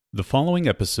The following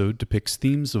episode depicts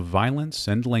themes of violence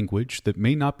and language that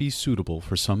may not be suitable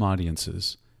for some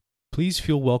audiences. Please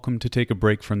feel welcome to take a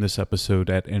break from this episode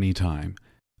at any time.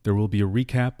 There will be a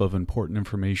recap of important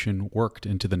information worked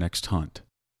into the next hunt.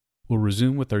 We'll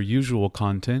resume with our usual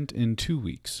content in 2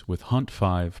 weeks with Hunt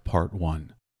 5 Part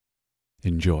 1.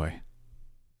 Enjoy.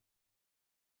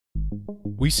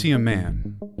 We see a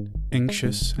man,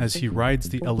 anxious as he rides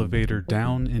the elevator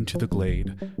down into the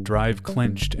glade, drive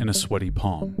clenched in a sweaty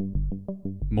palm.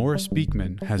 Morris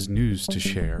Beekman has news to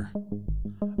share.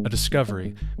 A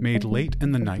discovery made late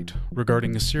in the night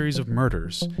regarding a series of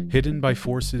murders hidden by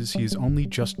forces he has only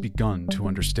just begun to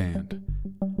understand.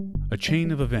 A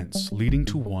chain of events leading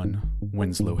to one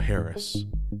Winslow Harris.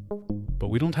 But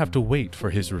we don't have to wait for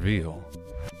his reveal.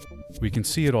 We can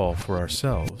see it all for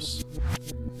ourselves.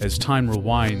 As time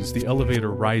rewinds, the elevator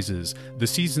rises, the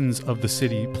seasons of the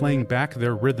city playing back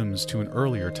their rhythms to an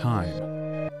earlier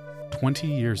time, 20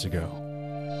 years ago.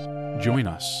 Join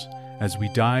us as we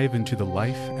dive into the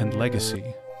life and legacy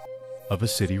of a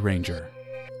city ranger.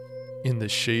 In the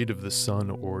Shade of the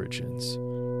Sun Origins,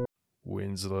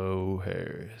 Winslow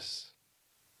Harris.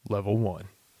 Level 1.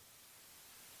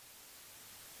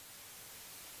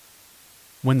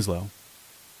 Winslow,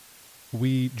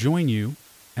 we join you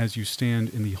as you stand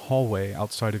in the hallway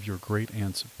outside of your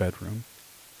great-aunt's bedroom.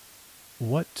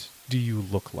 What do you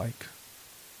look like?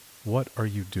 What are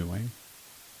you doing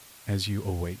as you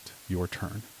await your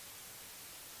turn?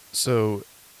 So,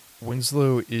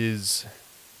 Winslow is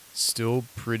still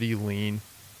pretty lean,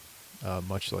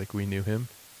 much like we knew him,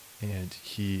 and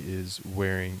he is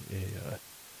wearing a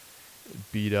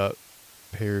beat-up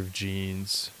pair of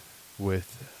jeans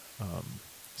with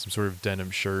some sort of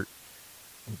denim shirt,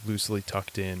 loosely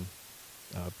tucked in,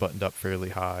 buttoned up fairly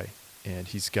high, and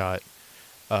he's got,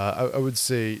 I would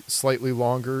say, slightly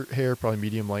longer hair, probably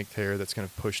medium-length hair that's kind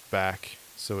of pushed back,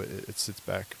 so it sits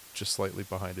back just slightly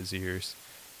behind his ears,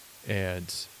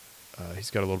 and he's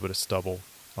got a little bit of stubble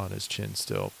on his chin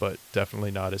still, but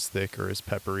definitely not as thick or as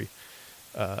peppery,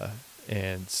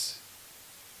 and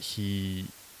he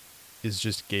is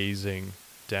just gazing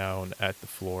down at the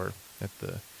floor, at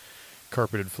the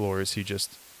carpeted floor, as he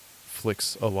just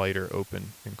flicks a lighter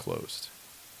open and closed,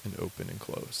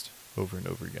 over and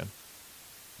over again.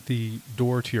 The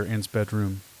door to your aunt's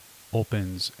bedroom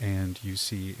opens, and you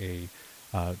see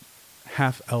a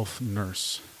half-elf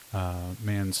nurse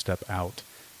man step out.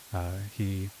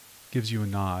 He gives you a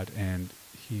nod, and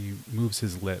he moves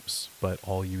his lips, but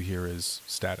all you hear is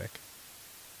static.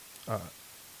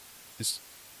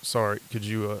 Sorry, could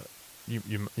you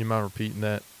mind repeating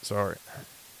that? Sorry.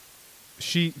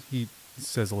 He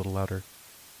says a little louder.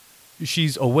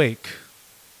 She's awake.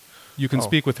 You can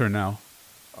speak with her now.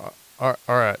 All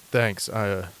right, thanks.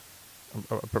 I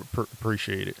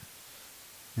appreciate it.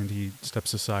 And he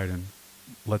steps aside and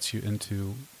lets you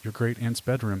into your great-aunt's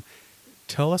bedroom.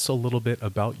 Tell us a little bit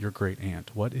about your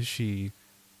great-aunt. What is she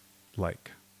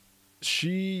like?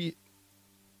 She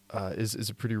is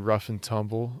a pretty rough and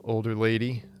tumble older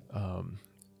lady.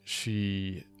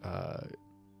 She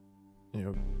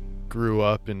grew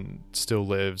up and still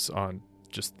lives on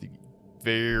just the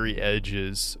very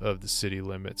edges of the city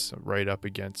limits, right up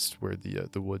against where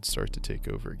the woods start to take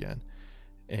over again.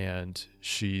 And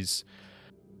she's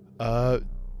about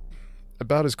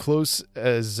as close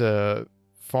as a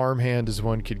farmhand as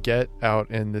one could get out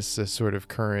in this sort of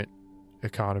current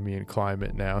economy and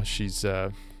climate now. She's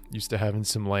used to having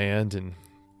some land, and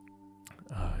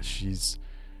she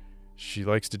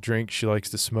likes to drink, she likes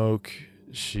to smoke,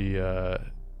 she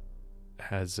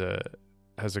has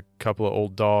a couple of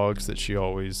old dogs that she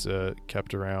always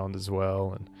kept around as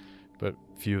well, but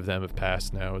a few of them have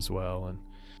passed now as well. And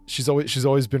she's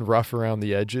always been rough around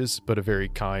the edges, but a very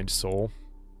kind soul,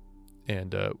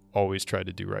 and always tried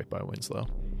to do right by Winslow.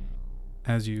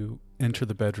 As you enter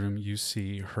the bedroom, you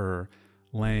see her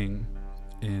laying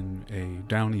in a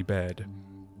downy bed.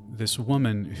 This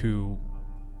woman who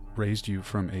raised you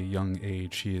from a young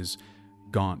age, she is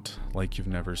gaunt like you've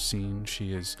never seen.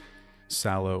 She is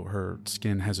sallow. Her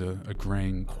skin has a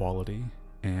graying quality,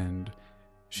 and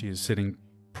she is sitting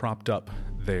propped up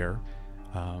there.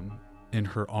 In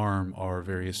her arm are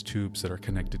various tubes that are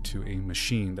connected to a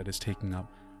machine that is taking up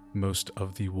most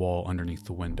of the wall underneath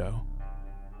the window.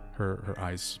 Her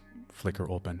eyes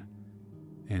flicker open,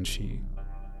 and she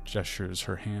gestures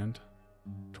her hand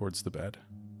towards the bed.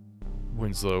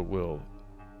 Winslow will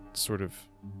sort of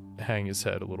hang his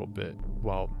head a little bit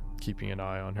while keeping an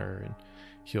eye on her, and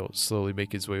he'll slowly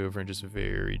make his way over and just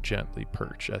very gently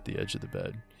perch at the edge of the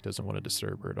bed. He doesn't want to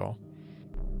disturb her at all.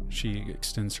 She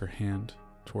extends her hand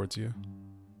towards you.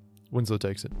 Winslow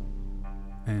takes it.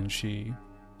 And she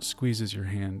squeezes your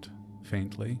hand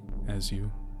faintly as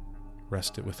you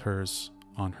rest it with hers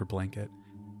on her blanket,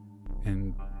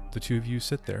 and the two of you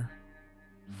sit there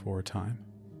for a time.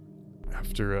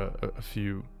 After a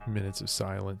few minutes of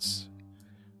silence,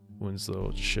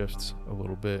 Winslow shifts a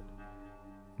little bit.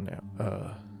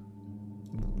 Now,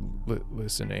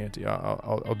 listen, Auntie,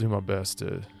 I'll do my best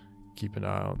to keep an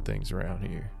eye on things around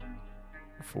here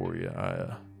for you.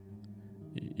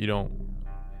 You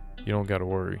don't got to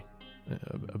worry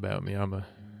about me. I'm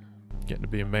getting to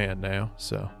be a man now,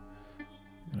 so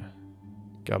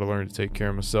got to learn to take care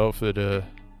of myself at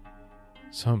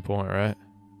some point, right?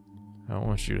 I don't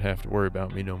want you to have to worry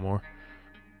about me no more.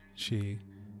 She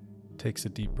takes a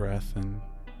deep breath and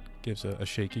gives a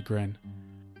shaky grin.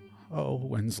 Oh,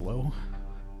 Winslow,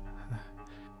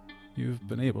 you've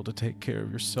been able to take care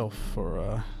of yourself for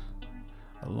a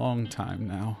long time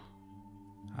now.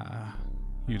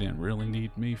 You didn't really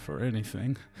need me for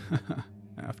anything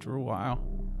after a while.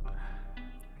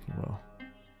 Well,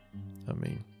 I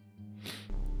mean,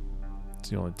 it's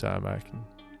the only time I can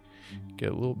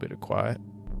get a little bit of quiet,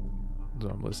 so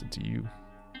I'm listening to you.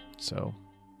 So,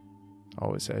 I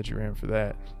always had you in for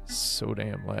that. It's so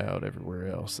damn loud everywhere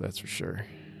else, that's for sure.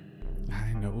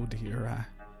 I know, dear.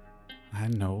 I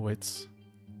know it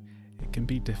can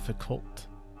be difficult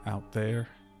out there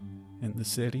in the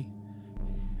city,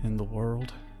 in the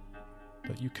world,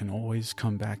 but you can always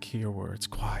come back here where it's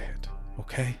quiet,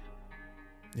 okay?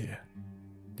 Yeah,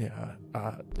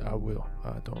 I will.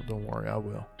 Don't worry, I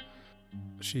will.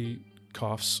 She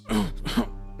coughs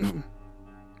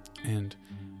and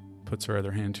puts her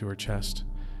other hand to her chest.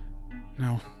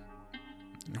 Now,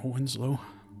 Winslow,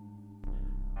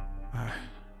 I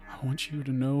want you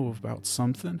to know about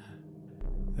something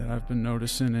that I've been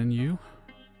noticing in you.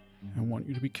 I want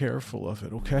you to be careful of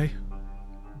it, okay?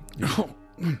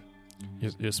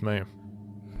 Yes, ma'am.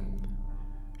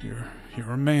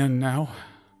 You're a man now.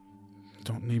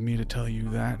 Don't need me to tell you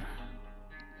that.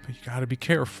 But you gotta be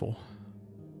careful.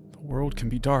 The world can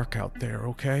be dark out there,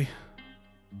 okay?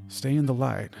 Stay in the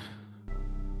light.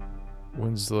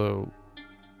 Winslow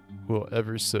will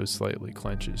ever so slightly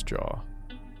clench his jaw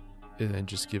and then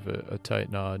just give a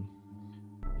tight nod.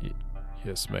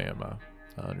 Yes, ma'am,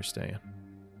 I understand.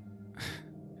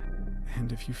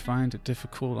 And if you find it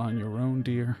difficult on your own,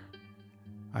 dear,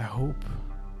 I hope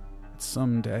that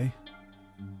someday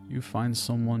you find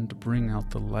someone to bring out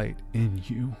the light in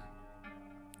you.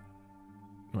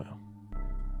 Well,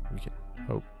 we can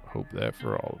hope that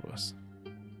for all of us.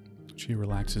 She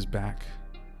relaxes back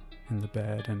in the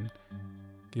bed and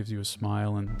gives you a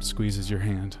smile and squeezes your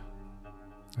hand.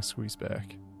 I squeeze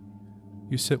back.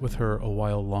 You sit with her a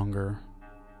while longer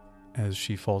as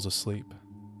she falls asleep,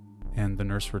 and the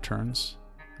nurse returns,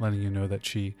 letting you know that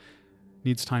she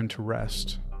needs time to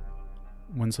rest.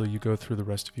 Winslow, you go through the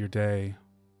rest of your day,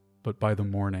 but by the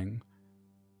morning,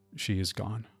 she is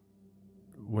gone.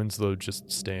 Winslow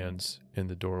just stands in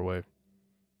the doorway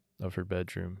of her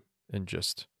bedroom and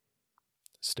just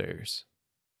stares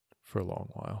for a long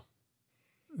while.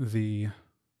 The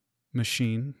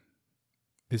machine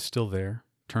is still there,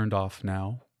 turned off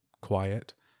now,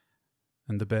 quiet,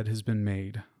 and the bed has been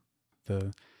made.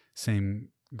 The same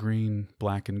green,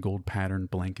 black, and gold patterned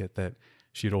blanket that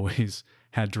she'd always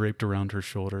had draped around her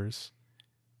shoulders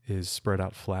is spread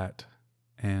out flat,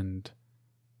 and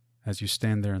as you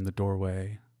stand there in the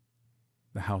doorway,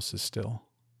 the house is still.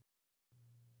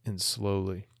 And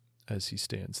slowly, as he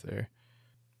stands there,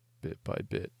 bit by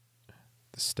bit,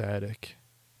 the static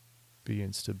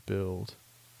begins to build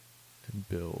and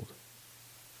build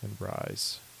and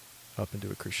rise up into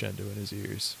a crescendo in his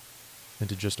ears,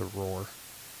 into just a roar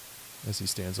as he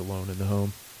stands alone in the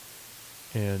home.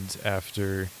 And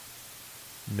after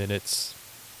minutes,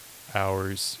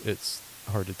 hours, it's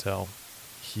hard to tell,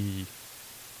 he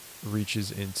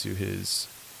reaches into his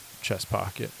chest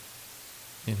pocket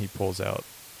and he pulls out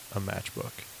a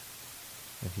matchbook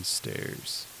and he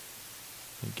stares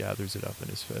and gathers it up in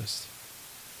his fist.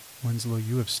 Winslow,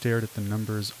 you have stared at the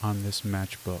numbers on this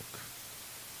matchbook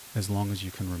as long as you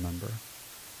can remember.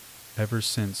 Ever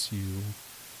since you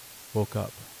woke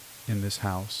up in this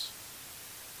house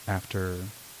after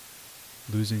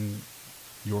losing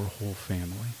your whole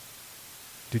family.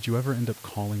 Did you ever end up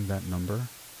calling that number?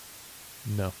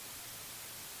 No.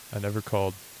 I never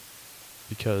called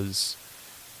because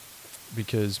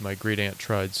my great aunt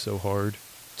tried so hard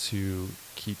to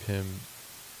keep him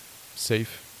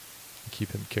safe,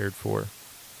 keep him cared for,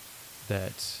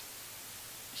 that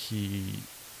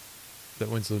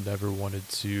Winslow never wanted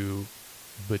to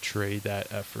betray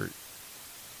that effort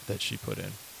that she put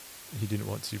in. He didn't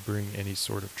want to bring any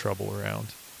sort of trouble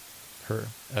around her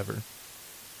ever.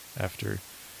 After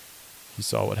He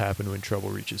saw what happened when trouble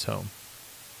reaches home.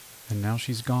 And now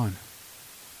she's gone.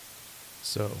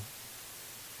 So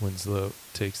Winslow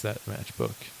takes that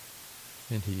matchbook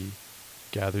and he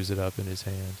gathers it up in his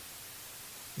hand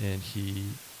and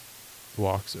he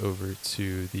walks over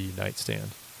to the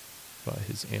nightstand by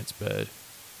his aunt's bed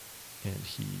and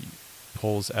he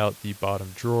pulls out the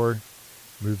bottom drawer,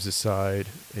 moves aside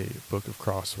a book of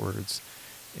crosswords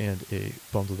and a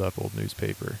bundled up old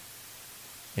newspaper,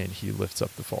 and he lifts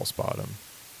up the false bottom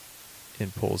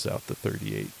and pulls out the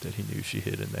 .38 that he knew she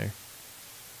hid in there.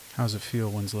 How's it feel,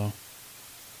 Winslow?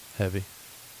 Heavy.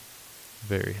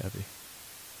 Very heavy.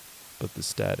 But the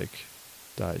static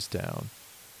dies down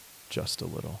just a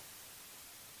little.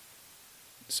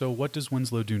 So what does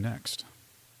Winslow do next?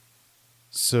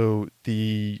 So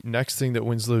the next thing that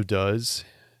Winslow does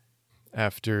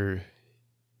after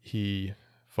he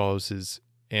follows his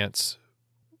aunt's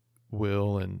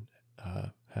will and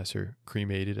has her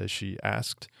cremated as she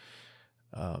asked,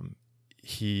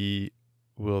 he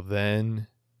will then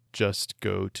just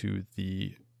go to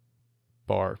the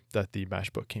bar that the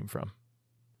matchbook came from.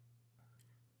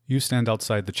 You stand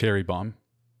outside the Cherry Bomb.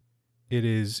 It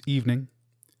is evening,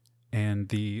 and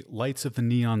the lights of the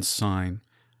neon sign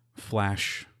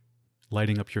flash,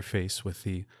 lighting up your face with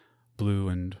the blue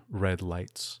and red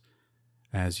lights.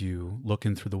 As you look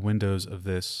in through the windows of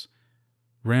this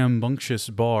rambunctious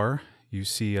bar, you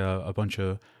see a bunch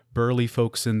of burly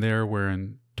folks in there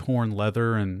wearing torn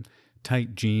leather and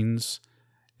tight jeans,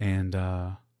 and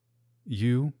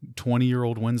you,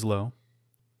 20-year-old Winslow,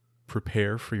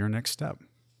 prepare for your next step.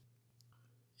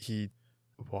 He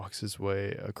walks his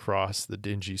way across the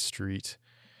dingy street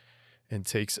and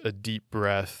takes a deep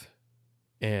breath,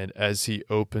 and as he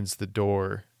opens the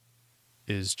door,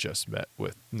 is just met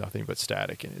with nothing but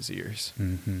static in his ears.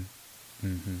 Mm-hmm.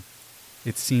 Mm-hmm.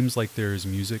 It seems like there is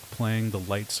music playing. The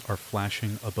lights are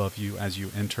flashing above you as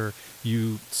you enter.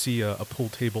 You see a pool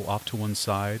table off to one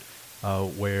side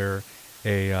where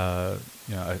a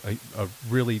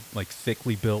really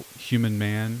thickly built human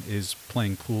man is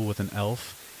playing pool with an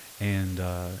elf. And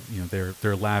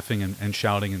they're laughing and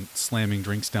shouting and slamming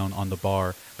drinks down on the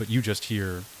bar, but you just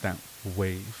hear that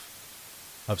wave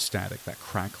of static, that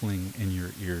crackling in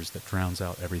your ears that drowns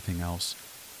out everything else.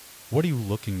 What are you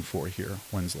looking for here,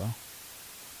 Winslow?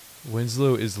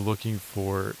 Winslow is looking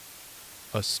for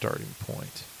a starting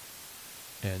point.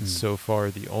 And so far,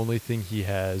 the only thing he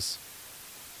has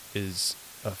is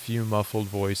a few muffled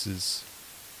voices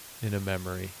in a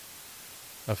memory,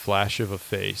 a flash of a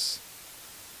face,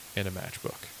 and a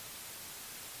matchbook.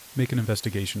 Make an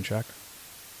investigation check.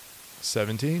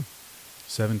 17.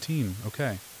 17,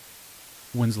 okay.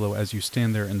 Winslow, as you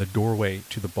stand there in the doorway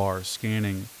to the bar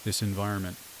scanning this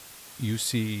environment, you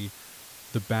see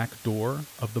the back door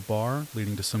of the bar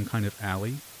leading to some kind of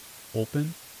alley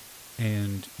open,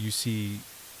 and you see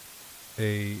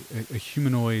a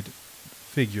humanoid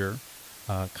figure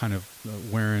kind of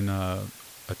wearing a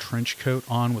trench coat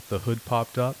on with the hood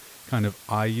popped up, kind of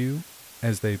eye you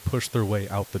as they push their way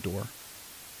out the door.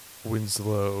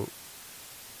 Winslow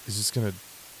is just going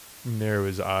to narrow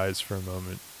his eyes for a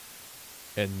moment,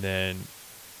 and then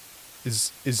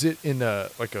is it in a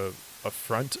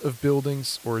front of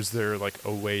buildings, or is there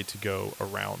a way to go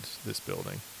around this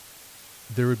building?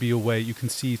 There would be a way. You can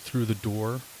see through the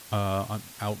door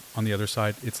out on the other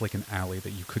side. It's like an alley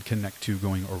that you could connect to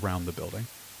going around the building.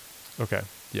 Okay,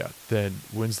 yeah. Then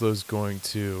Winslow's going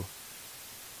to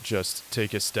just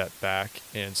take a step back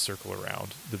and circle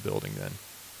around the building then.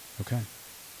 Okay.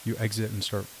 You exit and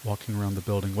start walking around the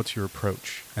building. What's your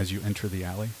approach as you enter the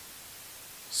alley?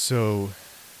 So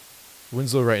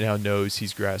Winslow right now knows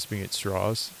he's grasping at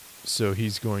straws, so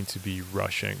he's going to be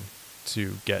rushing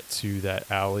to get to that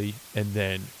alley and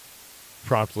then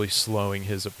promptly slowing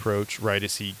his approach right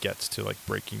as he gets to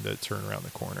breaking the turn around the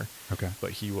corner. Okay.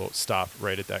 But he will stop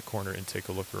right at that corner and take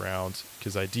a look around,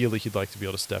 because ideally he'd like to be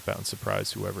able to step out and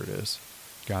surprise whoever it is.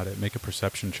 Got it. Make a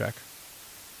perception check.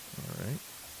 All right.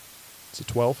 It's a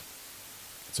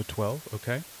 12. It's a 12,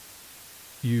 okay.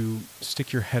 You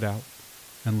stick your head out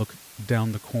and look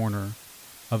down the corner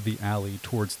of the alley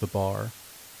towards the bar,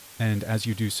 and as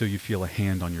you do so, you feel a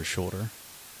hand on your shoulder.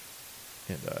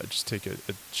 And just take a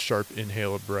sharp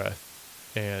inhale of breath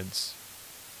and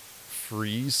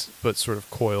freeze, but sort of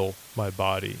coil my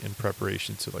body in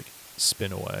preparation to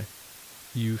spin away.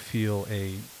 You feel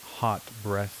a hot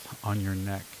breath on your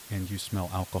neck and you smell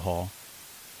alcohol.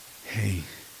 Hey,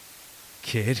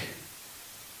 kid.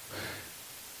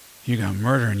 You got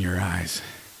murder in your eyes.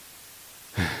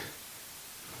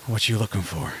 What you looking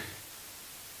for?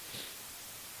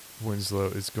 Winslow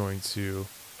is going to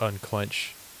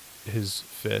unclench his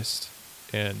fist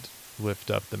and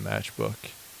lift up the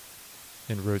matchbook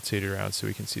and rotate it around so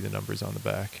we can see the numbers on the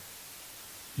back.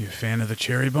 You a fan of the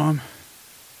cherry bomb?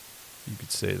 You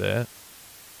could say that.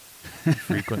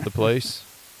 Frequent the place.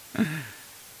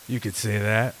 You could say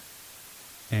that.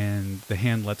 And the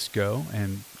hand lets go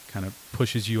and kind of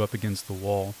pushes you up against the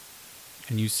wall.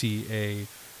 And you see a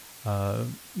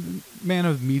man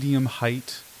of medium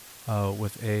height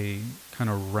with a kind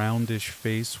of roundish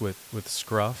face with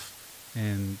scruff.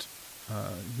 And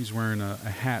he's wearing a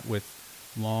hat with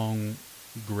long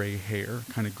gray hair,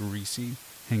 kind of greasy,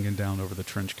 hanging down over the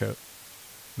trench coat.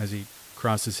 As he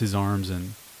crosses his arms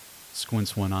and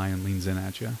squints one eye and leans in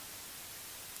at you.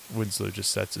 Winslow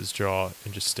just sets his jaw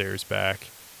and just stares back.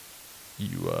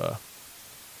 You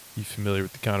familiar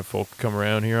with the kind of folk who come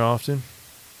around here often?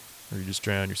 Or you just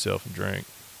drown yourself in drink?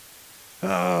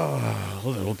 Oh, a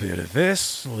little bit of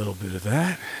this, a little bit of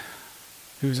that.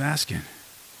 Who's asking?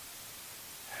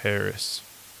 Harris.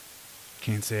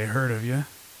 Can't say I heard of you.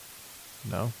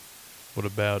 No? What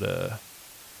about a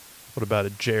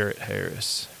Jarrett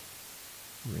Harris?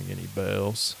 Ring any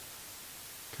bells?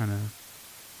 Kind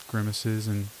of grimaces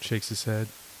and shakes his head.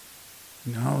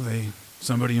 No,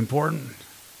 somebody important?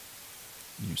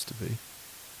 Used to be.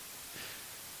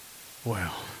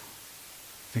 Well,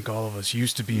 I think all of us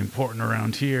used to be important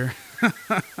around here.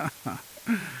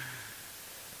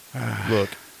 Look,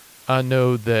 I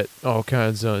know that all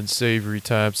kinds of unsavory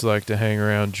types like to hang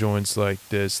around joints like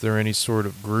this. There any sort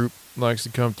of group likes to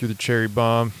come through the cherry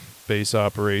bomb, base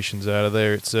operations out of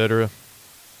there, etc.?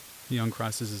 He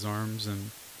uncrosses his arms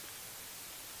and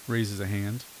raises a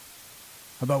hand.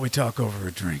 How about we talk over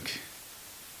a drink?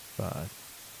 Fine.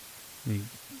 He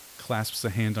clasps a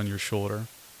hand on your shoulder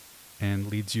and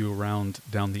leads you around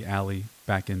down the alley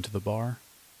back into the bar.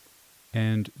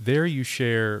 And there you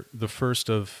share the first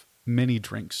of many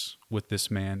drinks with this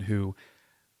man who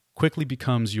quickly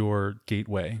becomes your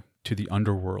gateway to the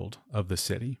underworld of the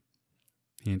city.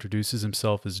 He introduces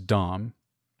himself as Dom,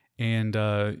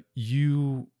 and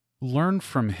you learn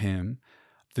from him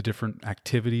the different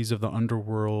activities of the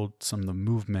underworld, some of the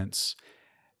movements,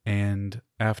 and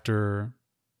after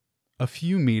a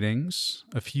few meetings,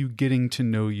 a few getting to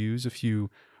know yous, a few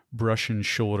brushing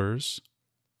shoulders,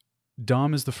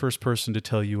 Dom is the first person to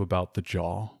tell you about the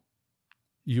jaw.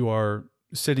 You are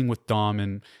sitting with Dom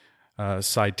in a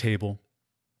side table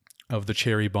of the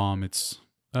cherry bomb. It's,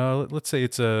 let's say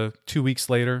it's 2 weeks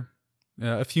later,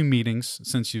 a few meetings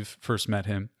since you've first met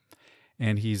him.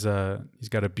 And he's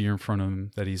got a beer in front of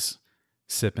him that he's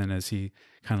sipping as he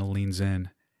kind of leans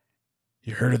in.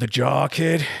 You heard of the jaw,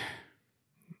 kid?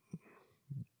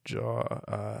 Jaw,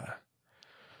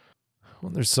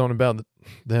 well, there's something about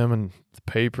them and the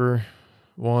paper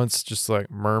once, just like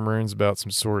murmurings about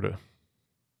some sort of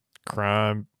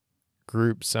crime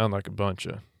group. Sound like a bunch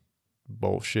of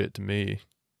bullshit to me,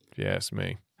 if you ask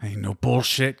me. Ain't no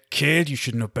bullshit, kid. You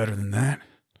should know better than that.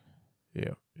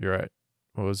 Yeah, you're right.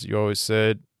 Well, as you always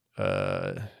said,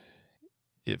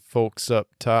 if folks up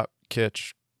top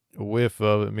catch a whiff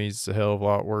of it, means it's a hell of a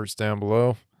lot worse down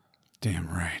below. Damn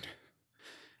right.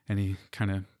 And he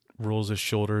kind of rolls his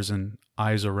shoulders and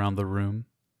eyes around the room.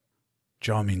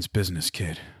 Jaw means business,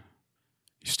 kid.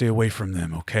 You stay away from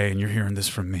them, okay? And you're hearing this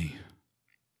from me.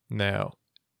 Now,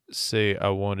 say I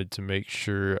wanted to make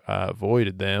sure I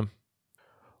avoided them.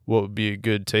 What would be a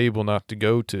good table not to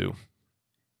go to?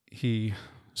 He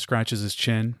scratches his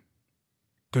chin.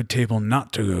 Good table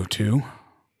not to go to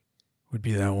would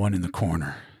be that one in the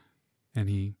corner. And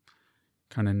he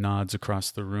kind of nods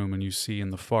across the room, and you see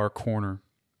in the far corner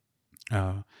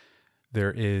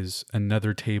there is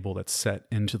another table that's set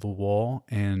into the wall,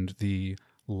 and the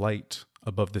light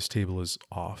above this table is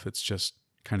off. It's just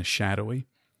kind of shadowy.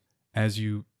 As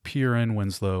you peer in,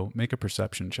 Winslow, make a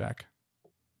perception check.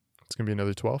 It's going to be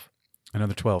another 12?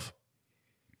 Another 12.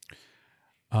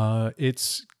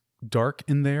 It's dark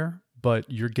in there, but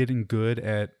you're getting good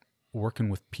at working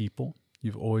with people.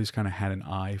 You've always kind of had an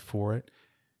eye for it.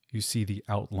 You see the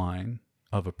outline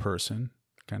of a person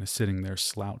kind of sitting there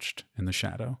slouched in the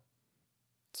shadow.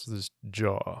 So this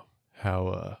jaw,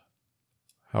 how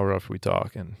rough are we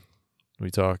talking?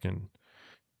 We talking,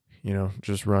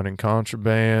 just running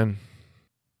contraband,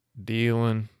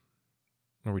 dealing?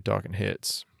 Or are we talking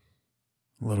hits?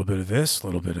 A little bit of this, a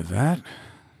little bit of that.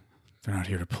 They're not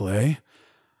here to play.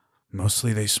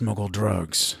 Mostly they smuggle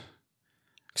drugs.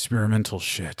 Experimental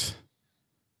shit.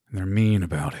 And they're mean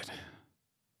about it.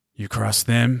 You cross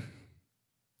them,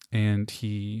 and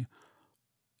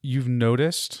you've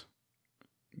noticed,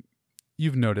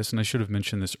 and I should have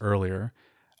mentioned this earlier,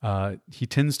 he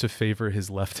tends to favor his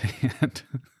left hand.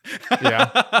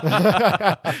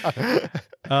 Yeah.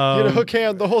 had a hook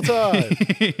hand the whole time.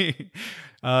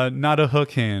 Not a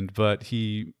hook hand, but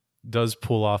he does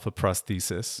pull off a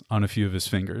prosthesis on a few of his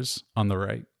fingers on the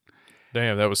right.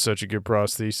 Damn, that was such a good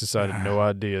prosthesis. I had no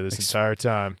idea this entire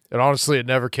time. And honestly, it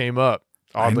never came up.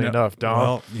 Oddly enough, Dom.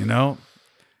 Well,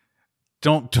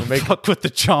 don't fuck with the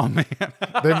jaw, man.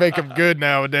 They make them good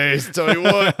nowadays, tell you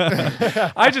what.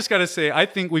 I just got to say, I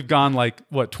think we've gone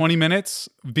 20 minutes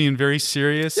being very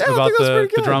serious about the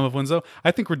drama of Winslow.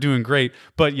 I think we're doing great.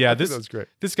 But yeah, that's great.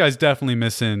 This guy's definitely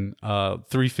missing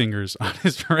 3 fingers on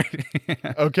his right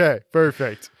hand. Okay,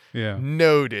 perfect. Yeah.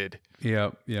 Noted.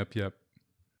 Yep.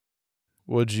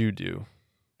 What'd you do?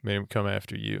 Made him come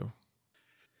after you.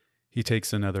 He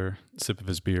takes another sip of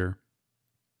his beer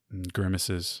and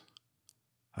grimaces.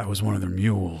 I was one of their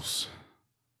mules.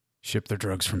 Shipped their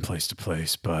drugs from place to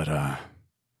place, but I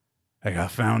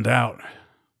got found out.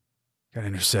 Got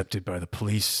intercepted by the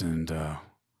police, and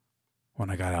when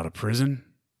I got out of prison,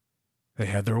 they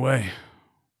had their way.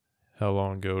 How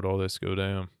long ago did all this go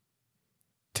down?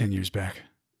 10 years back.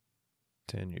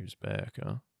 10 years back,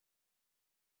 huh?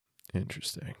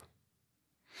 Interesting.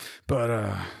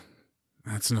 But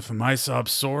that's enough of my sob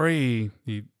story.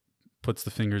 He puts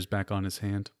the fingers back on his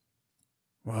hand.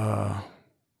 Got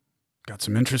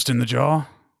some interest in the jaw?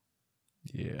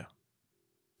 Yeah.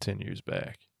 10 years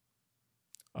back.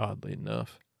 Oddly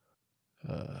enough.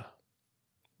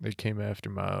 They came after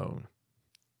my own.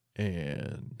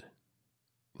 And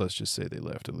let's just say they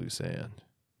left a loose end.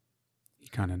 He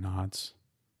kind of nods.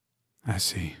 I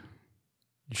see.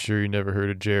 You sure you never heard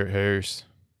of Jarrett Harris?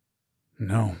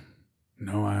 No,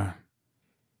 I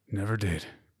never did.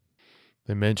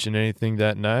 They mention anything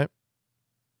that night?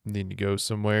 Need to go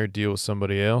somewhere, deal with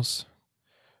somebody else?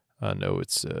 I know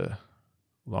it's a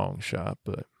long shot,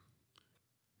 but...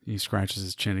 He scratches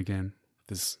his chin again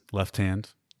with his left hand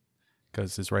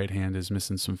because his right hand is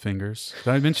missing some fingers.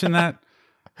 Did I mention that?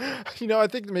 I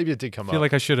think maybe it did come up. I feel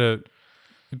like I should have...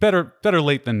 Better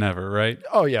late than never, right?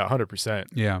 Oh, yeah, 100%.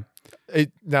 Yeah.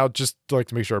 Now, just like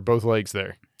to make sure, both legs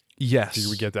there. Yes. So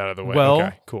we get that out of the way. Well,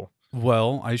 okay, cool.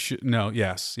 Well, I should... No,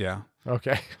 yes, yeah.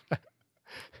 Okay.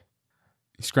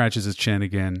 He scratches his chin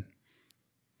again.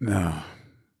 No,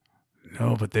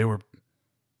 but they're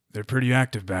pretty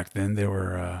active back then. They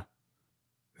were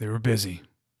busy.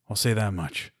 I'll say that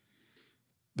much.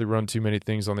 They run too many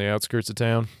things on the outskirts of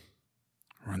town?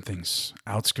 Run things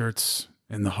outskirts,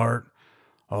 in the heart,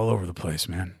 all over the place,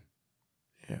 man.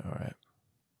 Yeah, all right.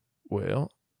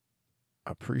 Well,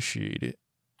 I appreciate it,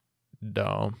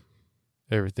 Dom.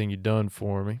 Everything you done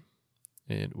for me.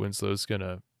 And Winslow's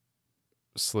gonna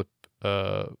slip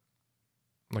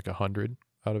like 100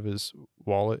 out of his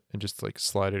wallet and just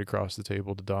slide it across the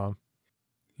table to Dom.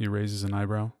 He raises an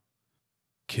eyebrow.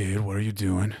 Kid, what are you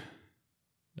doing?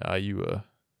 You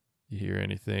hear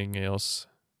anything else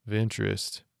of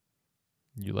interest,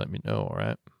 you let me know, all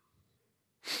right?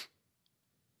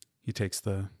 He takes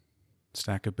the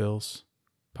stack of bills,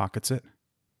 pockets it,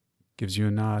 gives you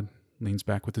a nod, leans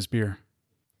back with his beer.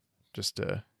 Just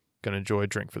gonna enjoy a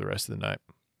drink for the rest of the night.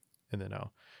 And then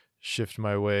I'll shift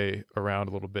my way around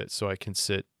a little bit so I can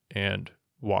sit and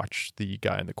watch the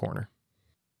guy in the corner.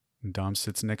 Dom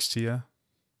sits next to you,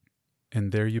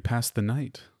 and there you pass the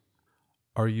night.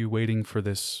 Are you waiting for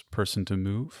this person to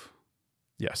move?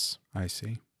 Yes. I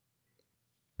see.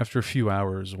 After a few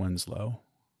hours, Winslow,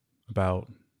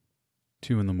 about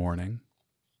 2 a.m,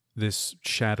 this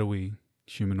shadowy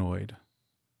humanoid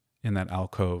in that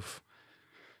alcove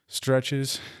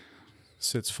stretches,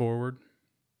 sits forward,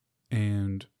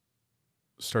 and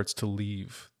starts to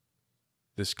leave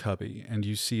this cubby. And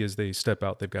you see as they step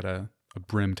out, they've got a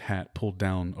brimmed hat pulled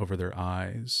down over their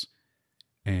eyes,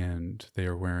 and they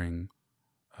are wearing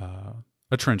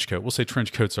a trench coat. We'll say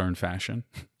trench coats are in fashion.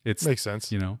 It makes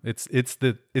sense. It's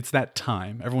that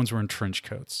time. Everyone's wearing trench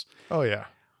coats. Oh yeah.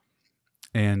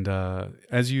 And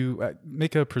as you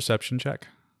make a perception check,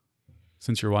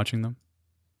 since you're watching them.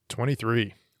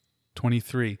 23.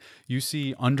 You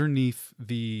see underneath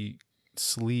the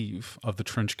sleeve of the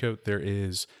trench coat, there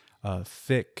is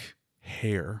thick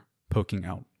hair poking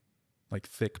out, like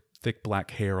thick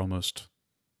black hair, almost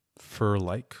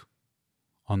fur-like,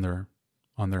 on their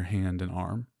hand and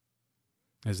arm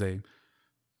as they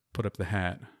put up the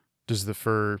hat. Does the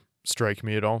fur strike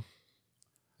me at all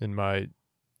in my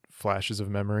flashes of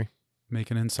memory?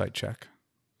 Make an insight check.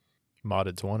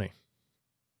 Modded 20.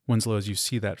 Winslow, as you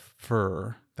see that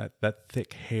fur, that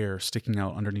thick hair sticking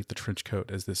out underneath the trench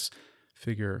coat as this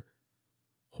figure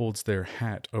holds their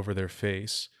hat over their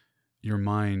face, your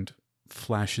mind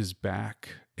flashes back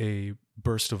a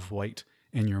burst of white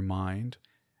in your mind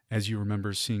as you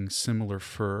remember seeing similar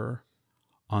fur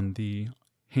on the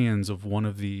hands of one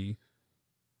of the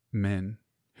men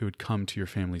who had come to your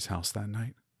family's house that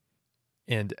night.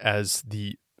 And as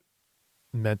the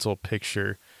mental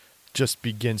picture just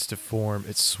begins to form,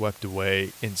 it's swept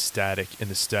away in static, and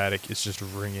the static is just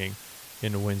ringing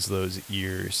in Winslow's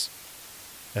ears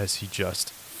as he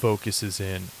just focuses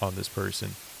in on this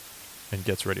person and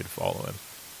gets ready to follow him.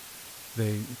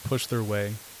 They push their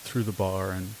way through the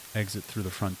bar and exit through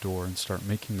the front door and start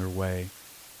making their way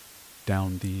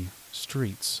down the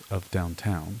streets of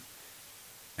downtown.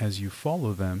 As you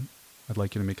follow them, I'd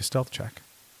like you to make a stealth check.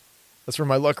 That's where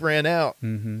my luck ran out.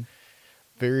 Mm-hmm.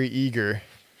 Very eager.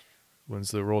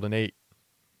 Winslow rolled an 8.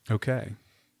 Okay.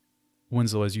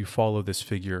 Winslow, as you follow this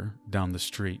figure down the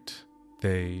street,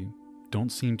 they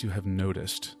don't seem to have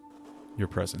noticed your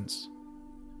presence.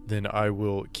 Then I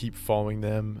will keep following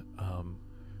them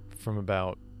from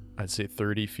about, I'd say,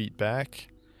 30 feet back,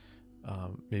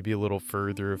 maybe a little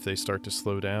further if they start to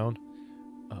slow down,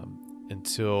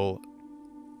 until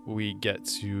we get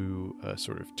to a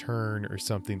sort of turn or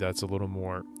something that's a little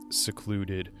more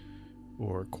secluded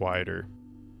or quieter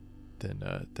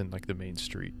than like the main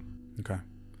street. Okay.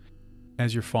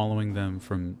 As you're following them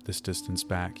from this distance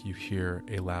back, you hear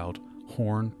a loud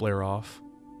horn blare off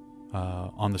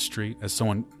on the street as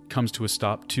someone comes to a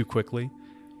stop too quickly.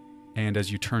 And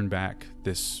as you turn back,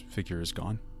 this figure is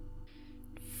gone.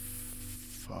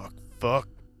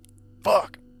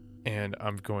 Fuck. And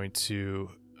I'm going to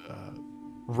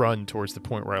run towards the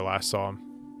point where I last saw him.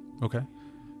 Okay.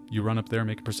 You run up there,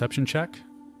 make a perception check.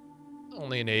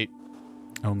 Only an 8.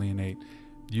 Only an 8.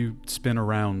 You spin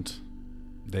around.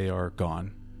 They are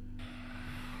gone.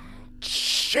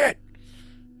 Shit!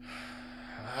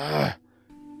 Come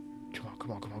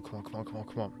on.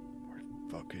 Where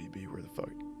the fuck could he be? Where the fuck?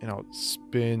 And I'll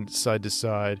spin side to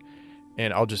side,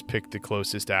 and I'll just pick the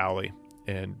closest alley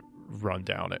and run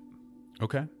down it.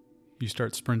 Okay. You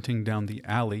start sprinting down the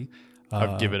alley.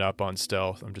 I've given up on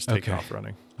stealth. I'm just taking off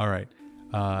running. All right.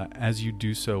 As you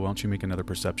do so, why don't you make another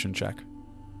perception check?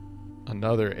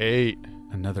 Another 8.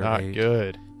 Another Not 8.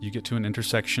 good. You get to an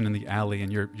intersection in the alley,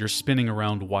 and you're spinning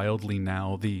around wildly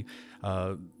now. The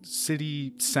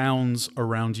city sounds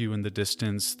around you in the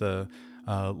distance. The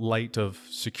light of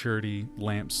security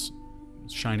lamps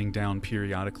shining down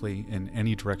periodically in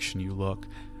any direction you look,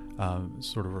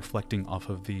 sort of reflecting off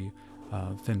of the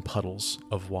thin puddles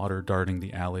of water darting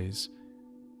the alleys.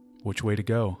 Which way to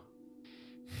go?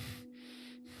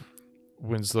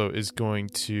 Winslow is going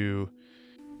to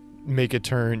make a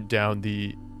turn down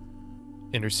the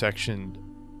intersection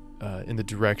in the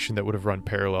direction that would have run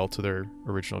parallel to their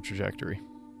original trajectory.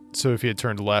 So if he had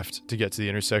turned left to get to the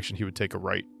intersection, he would take a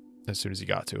right as soon as he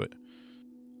got to it.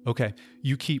 Okay,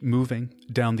 you keep moving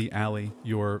down the alley,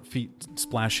 your feet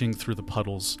splashing through the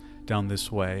puddles down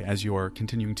this way as you are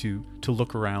continuing to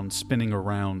look around, spinning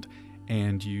around,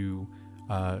 and you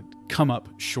come up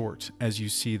short as you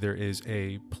see there is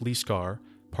a police car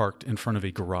parked in front of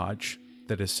a garage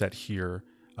that is set here,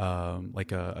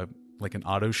 like an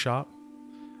auto shop.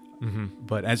 Mm-hmm.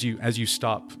 But as you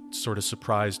stop, sort of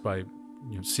surprised by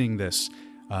seeing this,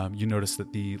 you notice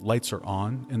that the lights are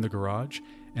on in the garage,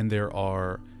 and there's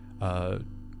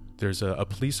a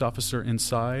police officer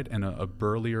inside and a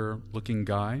burlier looking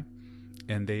guy,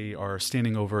 and they are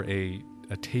standing over a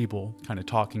table, kind of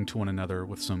talking to one another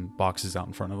with some boxes out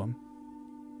in front of them.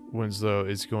 Winslow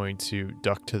is going to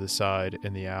duck to the side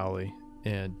in the alley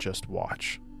and just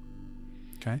watch.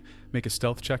 Okay, make a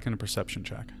stealth check and a perception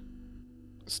check.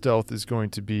 Stealth is going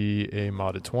to be a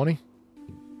modded 20,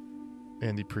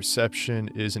 and the perception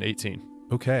is an 18.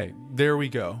 Okay, there we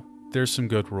go. There's some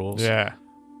good rules. Yeah.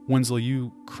 Winslow,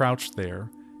 you crouched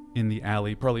there in the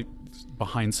alley, probably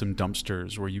behind some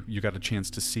dumpsters where you got a chance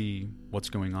to see what's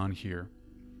going on here.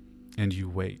 And you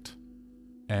wait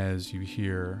as you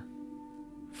hear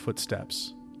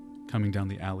footsteps coming down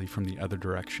the alley from the other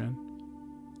direction.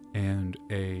 And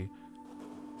a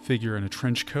figure in a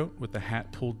trench coat with the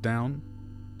hat pulled down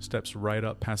steps right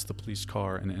up past the police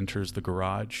car and enters the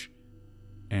garage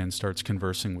and starts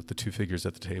conversing with the two figures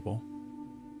at the table.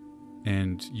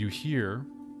 And you hear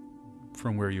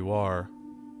from where you are,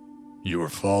 "You were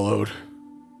followed."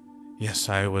 "Yes,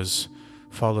 I was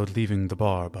followed leaving the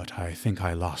bar, but I think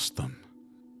I lost them."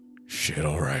 "Shit,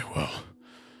 all right, well,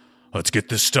 let's get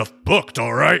this stuff booked,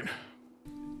 all right?"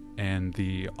 And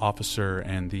the officer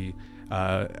and the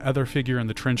other figure in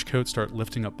the trench coat start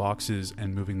lifting up boxes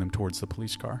and moving them towards the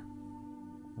police car.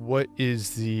 What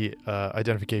is the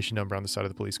identification number on the side of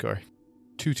the police car?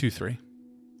 223.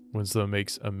 Winslow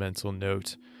makes a mental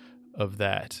note of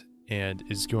that and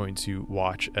is going to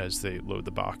watch as they load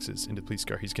the boxes into the police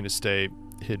car. He's going to stay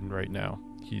hidden right now.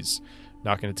 He's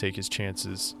not going to take his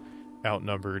chances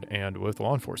outnumbered and with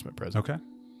law enforcement present. Okay.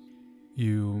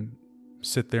 You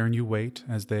sit there and you wait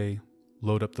as they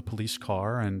load up the police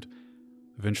car, and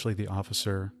eventually the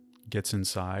officer gets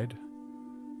inside,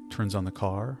 turns on the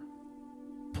car,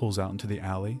 pulls out into the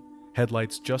alley,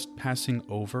 headlights just passing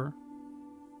over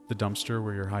the dumpster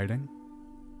where you're hiding,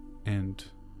 and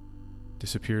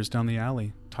disappears down the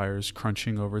alley, tires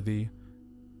crunching over the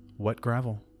wet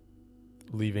gravel.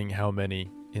 Leaving how many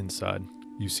inside?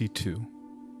 You see 2.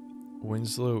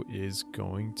 Winslow is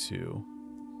going to...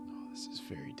 Oh, this is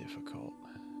very difficult.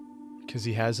 Because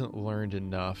he hasn't learned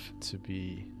enough to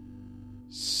be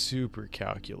super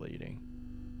calculating.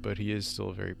 But he is still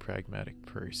a very pragmatic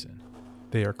person.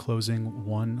 They are closing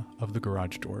one of the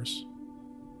garage doors.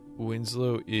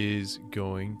 Winslow is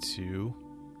going to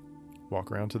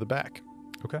walk around to the back.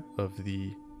 Okay. Of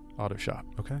the auto shop.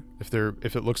 Okay.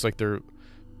 If it looks like they're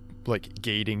like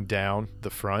gating down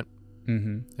the front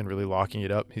and really locking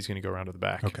it up, he's going to go around to the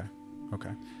back.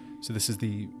 Okay. So this is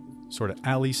the sort of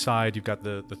alley side. You've got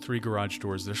the 3 garage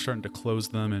doors. They're starting to close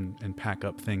them and pack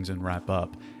up things and wrap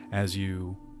up. As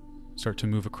you start to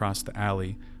move across the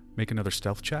alley, make another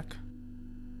stealth check.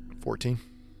 14.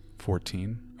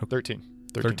 14. Okay.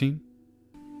 13?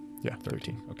 Yeah,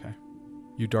 13. Okay.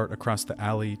 You dart across the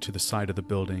alley to the side of the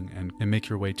building and make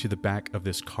your way to the back of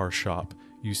this car shop.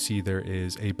 You see there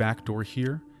is a back door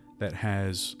here that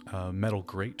has a metal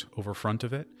grate over front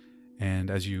of it,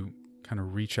 and as you kind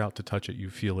of reach out to touch it, you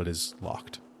feel it is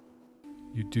locked.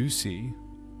 You do see,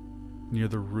 near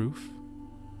the roof,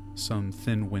 some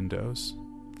thin windows.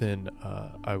 Then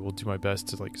I will do my best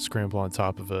to like scramble on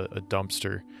top of a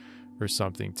dumpster or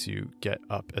something to get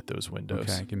up at those windows.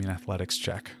 Okay, give me an athletics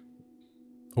check.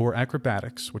 Or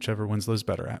acrobatics, whichever Winslow's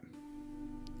better at.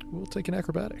 We'll take an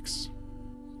acrobatics.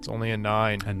 It's only a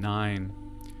 9. A 9.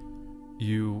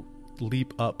 You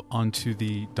leap up onto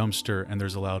the dumpster, and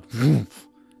there's a loud whoomph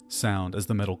sound as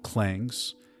the metal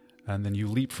clangs. And then you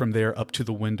leap from there up to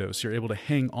the window. So you're able to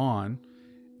hang on,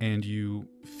 and you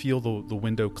feel the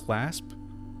window clasp,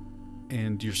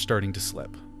 and you're starting to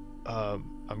slip.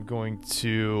 I'm going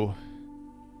to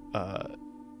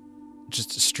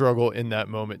just struggle in that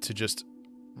moment to just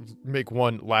make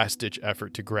one last-ditch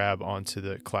effort to grab onto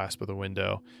the clasp of the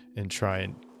window and try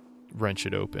and wrench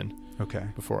it open. Okay.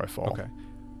 Before I fall. Okay.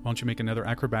 Why don't you make another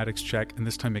acrobatics check, and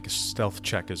this time make a stealth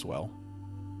check as well.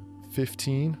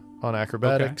 15 on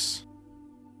acrobatics.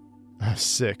 Okay.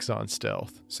 6 on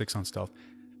stealth. 6 on stealth.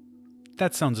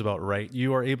 That sounds about right.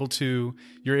 You're able to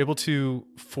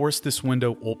force this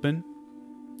window open,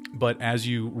 but as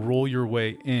you roll your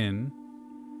way in,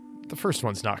 the first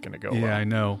one's not going to go well. Yeah, I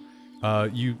know.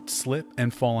 You slip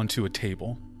and fall onto a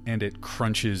table, and it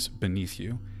crunches beneath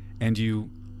you, and you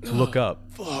look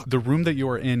up. Fuck. The room that you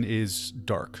are in is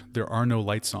dark. There are no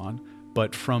lights on,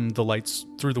 but from the lights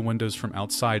through the windows from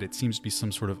outside, it seems to be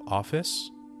some sort of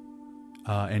office,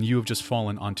 and you have just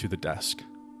fallen onto the desk.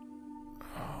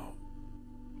 Oh,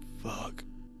 fuck.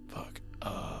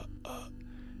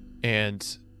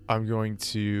 And I'm going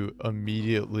to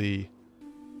immediately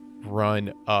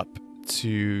run up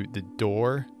to the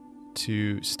door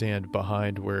to stand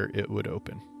behind where it would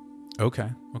open. Okay.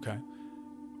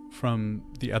 From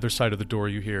the other side of the door,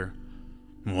 you hear,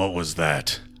 "What was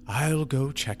that? I'll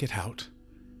go check it out."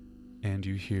 And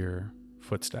you hear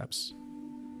footsteps,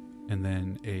 and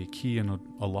then a key in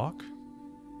a lock,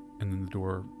 and then the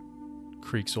door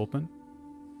creaks open,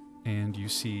 and you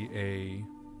see a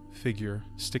figure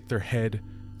stick their head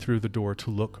through the door to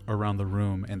look around the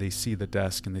room, and they see the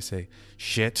desk, and they say,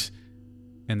 "Shit,"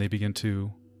 and they begin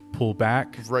to pull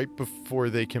back. Right before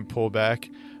they can pull back,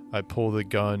 I pull the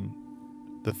gun,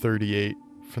 the 38,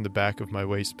 from the back of my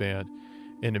waistband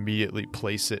and immediately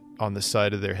place it on the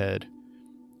side of their head.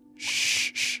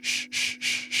 Shh, shh, shh, shh,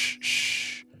 shh,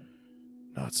 shh.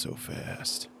 Not so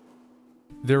fast.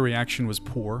 Their reaction was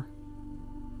poor.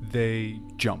 They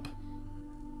jump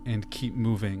and keep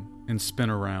moving and spin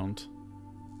around.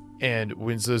 And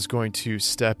Winslow's going to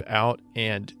step out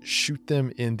and shoot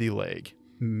them in the leg.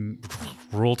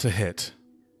 Roll to hit.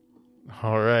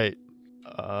 All right.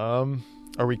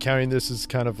 Are we counting this as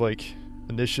kind of like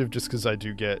initiative just because I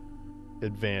do get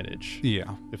advantage?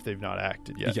 Yeah. If they've not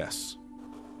acted yet. Yes.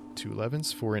 2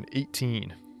 11s for an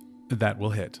 18. That will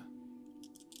hit.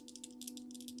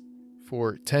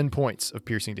 For 10 points of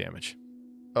piercing damage.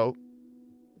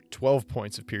 12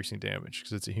 points of piercing damage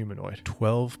because it's a humanoid.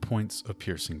 12 points of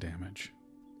piercing damage.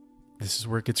 This is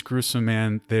where it gets gruesome,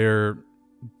 man. Their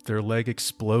leg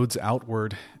explodes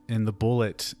outward in the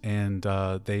bullet, and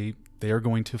they are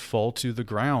going to fall to the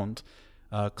ground,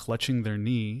 clutching their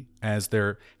knee as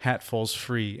their hat falls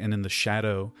free, and in the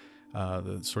shadow,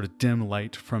 the sort of dim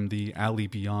light from the alley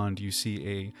beyond, you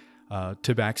see a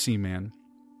tabaxi man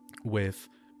with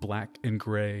black and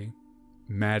gray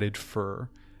matted fur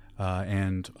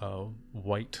and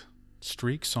white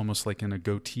streaks, almost like in a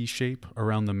goatee shape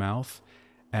around the mouth,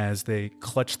 as they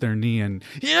clutch their knee and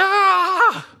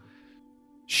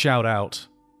shout out.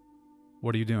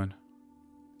 What are you doing?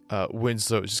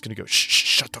 Winslow is just going to go,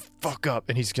 shut the fuck up.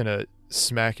 And he's going to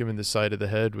smack him in the side of the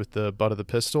head with the butt of the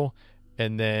pistol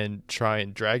and then try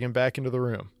and drag him back into the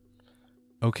room.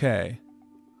 Okay.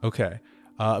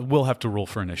 We'll have to roll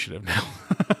for initiative now.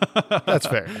 That's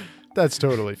fair. That's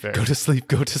totally fair. Go to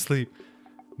sleep.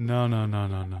 No.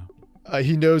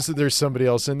 He knows that there's somebody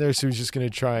else in there, so he's just going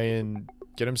to try and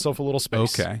get himself a little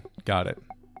space. Okay, got it.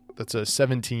 That's a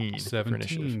 17.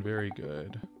 17, very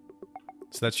good.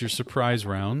 So that's your surprise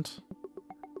round.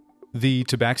 The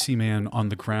tabaxi man on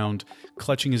the ground,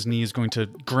 clutching his knee, is going to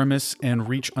grimace and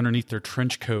reach underneath their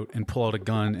trench coat and pull out a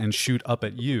gun and shoot up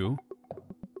at you.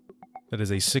 That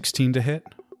is a 16 to hit.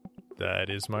 That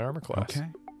is my armor class. Okay.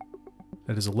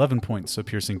 That is 11 points of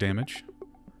piercing damage.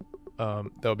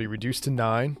 That'll be reduced to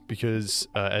 9 because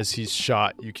as he's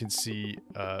shot, you can see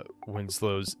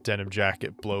Winslow's denim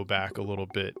jacket blow back a little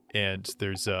bit, and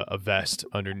there's a vest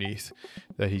underneath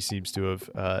that he seems to have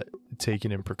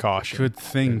taken in precaution. Good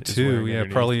thing, too. Yeah,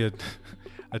 underneath. Probably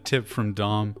a tip from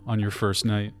Dom on your first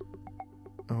night.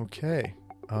 Okay.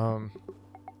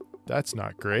 That's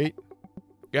not great.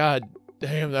 God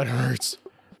damn, that hurts.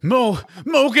 Mo,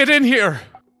 get in here!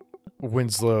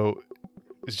 Winslow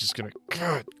is just gonna,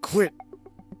 God, quit.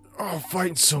 Oh,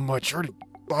 fighting so much. Already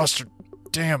lost her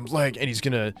damn leg. And he's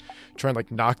gonna try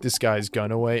and knock this guy's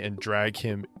gun away and drag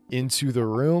him into the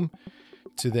room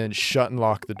to then shut and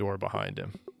lock the door behind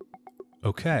him.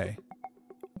 Okay.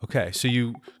 So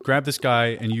you grab this guy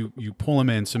and you pull him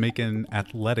in. So make an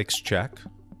athletics check.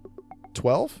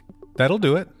 12? That'll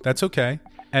do it. That's okay.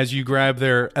 As you grab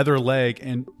their other leg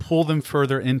and pull them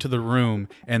further into the room,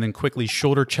 and then quickly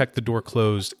shoulder check the door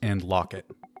closed and lock it.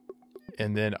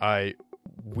 And then I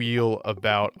wheel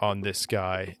about on this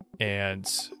guy and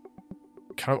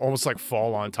kind of almost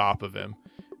fall on top of him,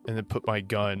 and then put my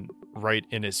gun right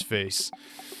in his face.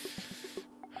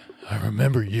 I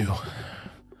remember you.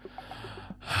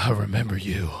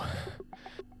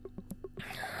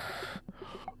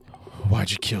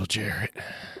 Why'd you kill Jarrett?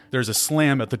 There's a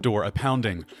slam at the door, a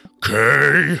pounding.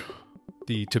 Okay.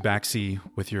 The tabaxi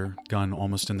with your gun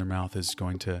almost in their mouth is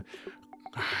going to...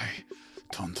 I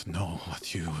don't know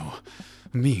what you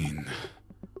mean.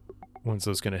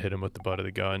 Winslow's going to hit him with the butt of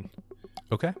the gun.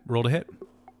 Okay, roll to hit.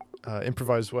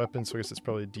 Improvised weapon, so I guess that's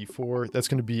probably a D4. That's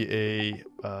going to be a,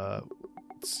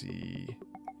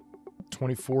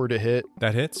 24 to hit.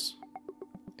 That hits.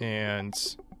 And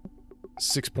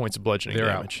 6 points of bludgeoning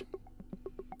damage. Out.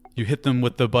 You hit them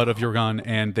with the butt of your gun,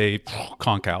 and they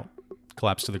conk out,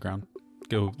 collapse to the ground,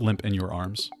 go limp in your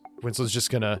arms. Winslow's just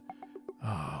gonna,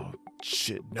 oh,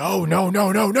 shit, no,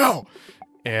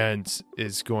 and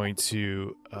is going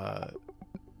to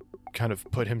kind of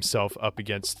put himself up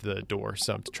against the door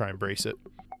some to try and brace it.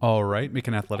 All right, make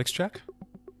an athletics check.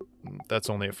 That's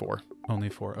only a 4. Only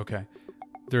 4, okay.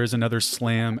 There is another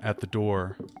slam at the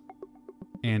door,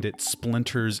 and it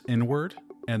splinters inward.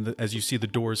 And as you see the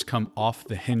doors come off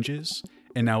the hinges,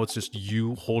 and now it's just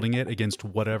you holding it against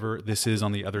whatever this is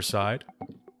on the other side.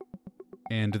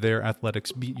 And their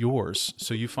athletics beat yours.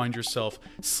 So you find yourself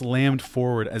slammed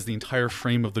forward as the entire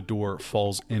frame of the door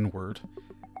falls inward.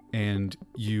 And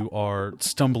you are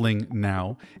stumbling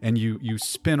now, and you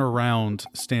spin around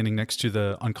standing next to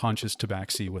the unconscious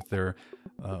tabaxi with their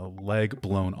leg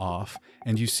blown off.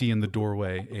 And you see in the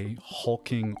doorway a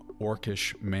hulking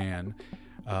orcish man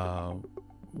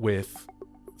with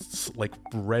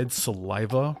red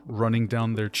saliva running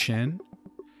down their chin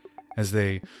as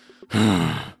they...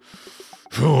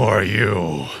 Who are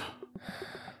you?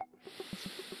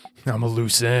 I'm a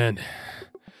loose end.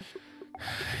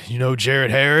 You know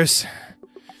Jarrett Harris?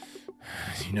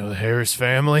 You know the Harris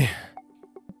family?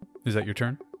 Is that your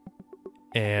turn?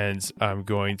 And I'm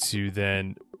going to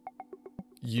then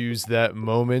use that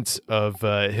moment of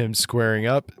him squaring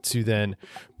up to then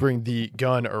bring the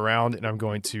gun around, and I'm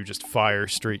going to just fire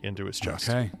straight into his chest.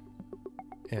 Okay.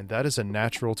 And that is a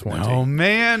natural 20. Oh,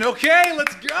 man. Okay,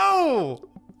 let's go.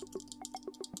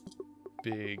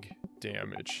 Big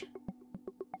damage.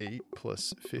 8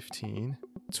 plus 15,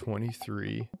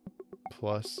 23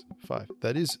 plus 5.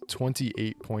 That is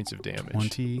 28 points of damage.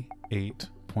 28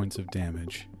 points of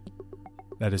damage.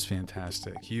 That is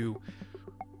fantastic. You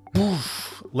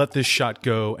let this shot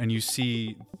go, and you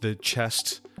see the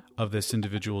chest of this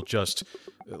individual just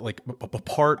like a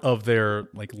part of their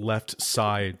like left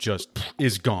side just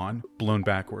is gone, blown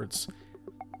backwards.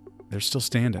 They're still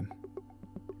standing.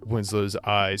 Winslow's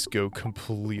eyes go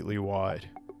completely wide.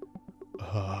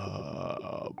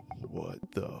 What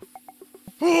the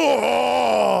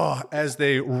as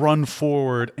they run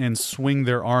forward and swing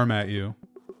their arm at you.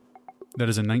 That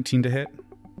is a 19 to hit.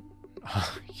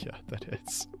 Yeah, that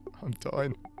hits. I'm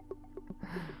done.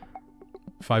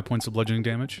 5 points of bludgeoning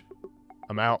damage.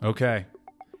 I'm out. Okay.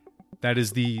 That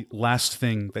is the last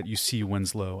thing that you see,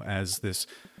 Winslow, as this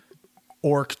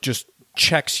orc just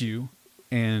checks you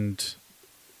and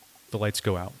the lights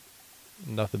go out.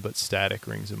 Nothing but static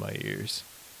rings in my ears.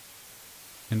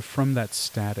 And from that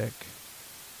static,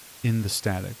 in the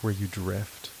static where you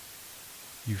drift,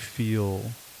 you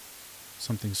feel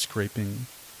something scraping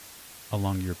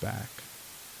along your back.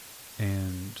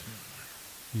 And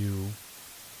you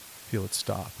feel it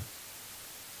stop.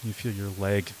 You feel your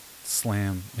leg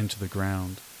slam into the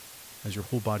ground as your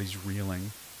whole body's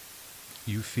reeling.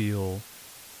 You feel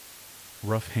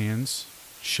rough hands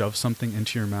shove something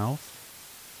into your mouth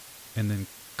and then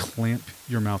clamp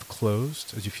your mouth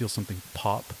closed as you feel something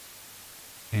pop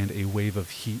and a wave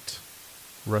of heat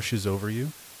rushes over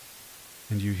you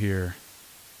and you hear,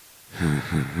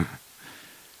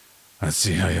 "Let's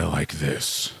see how you like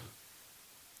this."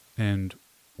 And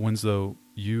Winslow,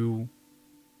 you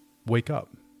wake up.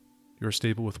 You're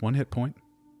stable with 1 hit point.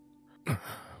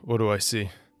 What do I see?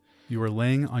 You are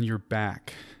laying on your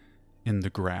back in the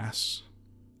grass,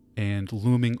 and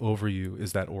looming over you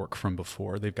is that orc from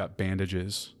before. They've got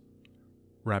bandages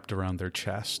wrapped around their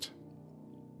chest,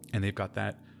 and they've got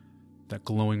that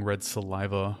glowing red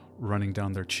saliva running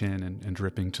down their chin and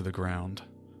dripping to the ground.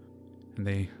 And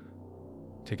they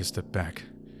take a step back.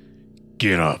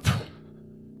 "Get up."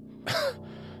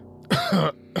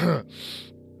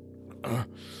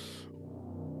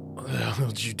 What the hell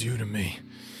did you do to me?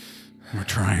 "We're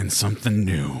trying something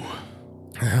new."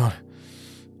 I'm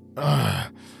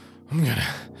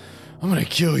gonna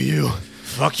kill you.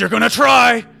 "Fuck, you're gonna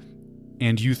try!"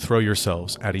 And you throw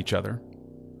yourselves at each other.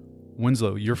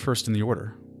 Winslow, you're first in the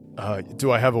order.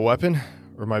 Do I have a weapon,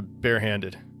 or am I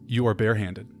barehanded? You are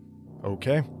barehanded.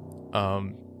 Okay.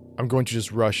 I'm going to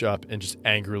just rush up and just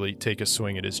angrily take a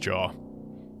swing at his jaw.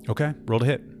 Okay, roll to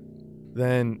hit.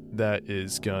 Then that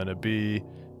is gonna be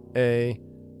a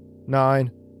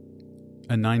 9.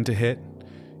 A 9 to hit.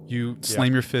 You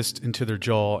slam your fist into their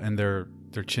jaw, and their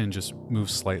chin just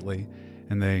moves slightly,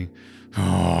 and they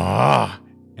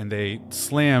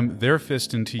slam their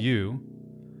fist into you.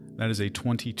 That is a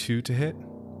 22 to hit.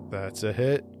 That's a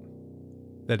hit.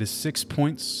 That is 6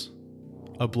 points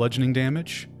of bludgeoning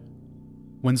damage.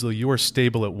 Winslow, you are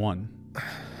stable at 1.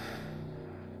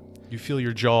 You feel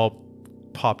your jaw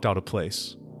popped out of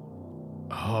place.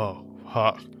 Oh.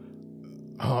 I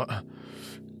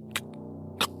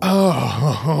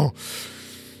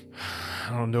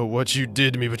don't know what you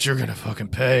did to me, but you're gonna fucking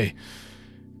pay.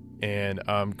 And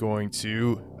I'm going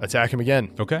to attack him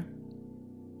again. Okay.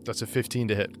 That's a 15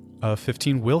 to hit.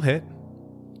 15 will hit.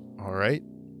 All right.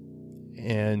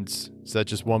 And is that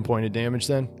just 1 point of damage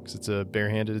then? Because it's a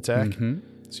barehanded attack? Mm-hmm.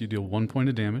 So you deal 1 point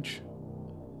of damage.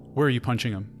 Where are you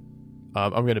punching him?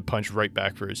 I'm going to punch right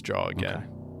back for his jaw again.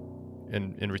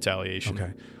 Okay. In retaliation.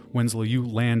 Okay. Winslow, you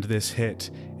land this hit,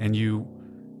 and you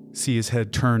see his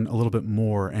head turn a little bit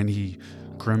more, and he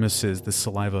grimaces, the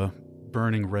saliva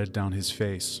burning red down his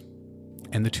face.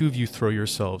 And the two of you throw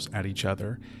yourselves at each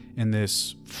other in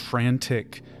this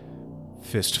frantic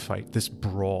fist fight, this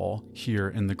brawl here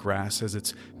in the grass as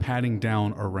it's patting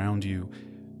down around you.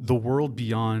 The world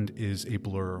beyond is a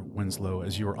blur, Winslow,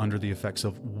 as you are under the effects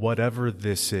of whatever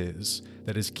this is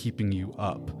that is keeping you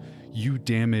up. You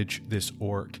damage this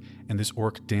orc, and this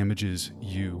orc damages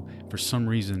you. For some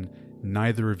reason,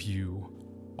 neither of you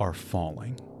are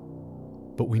falling.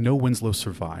 But we know Winslow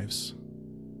survives.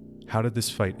 How did this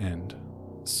fight end?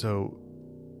 So,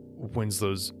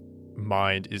 Winslow's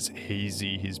mind is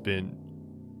hazy. He's been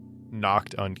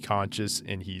knocked unconscious,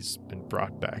 and he's been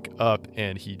brought back up,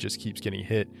 and he just keeps getting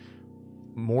hit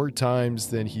more times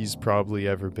than he's probably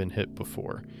ever been hit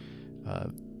before.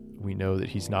 We know that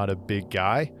he's not a big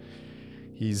guy.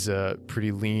 He's a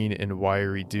pretty lean and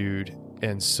wiry dude,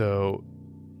 and so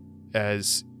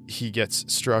as he gets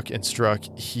struck,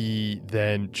 he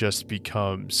then just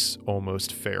becomes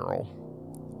almost feral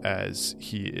as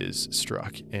he is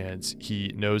struck, and he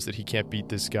knows that he can't beat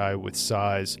this guy with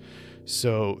size,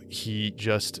 so he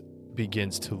just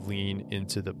begins to lean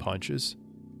into the punches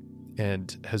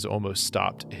and has almost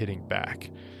stopped hitting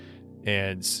back.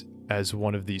 And as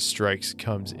one of these strikes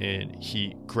comes in,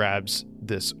 he grabs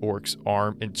this orc's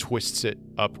arm and twists it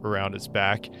up around its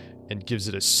back and gives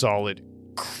it a solid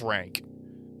crank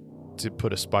to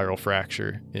put a spiral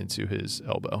fracture into his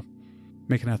elbow.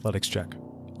 Make an athletics check.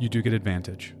 You do get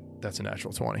advantage. That's a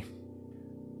natural 20.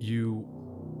 You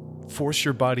force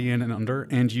your body in and under,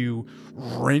 and you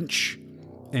wrench,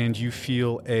 and you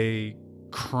feel a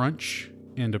crunch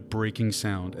and a breaking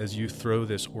sound as you throw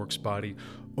this orc's body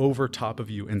over top of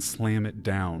you and slam it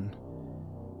down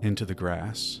into the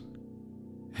grass.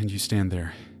 And you stand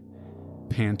there,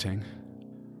 panting,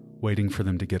 waiting for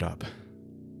them to get up.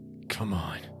 Come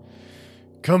on.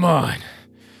 Come on.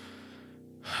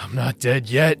 I'm not dead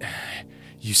yet.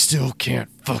 You still can't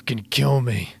fucking kill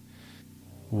me.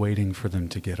 Waiting for them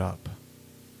to get up.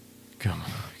 Come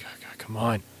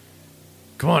on.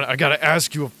 Come on, I gotta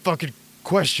ask you a fucking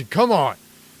question. Come on.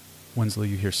 Winslow,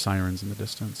 you hear sirens in the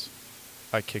distance.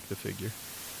 I kick the figure.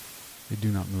 They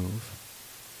do not move.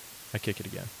 I kick it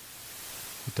again.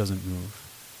 It doesn't move.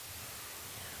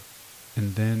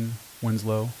 And then,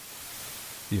 Winslow,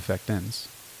 the effect ends,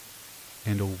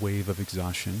 and a wave of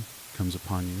exhaustion comes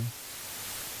upon you.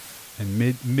 And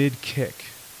mid-kick,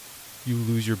 you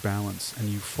lose your balance and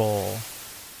you fall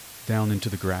down into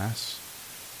the grass,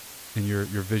 and your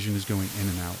vision is going in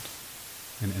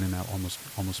and out,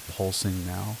 almost pulsing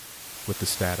now with the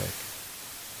static.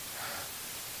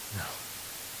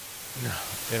 No.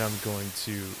 And I'm going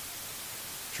to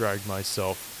drag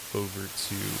myself over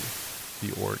to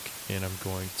the orc, and I'm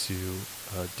going to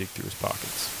dig through his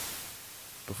pockets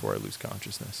before I lose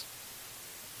consciousness.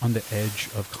 On the edge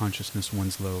of consciousness,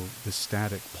 Winslow, the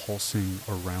static pulsing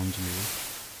around you,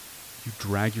 you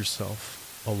drag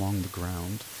yourself along the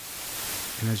ground,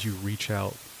 and as you reach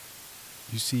out,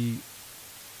 you see,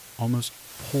 almost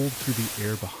pulled through the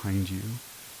air behind you,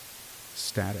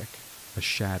 static, a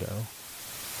shadow,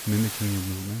 mimicking your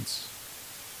movements,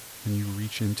 and you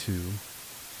reach into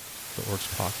the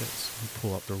orc's pockets and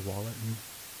pull out their wallet and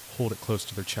hold it close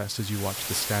to their chest as you watch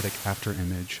the static after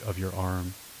image of your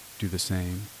arm do the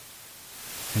same.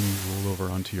 And you roll over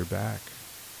onto your back,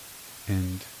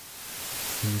 and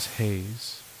in this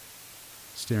haze,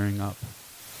 staring up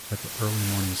at the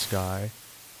early morning sky,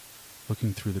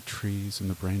 looking through the trees and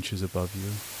the branches above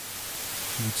you,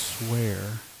 you would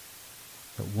swear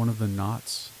that one of the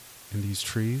knots in these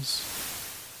trees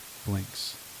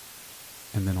blinks,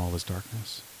 and then all is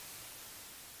darkness.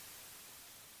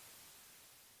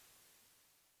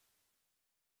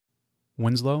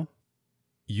 Winslow,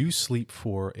 you sleep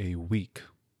for a week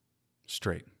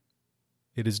straight.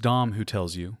 It is Dom who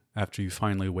tells you, after you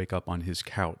finally wake up on his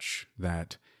couch,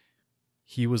 that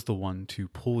he was the one to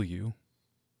pull you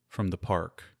from the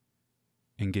park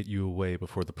and get you away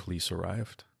before the police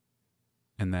arrived,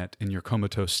 and that in your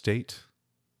comatose state,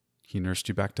 he nursed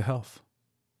you back to health.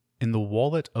 In the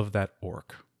wallet of that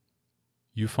orc,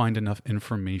 you find enough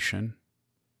information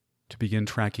to begin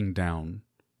tracking down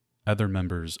other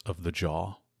members of the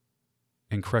Jaw.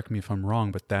 And correct me if I'm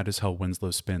wrong, but that is how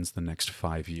Winslow spends the next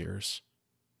 5 years.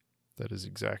 That is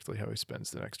exactly how he spends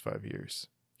the next 5 years.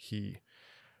 He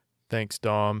thanks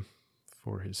Dom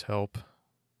for his help,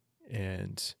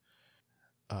 and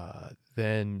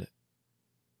then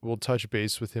we'll touch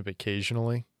base with him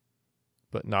occasionally,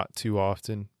 but not too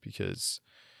often, because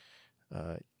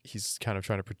he's kind of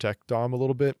trying to protect Dom a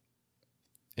little bit,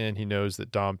 and he knows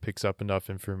that Dom picks up enough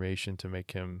information to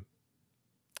make him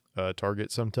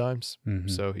target sometimes. Mm-hmm.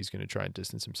 So he's going to try and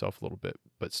distance himself a little bit,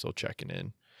 but still checking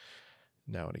in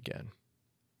now and again.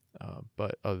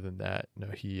 But other than that, no,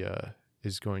 he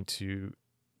is going to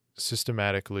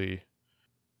systematically,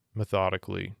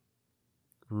 methodically,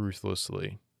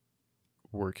 ruthlessly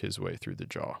work his way through the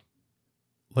Jaw.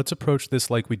 Let's approach this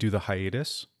like we do the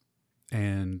hiatus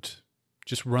and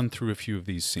just run through a few of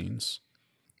these scenes.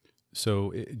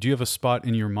 So do you have a spot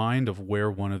in your mind of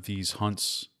where one of these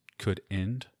hunts could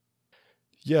end?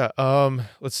 Yeah,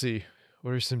 let's see.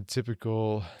 What are some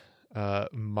typical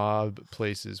mob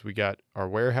places? We got our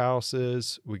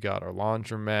warehouses, we got our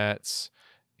laundromats,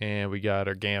 and we got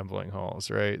our gambling halls,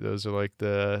 right? Those are like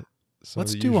some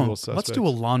of the usual suspects. Let's do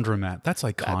a laundromat. That's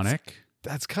iconic.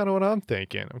 That's kind of what I'm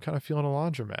thinking. I'm kind of feeling a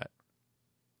laundromat.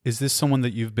 Is this someone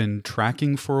that you've been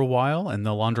tracking for a while and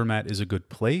the laundromat is a good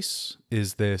place?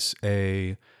 Is this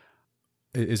a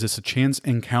chance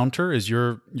encounter? Is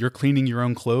you're cleaning your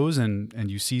own clothes and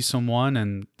you see someone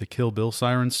and the Kill Bill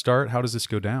sirens start? How does this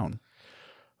go down?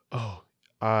 Oh,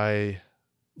 I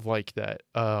like that.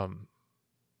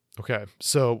 Okay,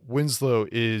 so Winslow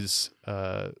is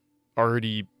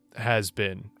already has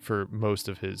been for most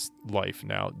of his life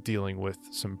now dealing with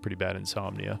some pretty bad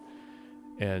insomnia.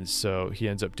 And so he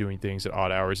ends up doing things at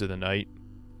odd hours of the night.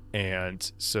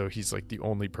 And so he's like the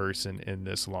only person in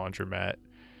this laundromat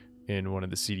in one of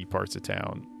the seedy parts of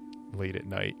town late at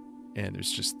night, and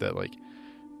there's just that like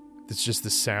it's just the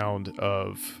sound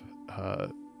of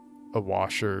a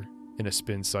washer in a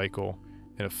spin cycle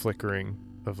and a flickering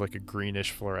of like a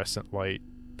greenish fluorescent light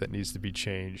that needs to be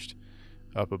changed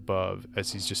up above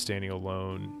as he's just standing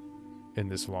alone in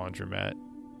this laundromat.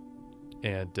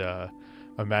 And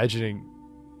imagining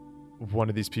one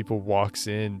of these people walks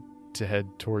in to head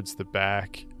towards the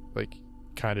back, like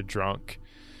kind of drunk,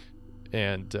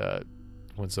 and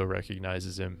Winslow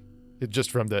recognizes him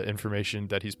just from the information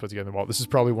that he's put together on the wall. This is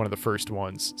probably one of the first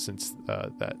ones since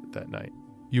that night.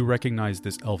 You recognize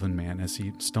this elven man as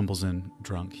he stumbles in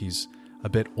drunk. He's a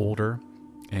bit older,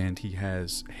 and he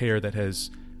has hair that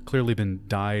has clearly been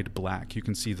dyed black. You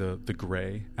can see the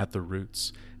gray at the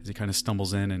roots as he kind of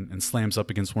stumbles in and slams up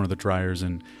against one of the dryers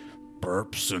and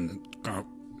burps and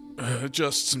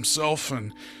adjusts himself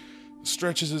and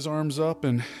stretches his arms up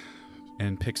and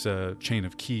picks a chain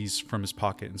of keys from his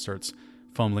pocket and starts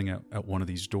fumbling at one of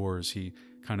these doors. He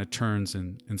kind of turns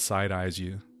and side-eyes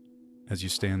you as you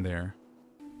stand there.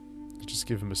 I just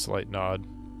give him a slight nod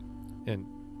and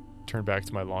turn back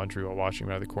to my laundry while watching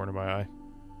him out of the corner of my eye.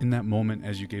 In that moment,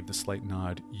 as you gave the slight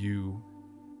nod, you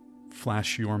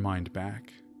flash your mind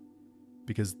back,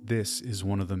 because this is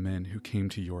one of the men who came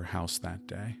to your house that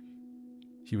day.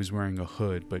 He was wearing a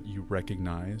hood, but you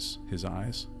recognize his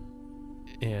eyes.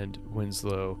 And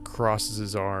Winslow crosses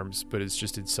his arms, but is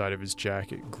just inside of his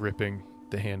jacket, gripping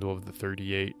the handle of the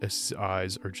 .38 as his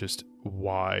eyes are just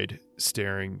wide,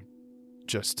 staring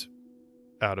just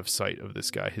out of sight of this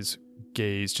guy. His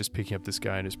gaze just picking up this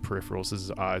guy in his peripherals as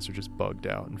his eyes are just bugged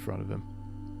out in front of him.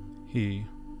 He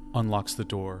unlocks the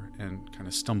door and kind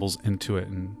of stumbles into it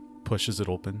and pushes it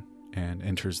open and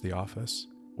enters the office.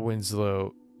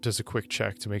 Winslow does a quick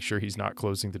check to make sure he's not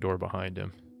closing the door behind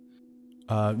him.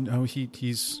 No,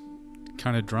 he's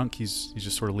kind of drunk. He's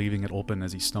just sort of leaving it open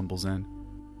as he stumbles in.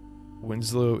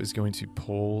 Winslow is going to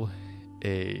pull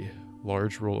a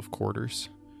large roll of quarters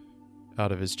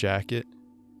out of his jacket,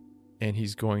 and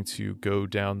he's going to go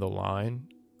down the line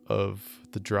of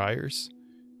the dryers,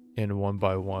 and one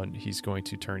by one he's going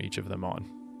to turn each of them on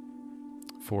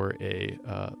for a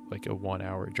 1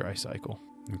 hour dry cycle.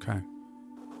 Okay.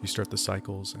 You start the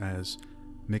cycles as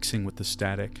mixing with the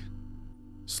static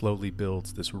slowly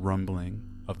builds this rumbling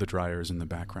of the dryers in the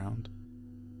background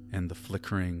and the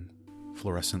flickering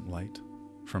fluorescent light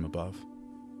from above.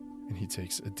 And he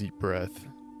takes a deep breath,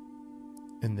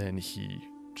 and then he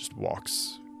just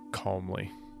walks calmly,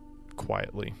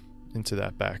 quietly into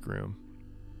that back room.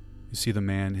 You see the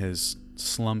man has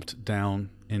slumped down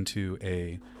into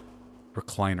a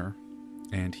recliner,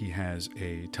 and he has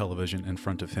a television in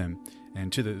front of him.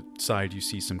 And to the side, you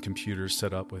see some computers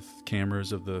set up with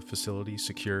cameras of the facility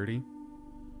security.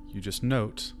 You just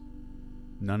note,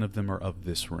 none of them are of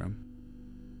this room.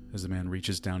 As the man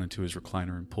reaches down into his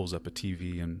recliner and pulls up a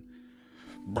TV and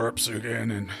burps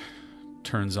again and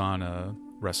turns on a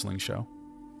wrestling show.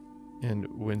 And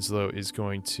Winslow is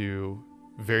going to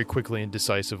very quickly and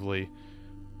decisively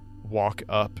walk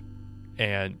up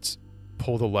and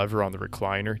pull the lever on the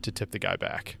recliner to tip the guy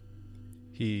back.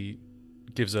 He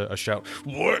gives a shout,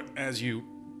 "What?" as you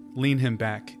lean him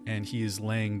back, and he is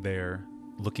laying there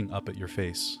looking up at your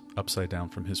face, upside down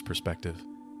from his perspective.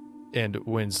 And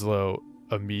Winslow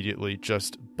immediately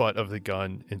just butt of the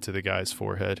gun into the guy's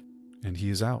forehead. And he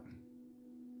is out.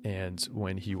 And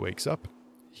when he wakes up,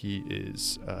 he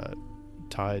is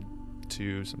tied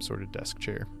to some sort of desk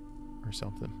chair or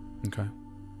something. Okay.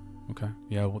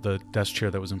 Yeah, well, the desk chair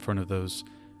that was in front of those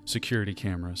security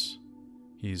cameras.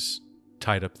 He's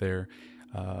tied up there,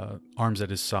 arms at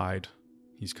his side.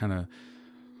 He's kind of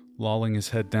lolling his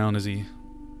head down as he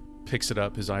picks it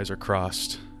up. His eyes are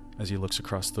crossed as he looks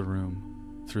across the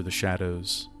room through the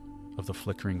shadows of the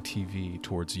flickering TV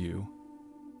towards you.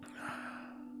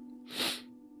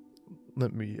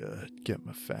 Let me get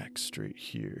my facts straight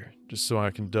here, just so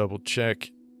I can double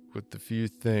check with a few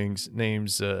things.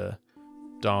 Name's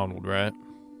Donald, right?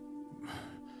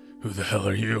 Who the hell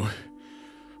are you?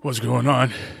 What's going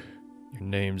on? Your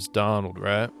name's Donald,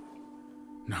 right?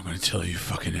 Not gonna tell you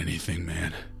fucking anything,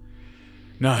 man.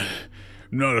 Not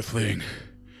a thing.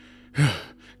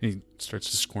 He starts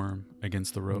to squirm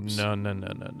against the ropes. No.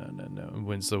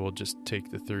 Winslow will just take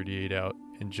the .38 out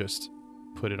and just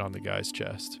put it on the guy's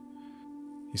chest.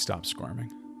 He stops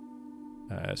squirming.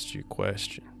 I asked you a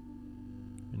question.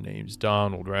 Your name's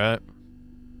Donald, right?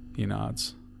 He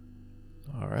nods.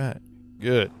 All right,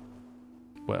 good.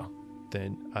 Well,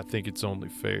 then I think it's only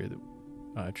fair that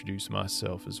I introduce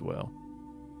myself as well.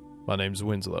 My name's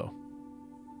Winslow,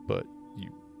 but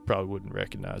you probably wouldn't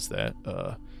recognize that.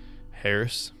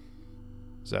 Harris?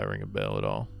 Does that ring a bell at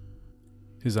all?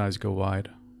 His eyes go wide.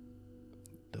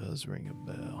 Does ring a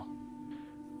bell.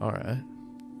 All right.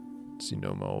 So you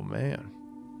know my old man.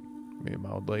 Me and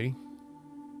my old lady.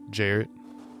 Jarrett.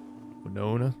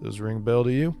 Winona. Those ring a bell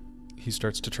to you? He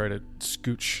starts to try to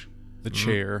scooch the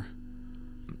chair.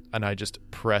 And I just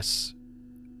press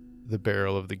the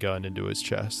barrel of the gun into his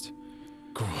chest.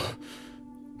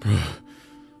 No.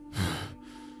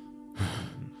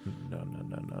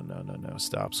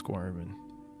 Stop squirming.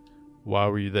 Why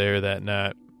were you there that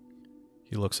night?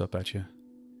 He looks up at you.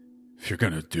 If you're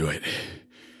gonna do it,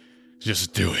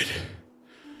 just do it.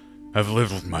 I've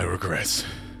lived with my regrets.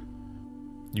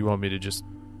 You want me to just...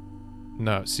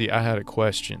 No, see, I had a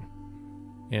question.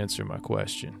 Answer my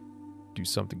question. Do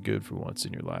something good for once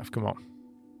in your life. Come on.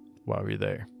 Why were you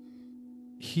there?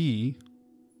 He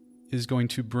is going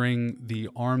to bring the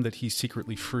arm that he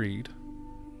secretly freed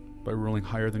by rolling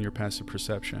higher than your passive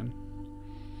perception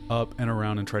up and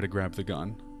around and try to grab the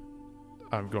gun.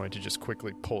 I'm going to just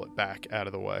quickly pull it back out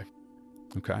of the way.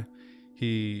 Okay.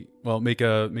 Make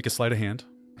a sleight of hand.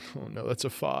 Oh no, that's a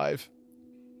 5.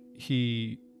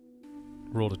 He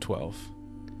rolled a 12.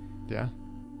 Yeah?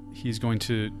 He's going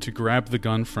to grab the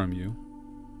gun from you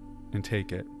and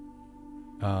take it.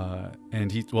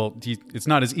 And it's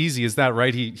not as easy as that,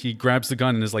 right? He grabs the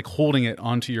gun and is like holding it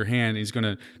onto your hand. He's going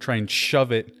to try and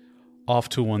shove it off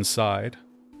to one side.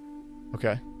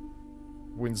 Okay.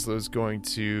 Winslow's going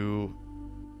to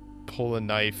pull a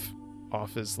knife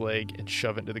off his leg and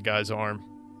shove it into the guy's arm.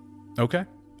 Okay.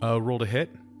 Roll to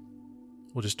hit.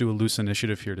 We'll just do a loose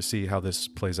initiative here to see how this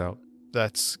plays out.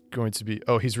 That's going to be...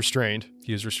 Oh, he's restrained.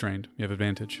 He is restrained. You have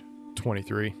advantage.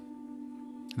 23.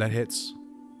 That hits.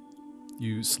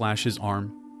 You slash his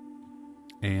arm,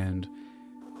 and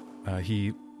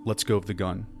he lets go of the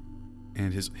gun,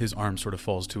 and his arm sort of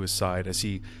falls to his side as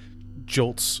he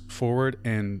jolts forward,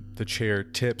 and the chair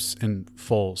tips and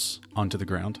falls onto the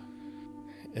ground.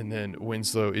 And then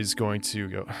Winslow is going to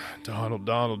go,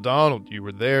 Donald, you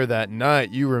were there that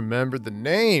night. You remembered the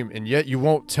name, and yet you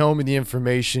won't tell me the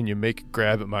information. You make a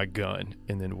grab at my gun.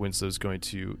 And then Winslow's going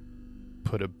to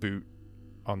put a boot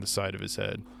on the side of his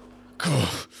head. I'll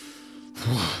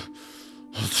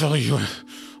tell you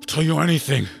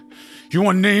anything. You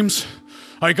want names?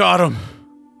 I got them.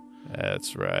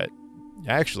 That's right.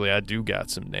 Actually, I do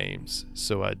got some names,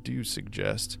 so I do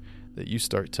suggest that you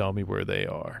start telling me where they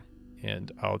are.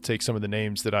 And I'll take some of the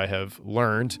names that I have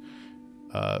learned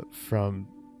from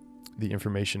the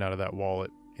information out of that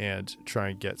wallet and try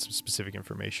and get some specific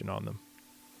information on them.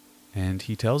 And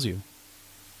he tells you.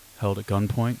 Held at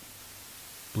gunpoint,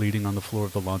 bleeding on the floor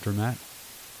of the laundromat,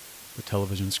 the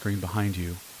television screen behind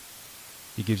you.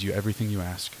 He gives you everything you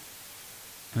ask.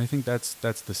 And I think that's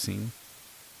the scene.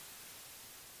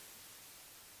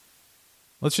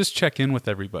 Let's just check in with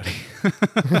everybody.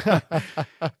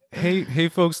 Hey,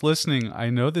 folks listening. I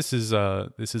know this is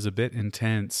a bit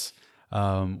intense.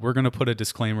 We're gonna put a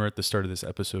disclaimer at the start of this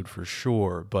episode for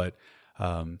sure, but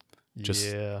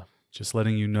just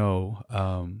letting you know,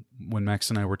 when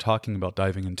Max and I were talking about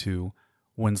diving into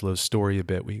Winslow's story a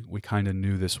bit, we kind of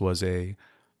knew this was a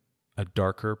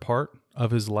darker part of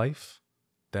his life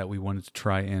that we wanted to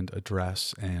try and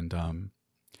address, and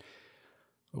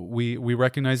we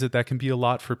recognize that can be a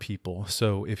lot for people.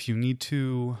 So if you need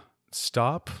to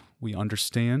stop, we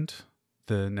understand.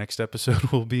 The next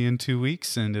episode will be in 2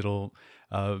 weeks, and it'll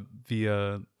be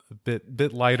a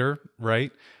bit lighter,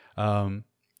 right?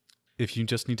 If you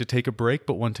just need to take a break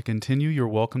but want to continue, you're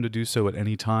welcome to do so at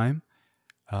any time.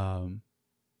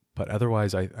 But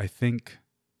otherwise, I think,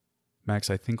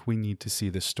 Max, we need to see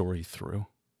this story through.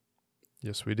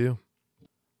 Yes, we do.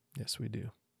 Yes, we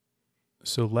do.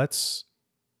 So let's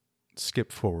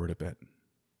skip forward a bit.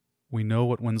 We know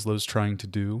what Winslow's trying to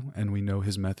do, and we know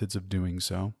his methods of doing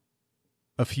so.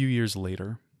 A few years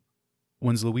later,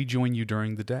 Winslow, we join you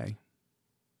during the day.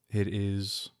 It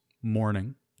is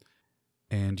morning,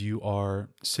 and you are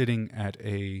sitting at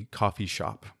a coffee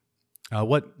shop.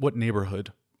 What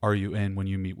neighborhood are you in when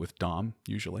you meet with Dom,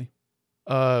 usually?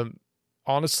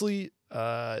 Honestly,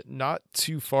 not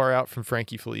too far out from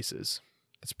Frankie Felice's.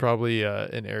 It's probably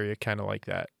an area kind of like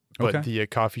that. But okay. The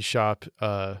coffee shop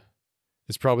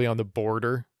is probably on the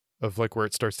border of like where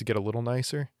it starts to get a little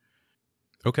nicer.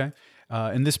 Okay.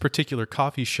 In this particular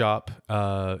coffee shop,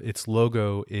 its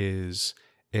logo is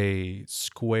a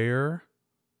square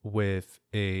with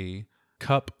a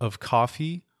cup of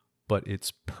coffee, but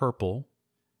it's purple,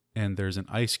 and there's an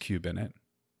ice cube in it.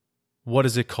 What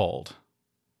is it called?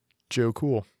 Joe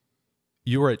Cool.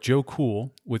 You are at Joe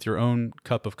Cool with your own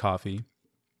cup of coffee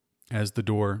as the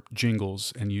door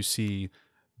jingles and you see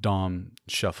Dom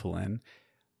shuffle in.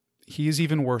 He is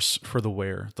even worse for the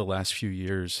wear the last few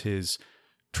years. His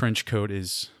trench coat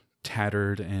is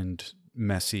tattered and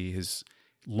messy. His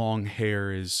long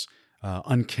hair is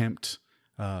unkempt,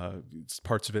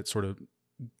 parts of it sort of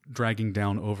dragging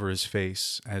down over his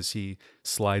face as he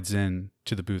slides in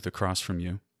to the booth across from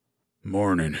you.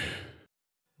 Morning.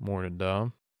 Morning,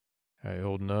 Dom. How you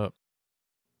holding up?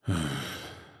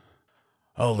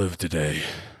 I'll live today.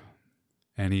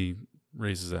 And he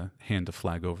raises a hand to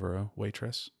flag over a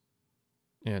waitress.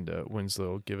 And Winslow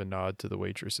will give a nod to the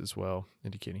waitress as well,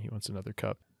 indicating he wants another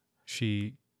cup.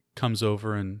 She comes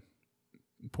over and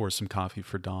pours some coffee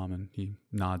for Dom, and he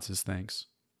nods his thanks.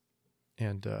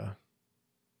 And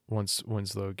once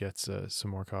Winslow gets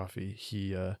some more coffee,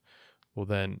 he will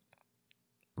then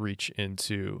reach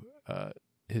into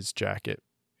his jacket,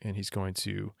 and he's going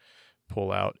to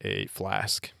pull out a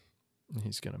flask. And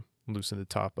he's going to loosen the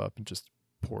top up and just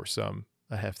pour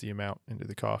a hefty amount into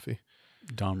the coffee.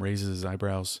 Dom raises his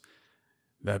eyebrows.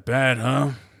 That bad,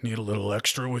 huh? Need a little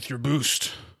extra with your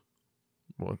boost?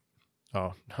 What?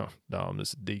 Oh, no, Dom, this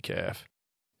is decaf.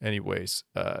 Anyways,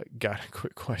 got a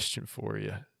quick question for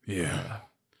you. Yeah.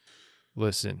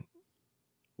 Listen,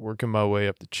 working my way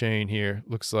up the chain here.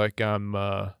 Looks like I'm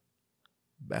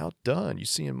about done. You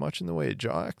seeing much in the way of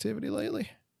jaw activity lately?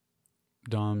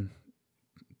 Dom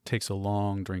takes a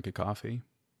long drink of coffee.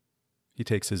 He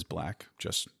takes his black,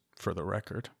 just for the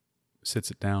record.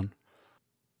 Sits it down.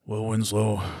 Well,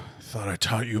 Winslow, thought I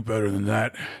taught you better than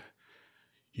that.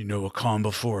 You know a calm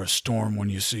before a storm when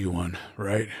you see one,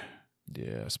 right?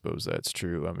 Yeah, I suppose that's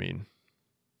true. I mean,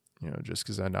 just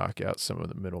because I knock out some of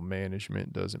the middle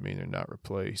management doesn't mean they're not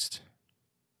replaced.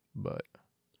 But,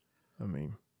 I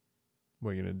mean,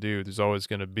 what are you going to do? There's always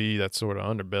going to be that sort of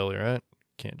underbelly, right?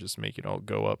 Can't just make it all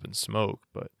go up in smoke,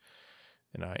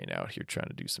 and I ain't out here trying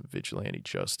to do some vigilante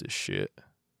justice shit.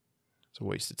 It's a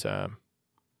waste of time.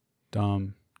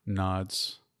 Dom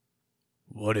nods.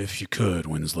 What if you could,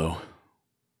 Winslow?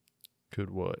 Could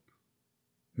what?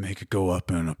 Make it go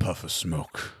up in a puff of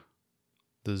smoke.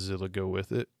 Does Zilla go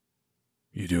with it?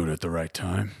 You do it at the right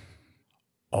time.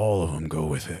 All of them go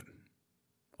with it.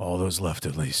 All those left,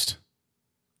 at least.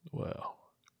 Well,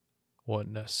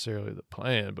 wasn't necessarily the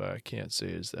plan, but I can't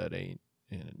say as that ain't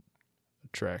an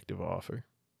attractive offer.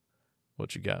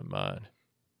 What you got in mind?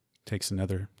 Takes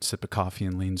another sip of coffee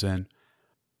and leans in.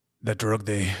 That drug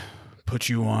they put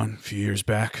you on a few years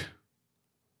back?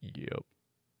 Yep.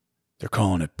 They're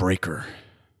calling it Breaker.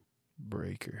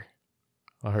 Breaker.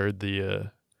 I heard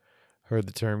the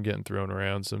term getting thrown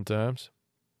around sometimes.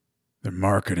 They're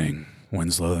marketing,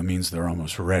 Winslow. That means they're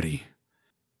almost ready.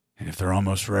 And if they're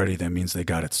almost ready, that means they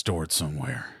got it stored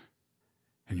somewhere.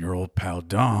 And your old pal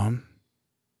Dom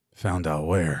found out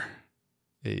where.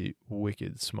 A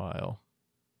wicked smile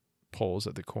pulls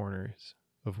at the corners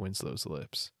of Winslow's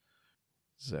lips.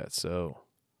 Is that so?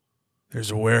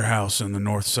 There's a warehouse on the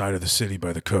north side of the city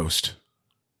by the coast,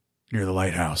 near the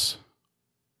lighthouse.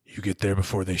 You get there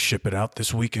before they ship it out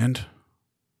this weekend,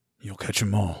 you'll catch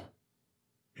them all.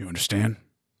 You understand?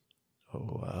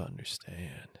 Oh, I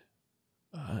understand.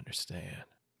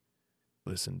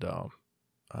 Listen, Dom,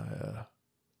 I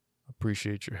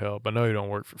appreciate your help. I know you don't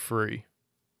work for free,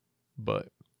 but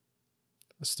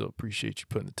I still appreciate you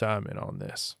putting the time in on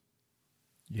this.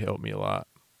 You helped me a lot.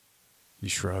 He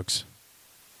shrugs.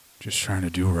 Just trying to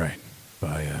do right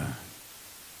by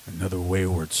another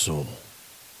wayward soul.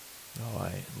 No, I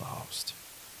ain't lost.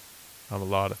 I'm a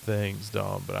lot of things,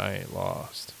 Dom, but I ain't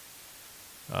lost.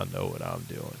 I know what I'm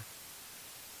doing.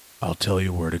 I'll tell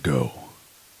you where to go.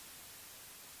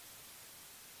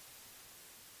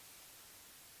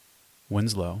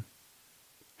 Winslow,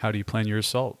 how do you plan your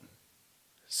assault?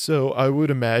 So I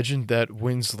would imagine that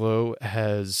Winslow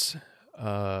has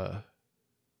a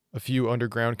few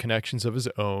underground connections of his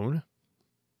own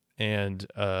and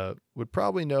would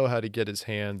probably know how to get his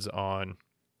hands on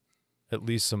at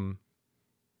least some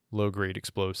low-grade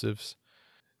explosives.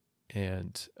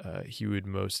 And he would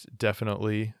most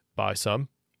definitely buy some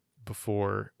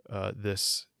before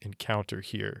this encounter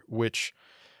here, which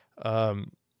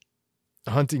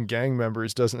hunting gang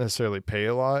members doesn't necessarily pay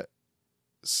a lot.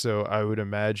 So I would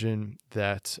imagine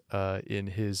that in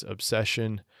his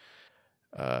obsession,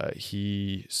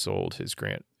 he sold his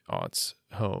grand aunt's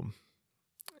home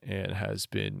and has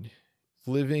been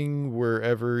living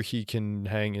wherever he can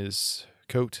hang his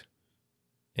coat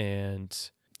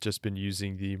and just been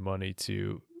using the money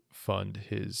to fund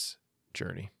his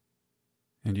journey.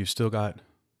 And you've still got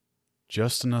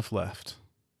just enough left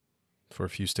for a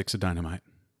few sticks of dynamite.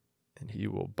 And he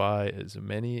will buy as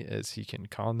many as he can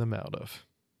con them out of.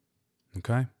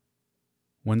 Okay.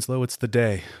 Winslow, it's the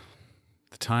day.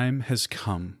 The time has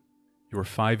come. Your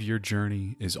 5-year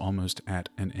journey is almost at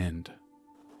an end.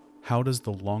 How does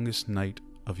the longest night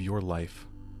of your life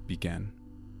begin.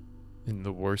 In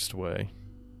the worst way,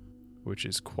 which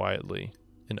is quietly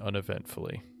and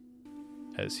uneventfully,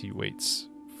 as he waits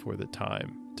for the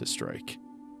time to strike.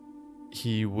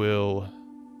 He will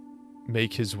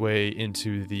make his way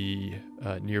into the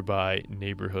nearby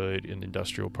neighborhood and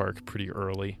industrial park pretty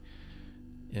early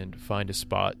and find a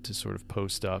spot to sort of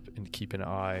post up and keep an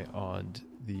eye on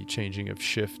the changing of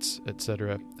shifts,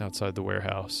 etc., outside the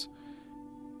warehouse.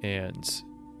 And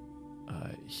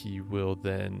he will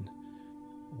then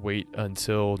wait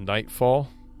until nightfall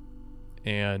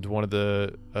and one of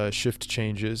the shift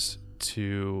changes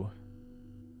to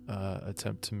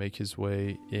attempt to make his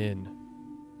way in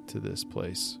to this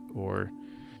place, or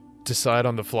decide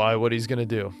on the fly what he's going to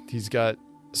do. He's got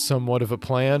somewhat of a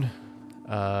plan,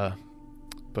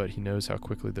 but he knows how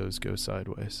quickly those go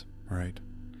sideways. Right.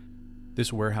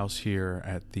 This warehouse here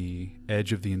at the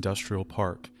edge of the industrial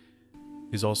park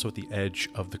is also at the edge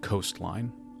of the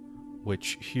coastline,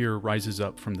 which here rises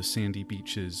up from the sandy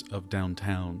beaches of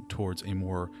downtown towards a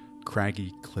more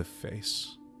craggy cliff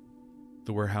face.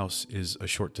 The warehouse is a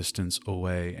short distance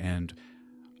away, and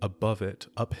above it,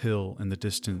 uphill in the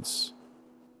distance,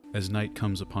 as night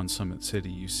comes upon Summit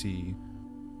City, you see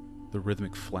the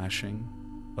rhythmic flashing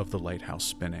of the lighthouse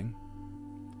spinning.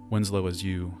 Winslow, as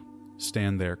you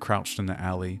stand there crouched in the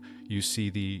alley, you see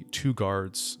the 2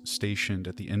 guards stationed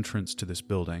at the entrance to this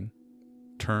building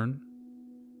turn,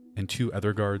 and 2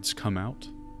 other guards come out,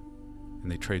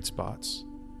 and they trade spots,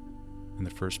 and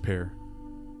the first pair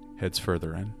heads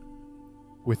further in.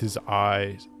 With his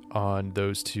eyes on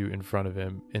those 2 in front of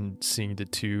him and seeing the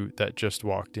 2 that just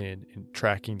walked in and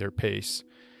tracking their pace,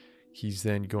 he's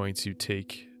then going to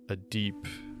take a deep,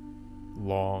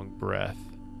 long breath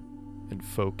and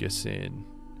focus in,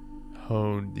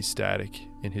 hone the static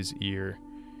in his ear,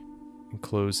 and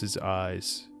close his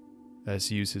eyes as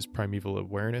he uses primeval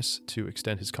awareness to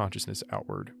extend his consciousness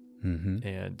outward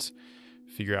and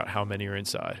figure out how many are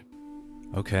inside.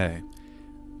 Okay.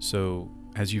 So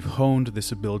as you've honed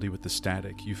this ability with the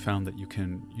static, you found that you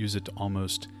can use it to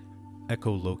almost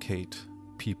echolocate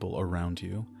people around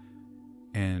you.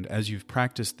 And as you've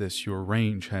practiced this, your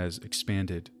range has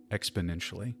expanded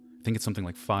exponentially. I think it's something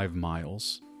like 5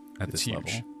 miles at It's this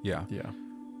huge. level. Yeah. Yeah.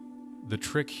 The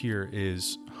trick here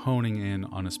is honing in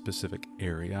on a specific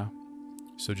area.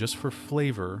 So just for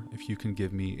flavor, if you can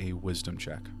give me a wisdom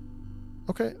check.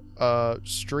 Okay.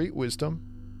 Straight wisdom,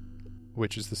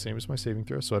 which is the same as my saving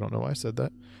throw, so I don't know why I said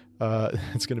that.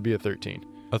 It's going to be a 13.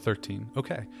 A 13.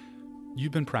 Okay.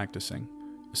 You've been practicing.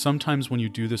 Sometimes when you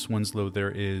do this, Winslow,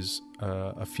 there is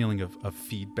a feeling of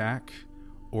feedback,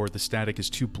 or the static is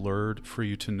too blurred for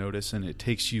you to notice, and it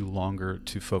takes you longer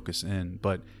to focus in.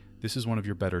 But this is one of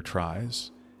your better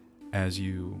tries. As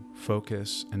you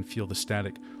focus and feel the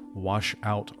static wash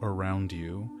out around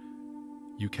you,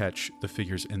 you catch the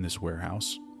figures in this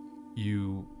warehouse.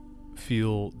 You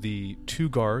feel the 2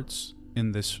 guards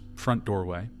in this front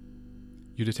doorway.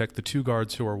 You detect the 2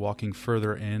 guards who are walking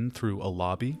further in through a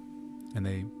lobby, and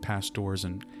they pass doors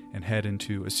and head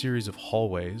into a series of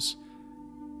hallways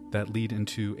that lead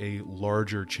into a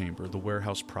larger chamber, the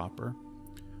warehouse proper,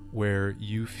 where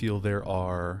you feel there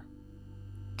are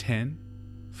 10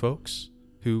 folks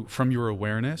who, from your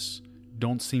awareness,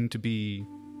 don't seem to be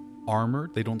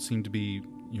armored. They don't seem to be,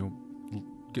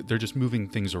 they're just moving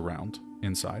things around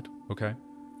inside, okay?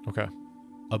 Okay.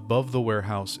 Above the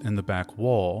warehouse in the back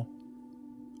wall,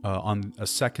 on a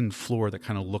second floor that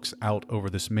kind of looks out over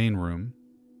this main room,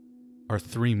 are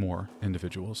 3 more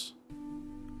individuals.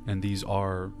 And these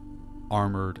are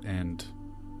armored and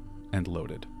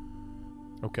loaded.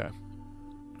 Okay.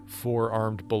 4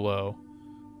 armed below,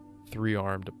 3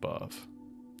 armed above.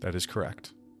 That is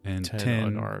correct. And 10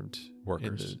 unarmed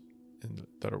workers.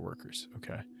 That are workers.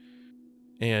 Okay.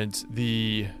 And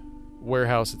the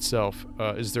warehouse itself,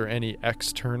 is there any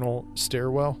external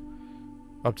stairwell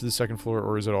up to the second floor,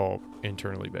 or is it all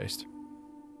internally based?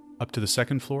 Up to the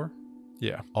second floor?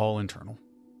 Yeah. All internal.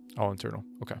 All internal.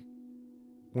 Okay.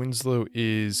 Winslow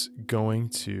is going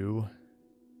to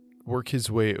work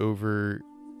his way over,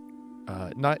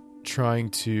 not trying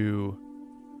to,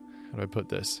 how do I put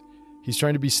this? He's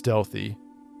trying to be stealthy,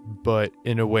 but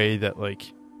in a way that,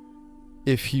 like,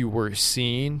 if he were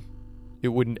seen, it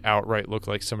wouldn't outright look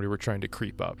like somebody were trying to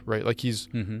creep up, right? Like he's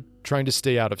trying to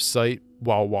stay out of sight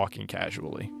while walking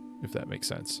casually, if that makes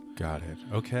sense. Got it.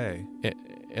 Okay.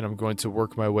 And I'm going to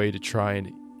work my way to try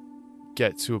and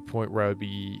get to a point where I would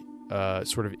be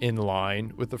sort of in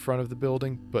line with the front of the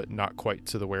building, but not quite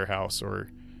to the warehouse or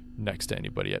next to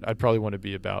anybody yet. I'd probably want to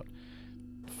be about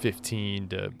 15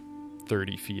 to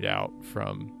 30 feet out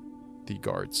from the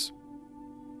guards.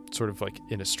 sort of like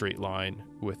in a straight line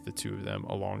with the two of them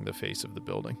along the face of the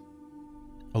building.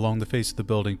 Along the face of the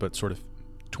building, but sort of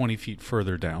 20 feet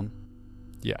further down?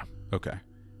 Yeah. Okay.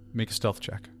 Make a stealth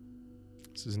check.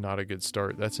 This is not a good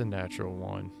start. That's a natural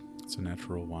 1. It's a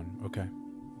natural 1. Okay.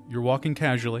 You're walking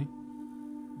casually,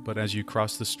 but as you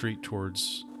cross the street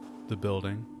towards the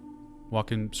building,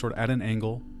 walking sort of at an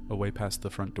angle away past the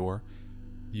front door,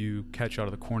 you catch out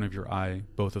of the corner of your eye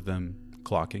both of them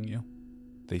clocking you.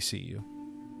 They see you.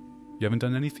 You haven't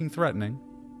done anything threatening,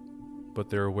 but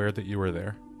they're aware that you were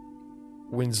there.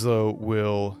 Winslow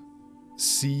will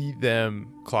see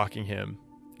them clocking him,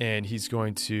 and he's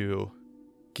going to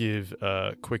give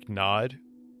a quick nod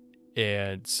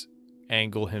and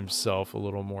angle himself a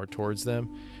little more towards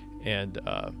them and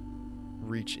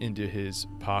reach into his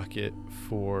pocket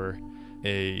for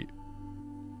a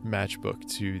matchbook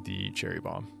to the cherry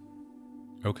bomb.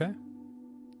 Okay.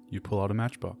 You pull out a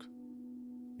matchbook.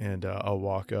 And I'll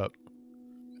walk up.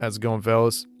 How's it going,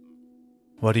 fellas?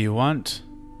 What do you want?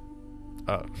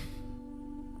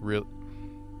 Real.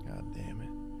 God damn it.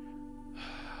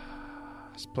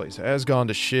 This place has gone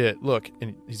to shit. Look,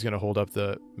 and he's going to hold up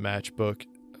the matchbook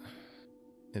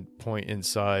and point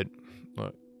inside.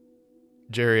 Look,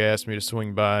 Jerry asked me to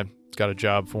swing by. He's got a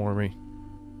job for me.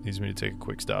 Needs me to take a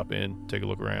quick stop in, take a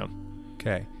look around.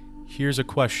 Okay. Here's a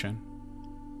question.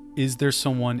 Is there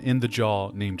someone in the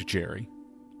jaw named Jerry?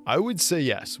 I would say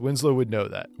yes. Winslow would know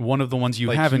that. One of the ones you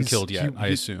Like, haven't he's- killed yet, he- I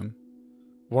assume.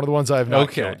 One of the ones I have not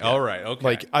killed yet. All right. Okay.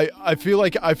 Like I feel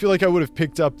like I would have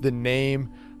picked up the name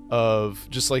of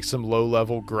just like some low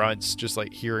level grunts, just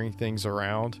like hearing things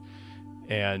around,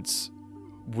 and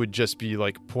would just be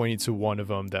like pointing to one of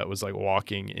them that was like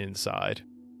walking inside.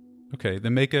 Okay.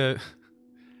 Then make a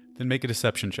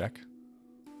deception check.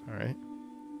 All right,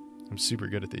 I'm super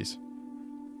good at these.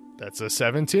 That's a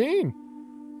 17.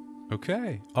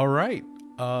 Okay. All right.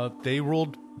 They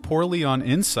rolled poorly on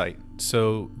insight,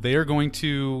 so they are going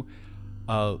to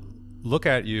look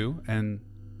at you and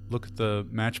look at the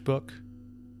matchbook.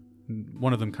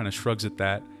 One of them kind of shrugs at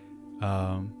that,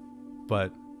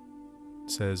 but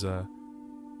says,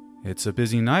 "It's a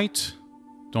busy night.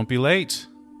 Don't be late."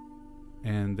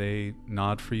 And they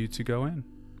nod for you to go in.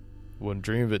 Wouldn't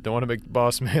dream of it. Don't want to make the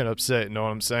boss man upset. You know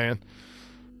what I'm saying?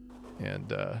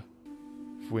 And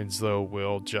Winslow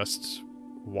will just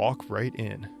walk right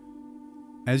in.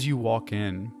 As you walk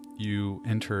in, you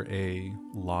enter a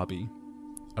lobby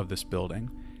of this building.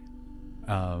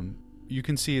 You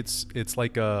can see it's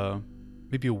like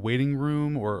maybe a waiting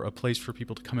room or a place for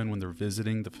people to come in when they're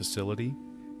visiting the facility.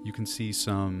 You can see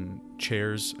some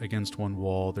chairs against one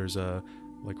wall. There's a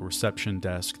reception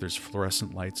desk. There's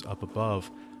fluorescent lights up above.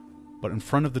 But in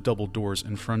front of the double doors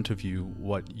in front of you,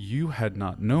 what you had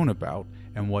not known about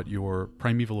and what your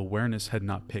primeval awareness had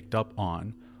not picked up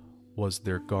on was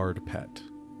their guard pet,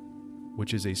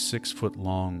 which is a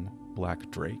 6-foot-long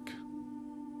black drake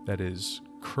that is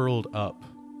curled up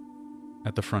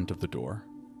at the front of the door.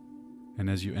 And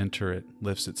as you enter it,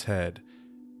 lifts its head,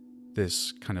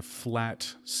 this kind of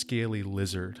flat, scaly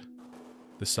lizard,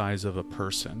 the size of a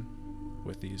person,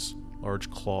 with these large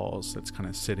claws that's kind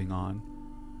of sitting on,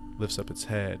 lifts up its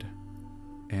head,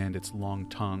 and its long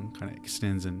tongue kind of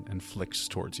extends and flicks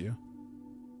towards you.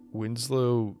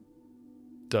 Winslow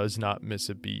does not miss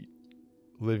a beat.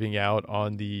 Living out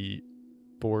on the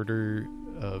border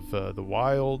of the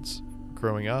wilds,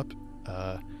 growing up,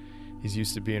 he's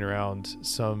used to being around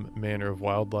some manner of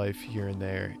wildlife here and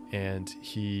there, and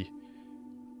he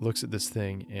looks at this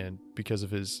thing, and because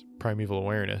of his primeval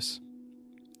awareness,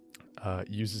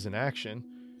 uses an action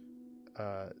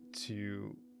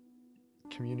to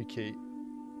communicate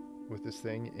with this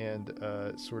thing and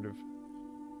sort of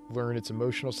learn its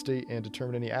emotional state and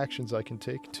determine any actions I can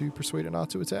take to persuade it not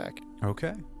to attack.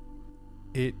 Okay.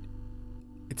 It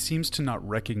seems to not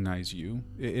recognize you.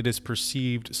 It has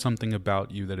perceived something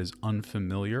about you that is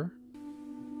unfamiliar,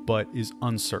 but is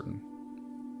uncertain.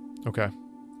 Okay.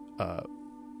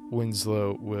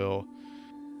 Winslow will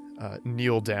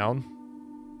kneel down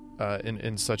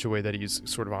in such a way that he's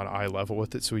sort of on eye level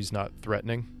with it, so he's not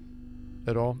threatening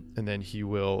at all. And then he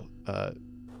will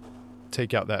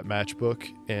take out that matchbook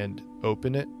and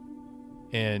open it,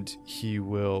 and he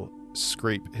will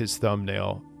scrape his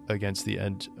thumbnail against the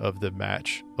end of the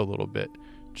match a little bit,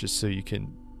 just so you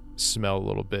can smell a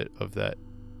little bit of that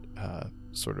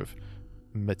sort of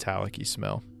metallic-y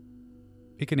smell.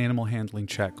 Make an animal handling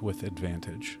check with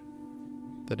advantage.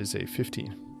 That is a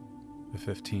 15. A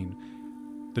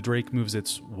 15. The drake moves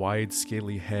its wide,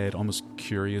 scaly head almost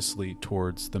curiously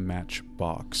towards the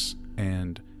matchbox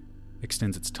and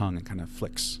extends its tongue and kind of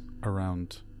flicks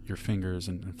around your fingers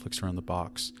and flicks around the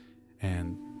box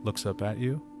and looks up at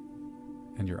you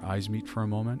and your eyes meet for a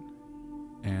moment,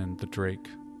 and the drake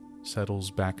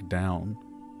settles back down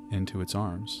into its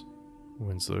arms.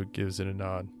 Winslow gives it a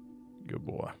nod. Good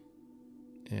boy.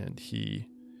 And he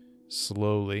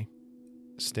slowly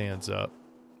stands up,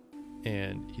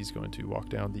 and he's going to walk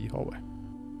down the hallway.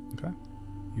 Okay.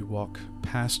 You walk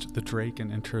past the drake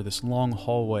and enter this long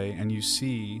hallway, and you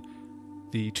see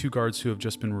the 2 guards who have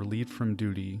just been relieved from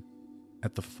duty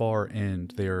at the far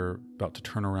end. They are about to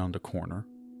turn around a corner.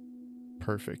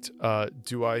 Perfect.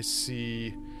 Do I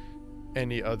see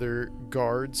any other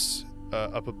guards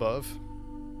up above?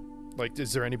 Like,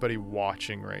 is there anybody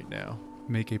watching right now?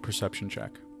 Make a perception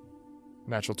check.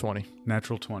 Natural 20.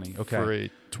 Natural 20. Okay. For a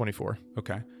 24.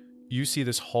 Okay. You see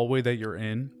this hallway that you're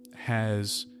in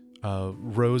has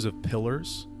rows of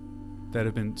pillars that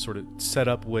have been sort of set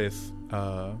up with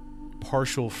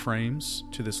partial frames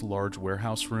to this large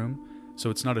warehouse room. So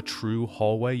it's not a true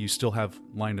hallway. You still have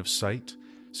line of sight.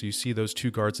 So you see those 2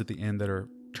 guards at the end that are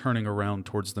turning around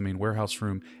towards the main warehouse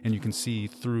room, and you can see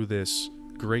through this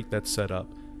grate that's set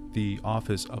up the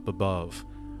office up above,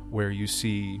 where you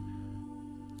see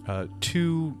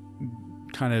 2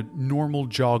 kind of normal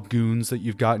jaw goons that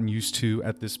you've gotten used to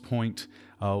at this point.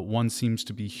 One seems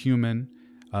to be human.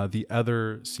 The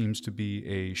other seems to be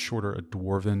a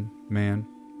dwarven man.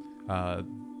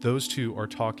 Those 2 are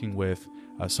talking with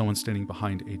someone standing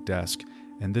behind a desk,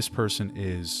 and this person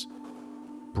is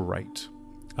Bright.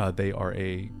 They are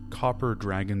a copper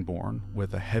dragonborn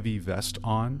with a heavy vest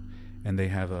on, and they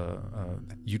have a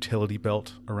utility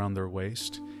belt around their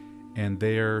waist, and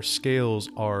their scales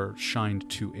are shined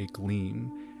to a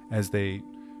gleam as they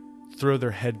throw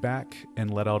their head back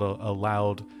and let out a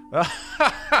loud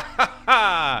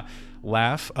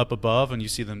laugh up above, and you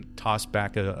see them toss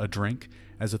back a drink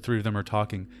as the 3 of them are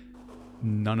talking.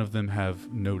 None of them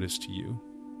have noticed you.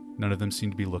 None of them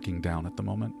seem to be looking down at the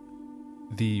moment.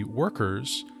 The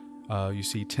workers, you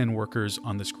see 10 workers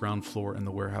on this ground floor in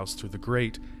the warehouse through the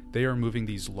grate. They are moving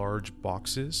these large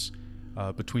boxes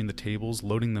between the tables,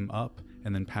 loading them up,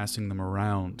 and then passing them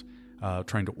around,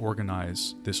 trying to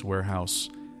organize this warehouse.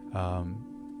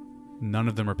 None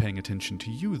of them are paying attention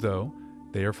to you, though.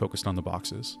 They are focused on the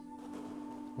boxes.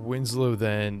 Winslow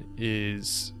then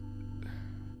is...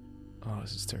 Oh,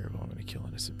 this is terrible. I'm going to kill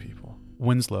innocent people.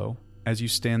 Winslow, as you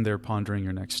stand there pondering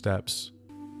your next steps,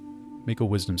 make a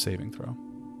wisdom saving throw.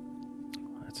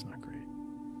 That's not great.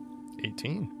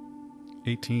 18.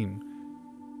 18.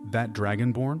 That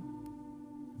dragonborn,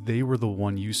 they were the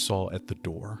one you saw at the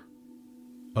door.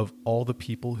 Of all the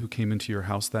people who came into your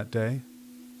house that day,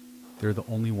 they're the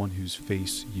only one whose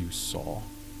face you saw.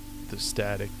 The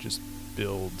static just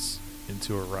builds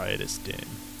into a riotous din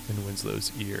in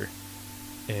Winslow's ear.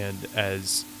 And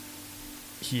as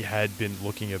he had been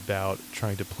looking about,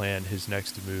 trying to plan his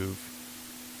next move,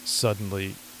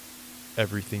 suddenly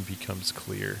everything becomes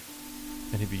clear,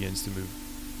 and he begins to move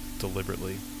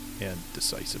deliberately and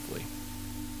decisively.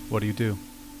 What do you do?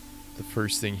 The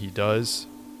first thing he does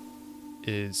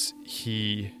is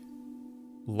he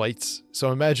lights... So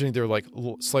I'm imagining they're like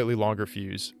slightly longer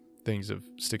fuse things of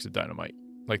sticks of dynamite.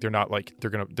 Like they're not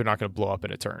gonna blow up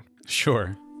in a turn.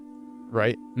 Sure.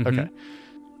 Right? Mm-hmm. Okay.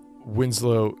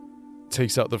 Winslow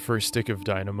takes out the first stick of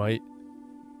dynamite,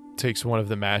 takes one of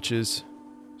the matches,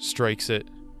 strikes it,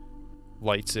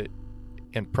 lights it,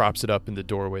 and props it up in the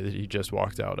doorway that he just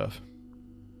walked out of.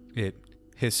 It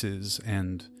hisses,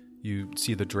 and you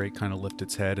see the drake kind of lift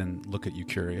its head and look at you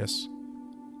curious.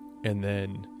 And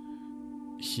then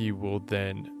he will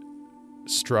then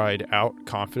stride out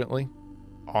confidently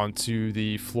onto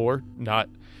the floor.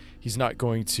 He's not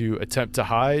going to attempt to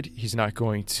hide. He's not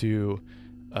going to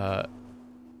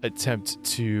attempt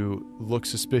to look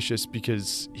suspicious,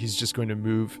 because he's just going to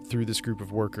move through this group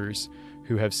of workers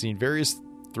who have seen various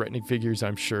threatening figures,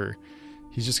 I'm sure.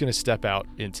 He's just going to step out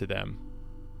into them.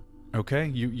 Okay,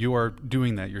 you are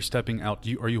doing that. You're stepping out.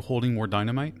 Are you holding more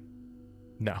dynamite?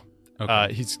 No.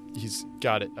 Okay. He's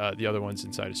got it. The other one's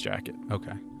inside his jacket.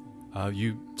 Okay.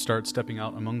 You start stepping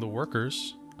out among the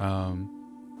workers.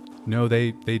 No,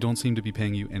 they don't seem to be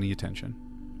paying you any attention.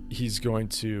 He's going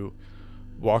to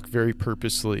walk very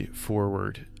purposely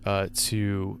forward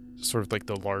to sort of like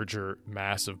the larger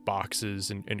mass of boxes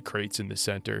and crates in the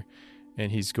center.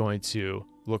 And he's going to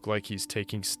look like he's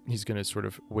going to sort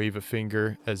of wave a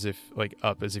finger as if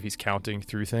he's counting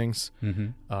through things.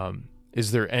 Mm-hmm.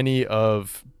 Is there any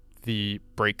of the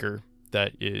breaker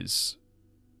that is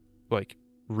like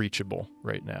reachable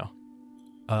right now?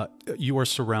 You are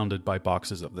surrounded by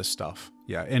boxes of this stuff.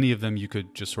 Yeah, any of them you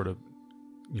could just sort of,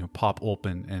 pop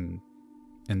open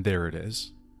and there it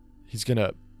is. He's going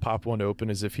to pop one open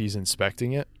as if he's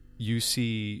inspecting it. You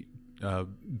see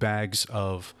bags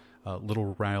of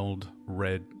little round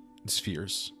red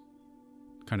spheres,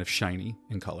 kind of shiny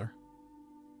in color.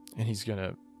 And he's going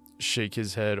to shake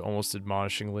his head almost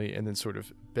admonishingly and then sort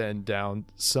of bend down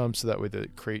some so that way the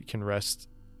crate can rest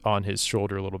on his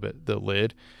shoulder a little bit, the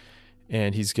lid.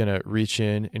 And he's going to reach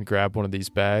in and grab one of these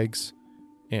bags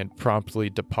and promptly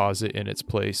deposit in its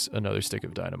place another stick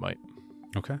of dynamite.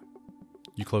 Okay.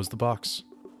 You close the box.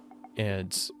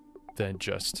 And then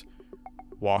just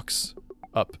walks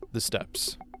up the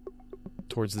steps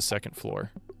towards the second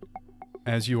floor.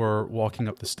 As you are walking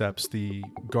up the steps, the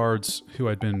guards who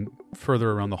had been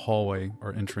further around the hallway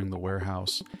are entering the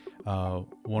warehouse.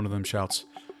 One of them shouts,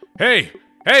 "Hey!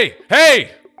 Hey!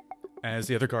 Hey!" As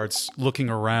the other guard's looking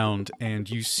around, and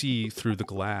you see through the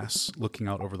glass, looking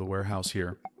out over the warehouse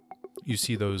here, you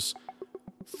see those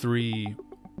 3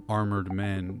 armored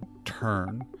men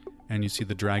turn, and you see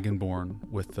the Dragonborn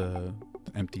with the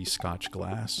empty Scotch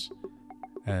glass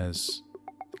as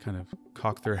they kind of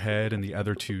cock their head, and the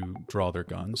other 2 draw their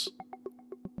guns.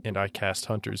 And I cast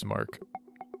Hunter's Mark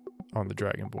on the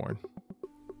Dragonborn.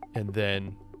 And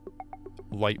then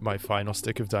light my final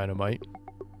stick of dynamite,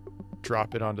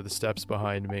 drop it onto the steps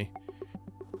behind me,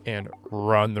 and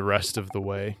run the rest of the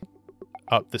way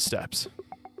up the steps.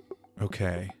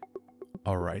 Okay.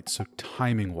 All right. So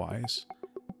timing-wise,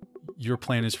 your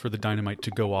plan is for the dynamite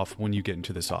to go off when you get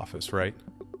into this office, right?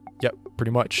 Yep,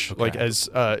 pretty much. Okay. Like, is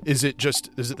it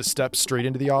the steps straight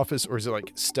into the office, or is it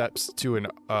like steps to an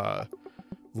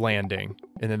landing,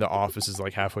 and then the office is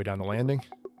like halfway down the landing?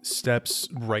 Steps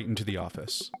right into the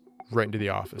office. Right into the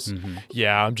office. Mm-hmm.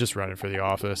 Yeah, I'm just running for the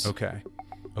office. Okay.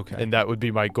 And that would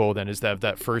be my goal then, is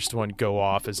that first one go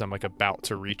off as I'm like about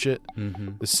to reach it.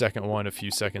 Mm-hmm. The second one a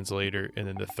few seconds later, and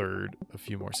then the third a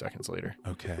few more seconds later.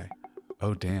 Okay.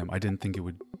 Oh, damn. I didn't think it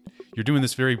would... You're doing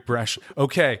this very brash.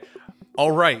 Okay.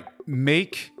 All right.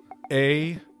 Make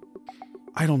a...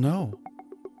 I don't know.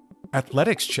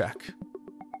 Athletics check.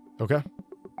 Okay.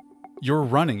 You're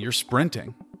running. You're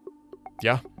sprinting.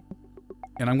 Yeah.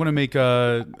 And I'm going to make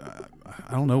a...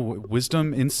 I don't know,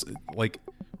 wisdom...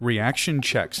 reaction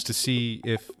checks to see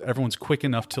if everyone's quick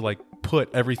enough to like put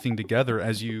everything together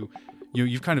as you've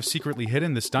kind of secretly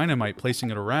hidden this dynamite, placing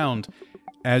it around.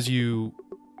 As you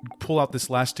pull out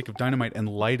this last stick of dynamite and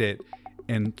light it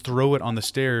and throw it on the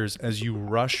stairs, as you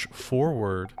rush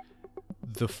forward,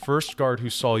 the first guard who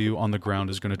saw you on the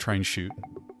ground is going to try and shoot.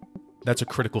 That's a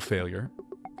critical failure.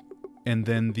 And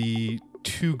then the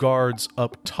 2 guards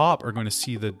up top are going to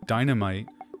see the dynamite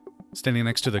standing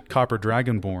next to the copper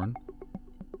dragonborn.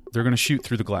 They're going to shoot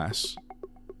through the glass.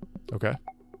 Okay.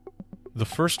 The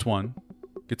first one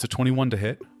gets a 21 to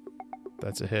hit.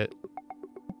 That's a hit.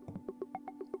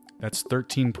 That's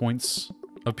 13 points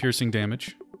of piercing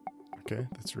damage. Okay,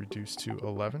 that's reduced to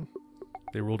 11.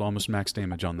 They rolled almost max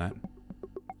damage on that.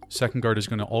 Second guard is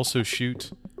going to also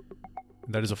shoot.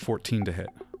 That is a 14 to hit.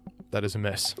 That is a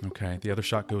miss. Okay, the other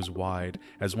shot goes wide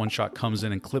as one shot comes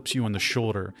in and clips you on the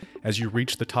shoulder as you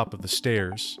reach the top of the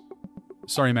stairs.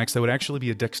 Sorry, Max, that would actually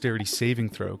be a dexterity saving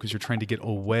throw because you're trying to get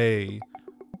away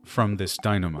from this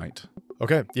dynamite.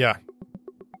 Okay, yeah.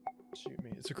 Shoot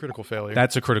me. It's a critical failure.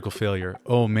 That's a critical failure.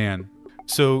 Oh, man.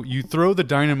 So you throw the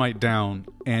dynamite down,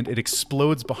 and it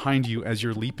explodes behind you as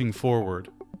you're leaping forward.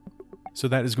 So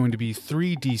that is going to be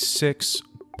 3d6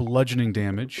 bludgeoning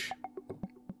damage.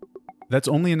 That's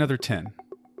only another 10.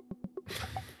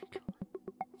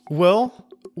 Well,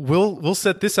 we'll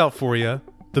set this out for you.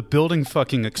 The building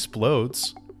fucking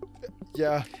explodes.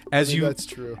 Yeah, that's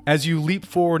true. As you leap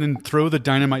forward and throw the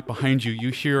dynamite behind you, you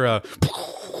hear a...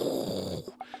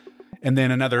 and then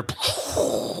another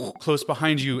close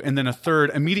behind you, and then a third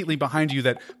immediately behind you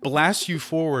that blasts you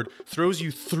forward, throws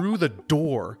you through the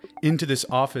door into this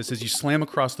office as you slam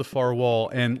across the far wall,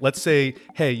 and let's say,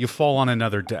 hey, you fall on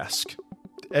another desk.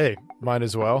 Hey, mine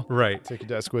as well. Right. Take a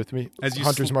desk with me. As you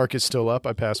Hunter's Mark is still up.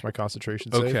 I passed my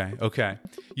concentration save. Okay.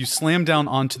 You slam down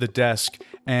onto the desk,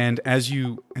 and as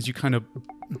you kind of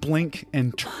blink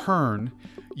and turn,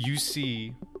 you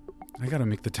see... I gotta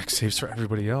make the dex saves for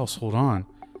everybody else. Hold on.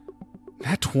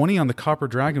 That 20 on the Copper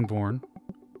Dragonborn.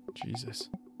 Jesus.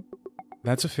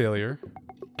 That's a failure.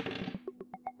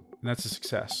 And that's a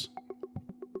success.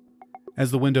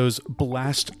 As the windows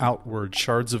blast outward,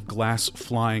 shards of glass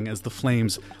flying as the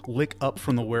flames lick up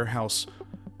from the warehouse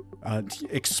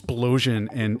explosion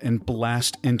and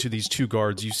blast into these 2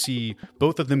 guards. You see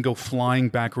both of them go flying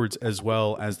backwards as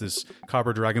well as this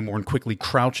Copper Dragonborn quickly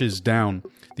crouches down.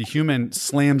 The human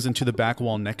slams into the back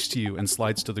wall next to you and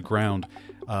slides to the ground.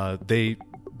 They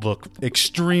look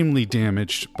extremely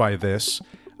damaged by this.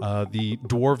 The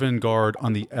dwarven guard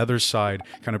on the other side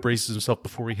kind of braces himself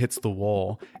before he hits the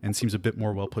wall and seems a bit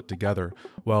more well put together,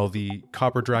 while the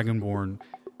copper dragonborn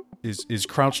is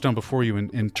crouched down before you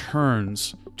and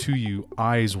turns to you,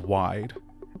 eyes wide,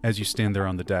 as you stand there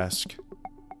on the desk.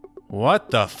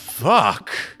 What the fuck?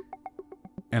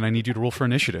 And I need you to roll for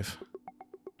initiative.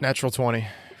 Natural 20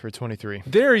 for 23.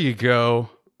 There you go.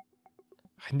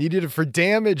 I needed it for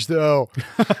damage, though.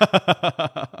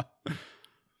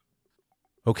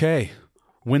 Okay,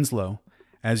 Winslow,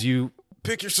 as you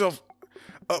pick yourself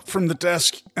up from the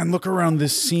desk and look around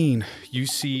this scene, you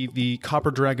see the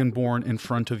copper dragonborn in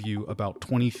front of you about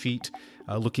 20 feet,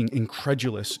 looking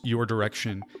incredulous your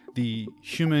direction. The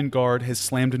human guard has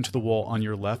slammed into the wall on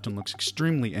your left and looks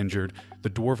extremely injured. The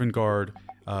dwarven guard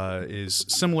is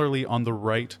similarly on the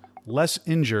right, less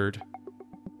injured.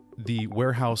 The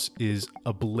warehouse is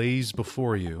ablaze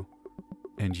before you,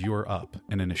 and you're up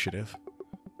in initiative.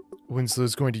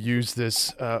 Winslow's going to use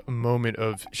this moment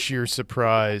of sheer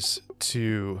surprise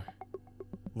to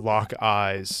lock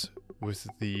eyes with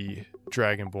the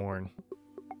Dragonborn.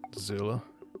 Zilla?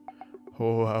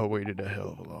 Oh, I waited a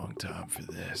hell of a long time for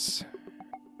this.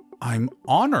 I'm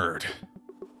honored.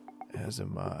 As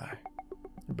am I.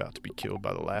 About to be killed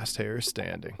by the last hair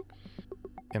standing.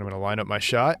 And I'm going to line up my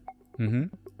shot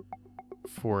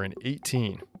for an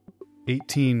 18.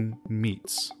 18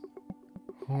 meets.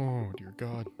 Oh, dear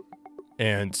God.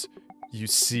 And you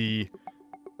see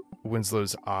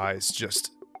Winslow's eyes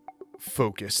just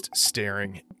focused,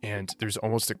 staring, and there's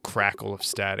almost a crackle of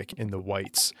static in the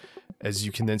whites, as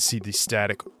you can then see the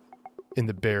static in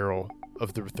the barrel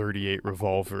of the 38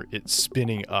 revolver, it's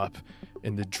spinning up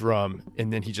in the drum,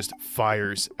 and then he just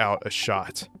fires out a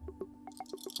shot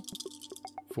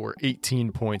for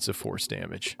 18 points of force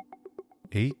damage.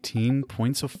 18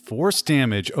 points of force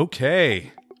damage.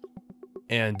 Okay.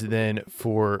 And then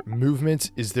for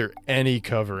movement, is there any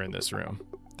cover in this room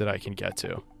that I can get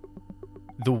to?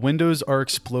 The windows are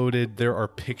exploded. There are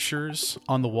pictures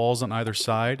on the walls on either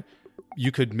side.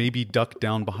 You could maybe duck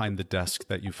down behind the desk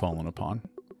that you've fallen upon.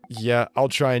 Yeah, I'll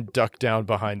try and duck down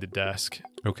behind the desk.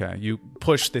 Okay, you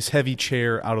push this heavy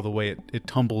chair out of the way. It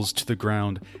tumbles to the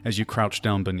ground as you crouch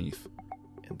down beneath.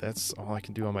 And that's all I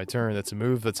can do on my turn. That's a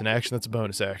move, that's an action, that's a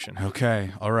bonus action.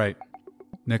 Okay, all right.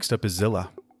 Next up is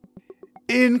Zilla.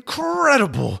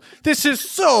 Incredible! This is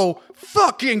so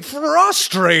fucking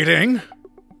frustrating!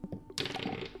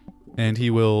 And he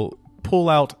will pull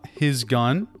out his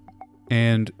gun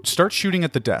and start shooting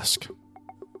at the desk.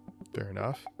 Fair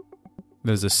enough.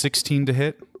 There's a 16 to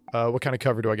hit. What kind of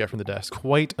cover do I get from the desk?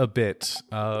 Quite a bit.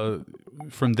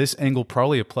 From this angle,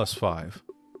 probably a +5.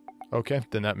 Okay,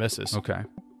 then that misses. Okay.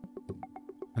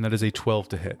 And that is a 12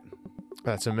 to hit.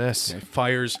 That's a miss. Okay,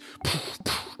 fires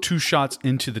 2 shots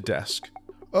into the desk.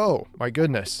 Oh, my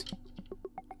goodness.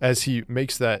 As he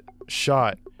makes that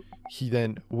shot, he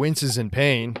then winces in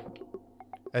pain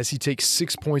as he takes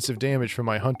 6 points of damage from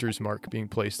my hunter's mark being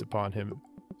placed upon him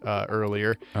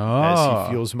earlier, as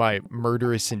he feels my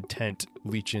murderous intent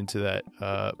leach into that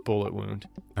bullet wound.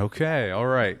 Okay, all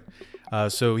right.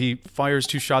 So he fires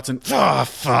 2 shots and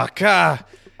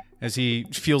as he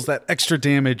feels that extra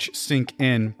damage sink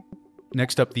in.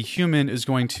 Next up, the human is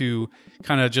going to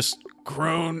kind of just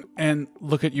groan and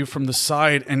look at you from the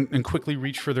side and quickly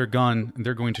reach for their gun. And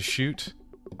they're going to shoot.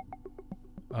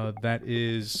 That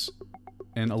is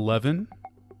an 11.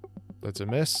 That's a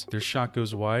miss. Their shot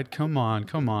goes wide. Come on,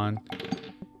 come on.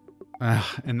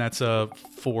 And that's a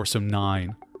 4, so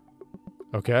 9.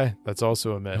 Okay, that's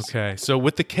also a miss. Okay, so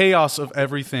with the chaos of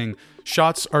everything,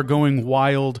 shots are going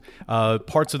wild.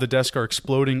 Parts of the desk are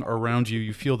exploding around you.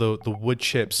 You feel the wood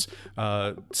chips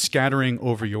scattering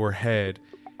over your head.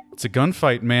 It's a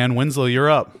gunfight, man. Winslow, you're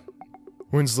up.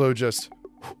 Winslow just,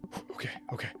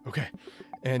 okay.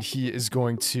 And he is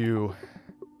going to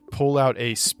pull out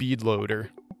a speed loader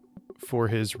for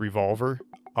his revolver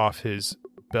off his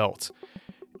belt.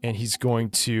 And he's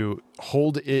going to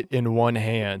hold it in one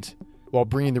hand while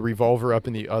bringing the revolver up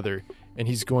in the other. And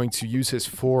he's going to use his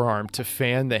forearm to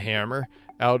fan the hammer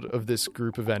out of this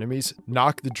group of enemies,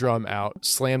 knock the drum out,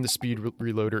 slam the speed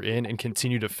reloader in, and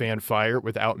continue to fan fire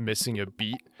without missing a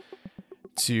beat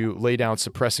to lay down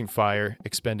suppressing fire,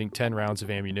 expending 10 rounds of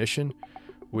ammunition,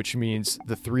 which means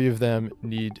the 3 of them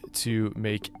need to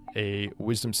make a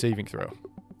wisdom saving throw.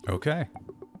 Okay.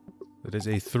 That is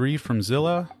a 3 from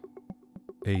Zilla,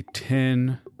 a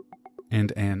 10,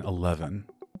 and an 11.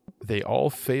 They all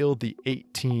failed the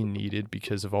 18 needed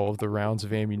because of all of the rounds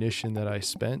of ammunition that I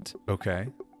spent. Okay.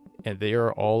 And they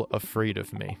are all afraid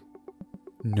of me.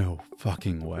 No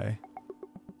fucking way.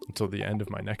 Until the end of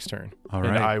my next turn. All right.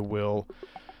 And I will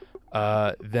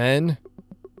then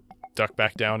duck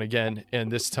back down again,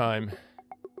 and this time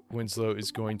Winslow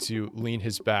is going to lean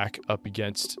his back up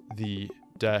against the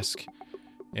desk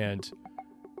and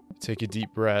take a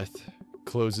deep breath,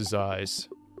 close his eyes,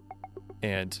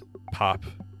 and pop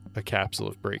a capsule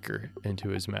of Breaker into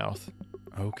his mouth.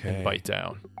 Okay. And bite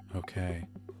down. Okay.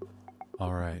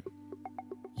 All right.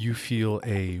 You feel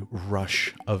a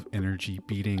rush of energy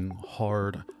beating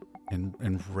hard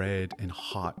and red and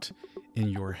hot in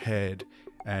your head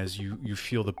as you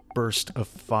feel the burst of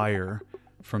fire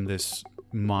from this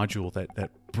module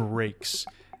that breaks,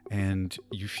 and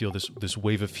you feel this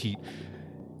wave of heat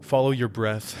follow your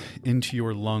breath into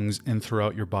your lungs and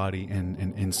throughout your body in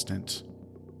an instant.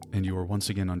 And you are once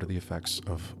again under the effects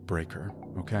of Breaker.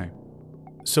 Okay.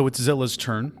 So it's Zilla's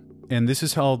turn, and this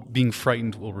is how being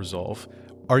frightened will resolve.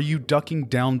 Are you ducking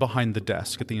down behind the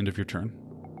desk at the end of your turn?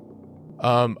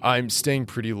 I'm staying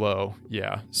pretty low,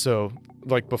 yeah. So,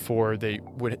 like before, they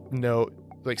would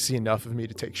see enough of me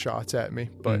to take shots at me,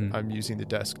 but I'm using the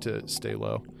desk to stay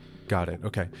low. Got it,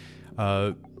 okay.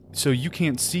 So you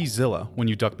can't see Zilla when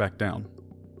you duck back down.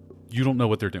 You don't know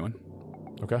what they're doing.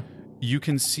 Okay. You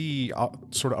can see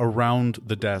sort of around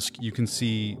the desk, you can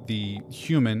see the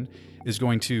human is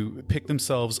going to pick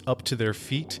themselves up to their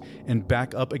feet and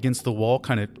back up against the wall,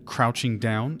 kind of crouching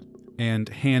down and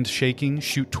hand shaking,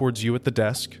 shoot towards you at the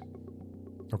desk.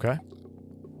 Okay.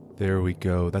 There we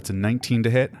go. That's a 19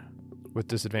 to hit. With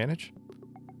disadvantage?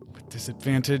 With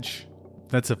disadvantage.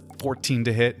 That's a 14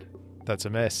 to hit. That's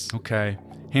a miss. Okay.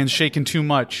 Hands shaken too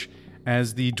much,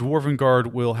 as the Dwarven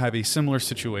Guard will have a similar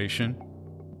situation.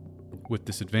 With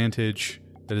disadvantage,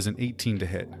 that is an 18 to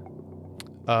hit.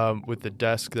 With the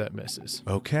desk, that misses.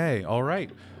 Okay, all right.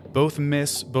 Both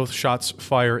miss, both shots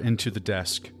fire into the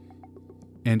desk.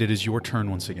 And it is your turn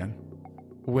once again.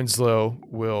 Winslow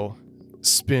will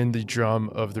spin the drum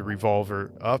of the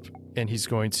revolver up, and he's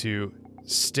going to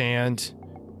stand,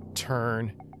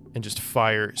 turn, and just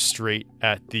fire straight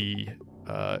at the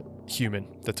human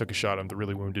that took a shot on the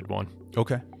really wounded one.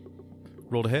 Okay.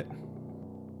 Roll to hit.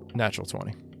 Natural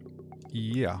 20.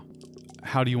 Yeah.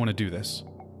 How do you want to do this?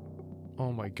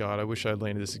 Oh my god, I wish I'd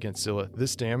landed this against Zilla.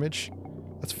 This damage,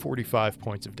 that's 45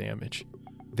 points of damage.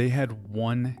 They had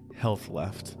 1 health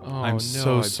left. Oh, I'm no,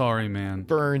 so sorry, man.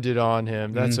 Burned it on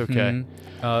him. That's okay.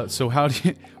 So how do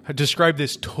you describe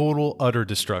this total, utter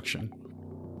destruction?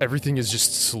 Everything is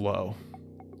just slow.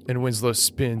 And Winslow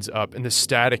spins up, and the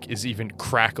static is even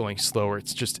crackling slower.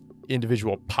 It's just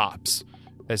individual pops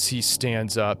as he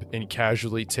stands up and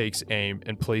casually takes aim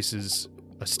and places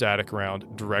a static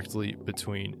round directly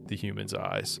between the human's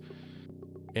eyes.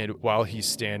 And while he's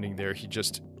standing there, he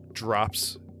just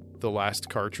drops the last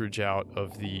cartridge out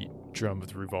of the drum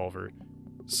of the revolver,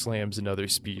 slams another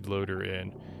speed loader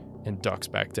in, and ducks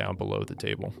back down below the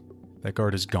table. That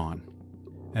guard is gone.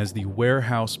 As the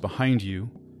warehouse behind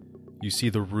you, you see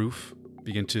the roof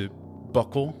begin to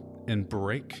buckle and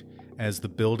break as the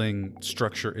building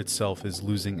structure itself is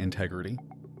losing integrity.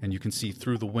 And you can see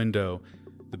through the window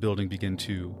the building begin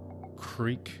to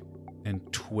creak and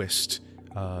twist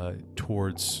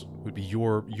towards, would be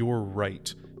your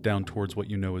right, down towards what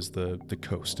you know is the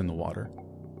coast and the water.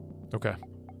 Okay.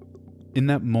 In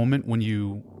that moment when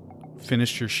you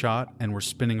finished your shot and were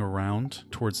spinning around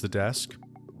towards the desk,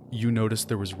 you noticed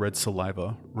there was red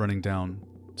saliva running down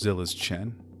Zilla's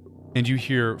chin. And you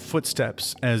hear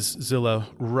footsteps as Zilla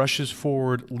rushes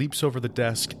forward, leaps over the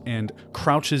desk, and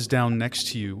crouches down next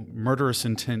to you, murderous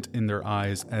intent in their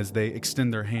eyes as they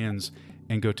extend their hands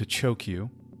and go to choke you.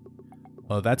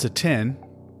 That's a 10.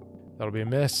 That'll be a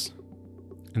miss.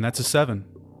 And that's a 7.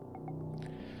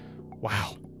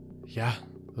 Wow. Yeah,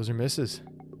 those are misses.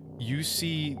 You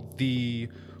see the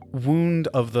wound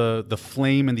of the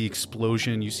flame and the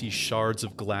explosion. You see shards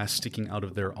of glass sticking out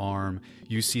of their arm.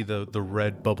 You see the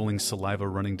red bubbling saliva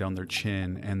running down their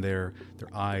chin and their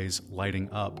eyes lighting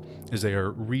up as they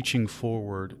are reaching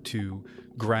forward to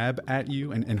grab at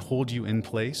you and hold you in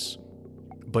place.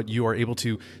 But you are able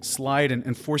to slide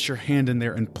and force your hand in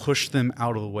there and push them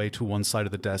out of the way to one side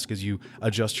of the desk as you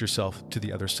adjust yourself to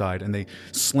the other side. And they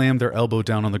slam their elbow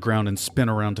down on the ground and spin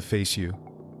around to face you.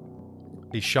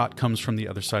 A shot comes from the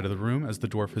other side of the room as the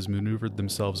dwarf has maneuvered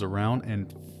themselves around,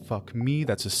 and fuck me,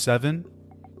 that's a 7.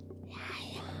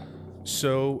 Wow.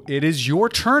 So it is your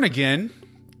turn again.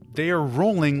 They are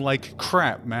rolling like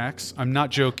crap, Max. I'm not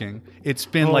joking. It's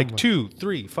been 2,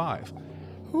 3, 5.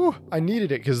 Whew, I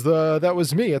needed it because that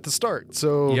was me at the start.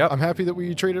 So Yep. I'm happy that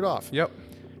we traded off. Yep.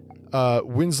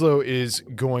 Winslow is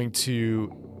going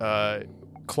to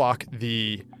clock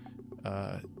the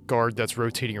guard that's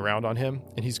rotating around on him,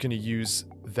 and he's going to use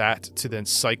that to then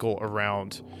cycle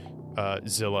around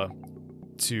Zilla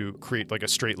to create like a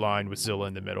straight line with Zilla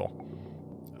in the middle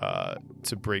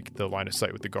to break the line of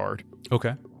sight with the guard.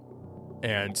 Okay.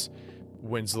 And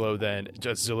Winslow then,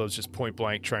 just Zilla's just point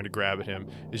blank trying to grab at him,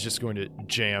 is just going to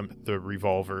jam the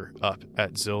revolver up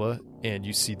at Zilla, and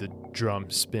you see the drum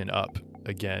spin up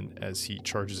again as he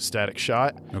charges a static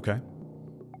shot. Okay.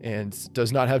 And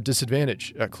does not have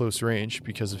disadvantage at close range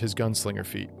because of his gunslinger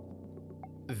feat.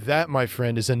 That, my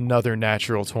friend, is another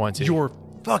natural 20. You're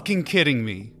fucking kidding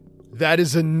me. That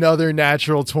is another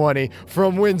natural 20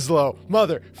 from Winslow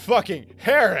motherfucking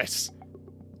Harris.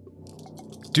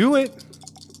 Do it.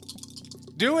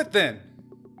 Do it then.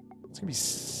 It's going to be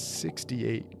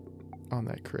 68 on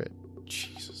that crit.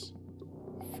 Jesus.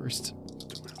 First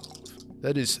 12.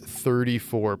 That is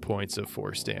 34 points of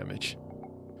force damage.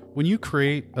 When you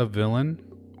create a villain,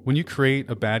 when you create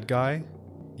a bad guy,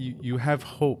 you have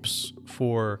hopes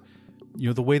for,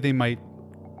 the way they might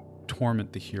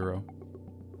torment the hero.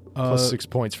 Plus 6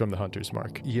 points from the hunter's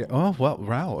mark. Yeah. Oh, well,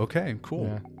 wow. Okay,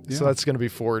 cool. Yeah. So that's going to be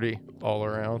 40 all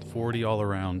around. 40 all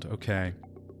around. Okay.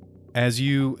 As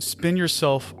you spin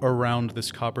yourself around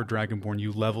this copper dragonborn,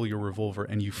 you level your revolver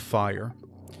and you fire.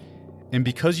 And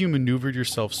because you maneuvered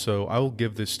yourself so, I will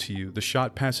give this to you. The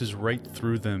shot passes right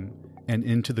through them and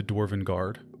into the dwarven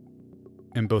guard,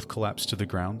 and both collapse to the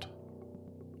ground.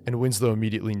 And Winslow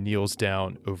immediately kneels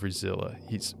down over Zilla.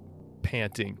 He's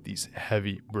panting these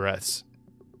heavy breaths.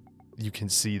 You can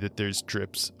see that there's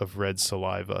drips of red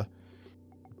saliva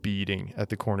beading at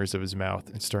the corners of his mouth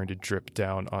and starting to drip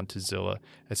down onto Zilla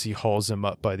as he hauls him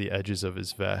up by the edges of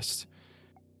his vest.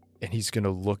 And he's going to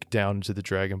look down into the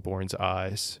Dragonborn's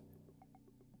eyes.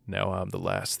 Now I'm the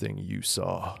last thing you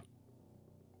saw.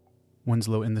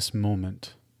 Winslow, in this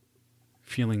moment,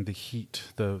 feeling the heat,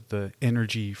 the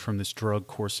energy from this drug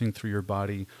coursing through your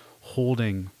body,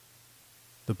 holding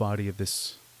the body of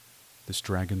this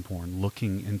dragonborn,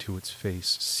 looking into its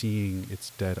face, seeing its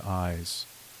dead eyes,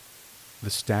 the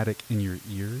static in your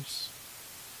ears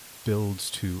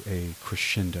builds to a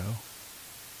crescendo,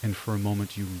 and for a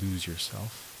moment you lose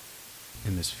yourself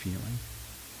in this feeling.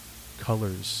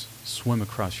 Colors swim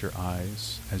across your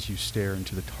eyes as you stare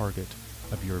into the target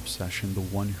of your obsession, the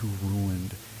one who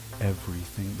ruined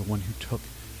everything, the one who took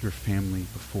your family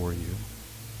before you.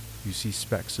 You see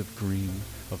specks of green,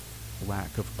 of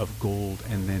black, of gold,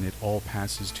 and then it all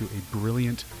passes to a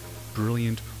brilliant,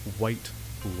 brilliant white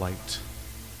light,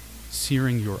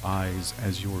 searing your eyes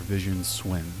as your vision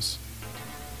swims.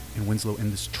 And Winslow,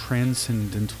 in this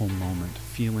transcendental moment,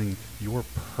 feeling your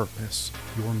purpose,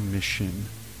 your mission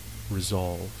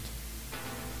resolved,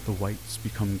 the whites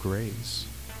become grays.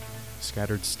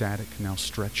 Scattered static now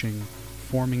stretching,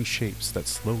 forming shapes that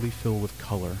slowly fill with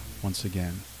color once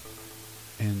again.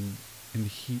 And in the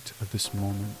heat of this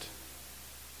moment,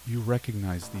 you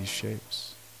recognize these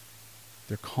shapes.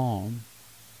 They're calm,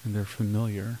 and they're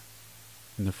familiar,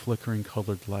 in the flickering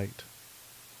colored light.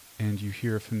 And you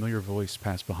hear a familiar voice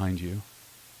pass behind you.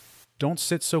 Don't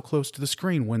sit so close to the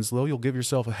screen, Winslow. You'll give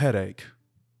yourself a headache.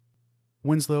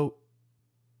 Winslow,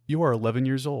 you are 11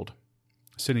 years old,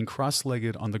 sitting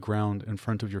cross-legged on the ground in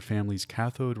front of your family's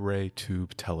cathode ray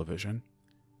tube television.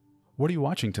 What are you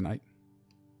watching tonight?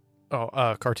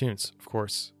 Oh, cartoons, of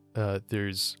course.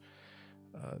 There's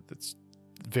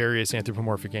various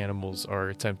anthropomorphic animals are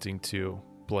attempting to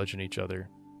bludgeon each other.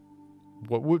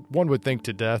 One would think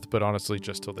to death, but honestly,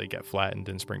 just till they get flattened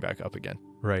and spring back up again.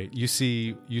 Right. You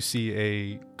see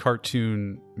a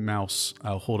cartoon mouse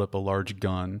hold up a large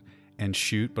gun and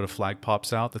shoot, but a flag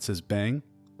pops out that says bang.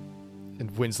 And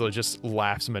Winslow just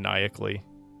laughs maniacally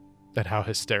at how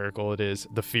hysterical it is,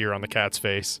 the fear on the cat's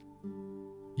face.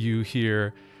 You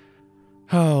hear,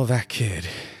 "Oh, that kid,"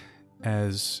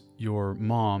 as your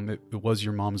mom, it was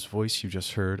your mom's voice you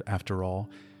just heard, after all,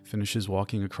 finishes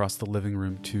walking across the living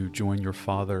room to join your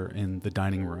father in the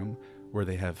dining room, where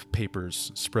they have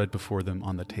papers spread before them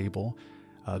on the table.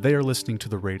 They are listening to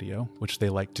the radio, which they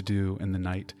like to do in the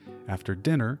night after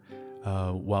dinner,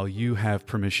 while you have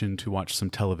permission to watch some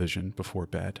television before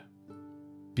bed.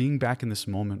 Being back in this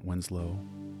moment, Winslow,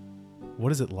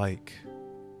 what is it like?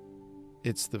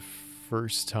 It's the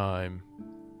first time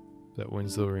that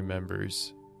Winslow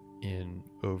remembers in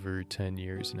over 10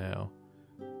 years now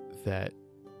that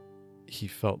he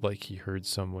felt like he heard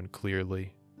someone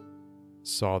clearly,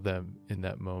 saw them in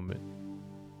that moment,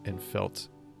 and felt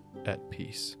at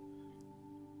peace.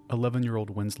 11-year-old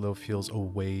Winslow feels a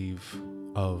wave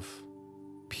of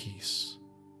peace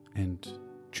and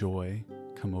joy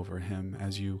come over him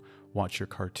as you watch your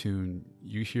cartoon.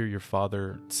 You hear your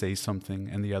father say something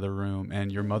in the other room,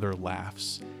 and your mother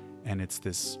laughs, and it's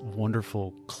this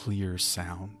wonderful, clear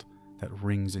sound that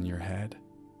rings in your head.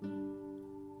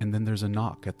 And then there's a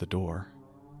knock at the door.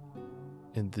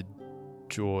 and the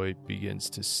joy begins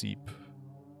to seep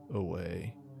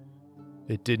away.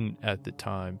 It didn't at the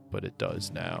time, but it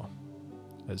does now,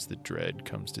 as the dread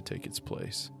comes to take its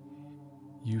place.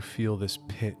 You feel this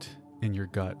pit in your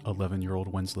gut, 11-year-old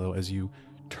Winslow, as you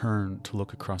turn to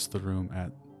look across the room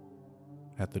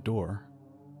at the door,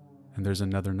 and there's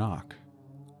another knock.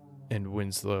 And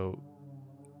Winslow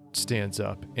stands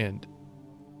up and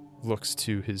looks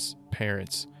to his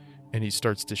parents, and he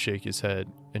starts to shake his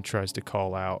head and tries to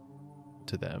call out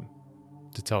to them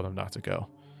to tell them not to go.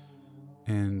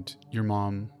 And your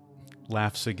mom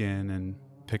laughs again and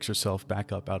picks herself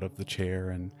back up out of the chair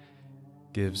and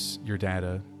gives your dad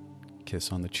a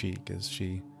kiss on the cheek as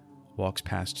she walks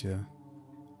past you.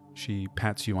 She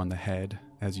pats you on the head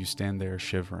as you stand there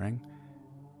shivering,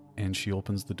 and she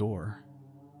opens the door,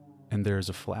 and there's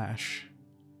a flash,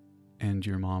 and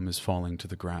your mom is falling to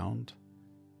the ground,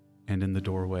 and in the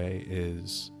doorway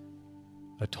is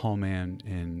a tall man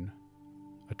in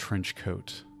a trench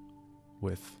coat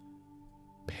with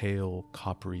pale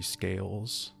coppery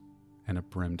scales and a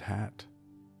brimmed hat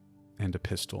and a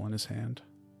pistol in his hand.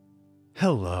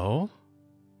 "Hello,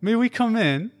 may we come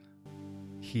in?"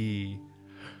 He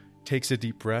takes a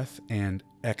deep breath and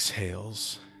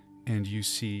exhales, and you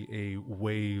see a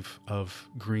wave of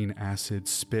green acid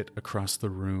spit across the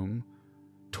room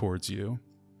towards you,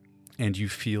 and you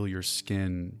feel your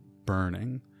skin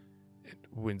burning.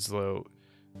 Winslow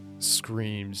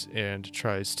screams and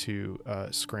tries to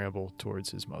scramble towards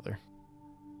his mother.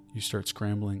 You start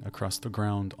scrambling across the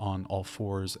ground on all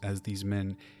fours as these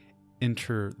men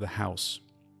enter the house.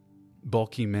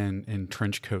 Bulky men in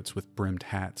trench coats with brimmed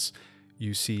hats.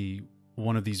 You see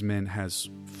one of these men has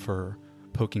fur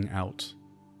poking out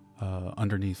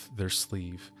underneath their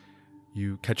sleeve.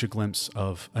 You catch a glimpse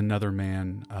of another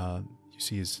man. You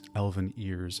see his elven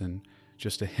ears and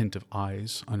just a hint of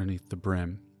eyes underneath the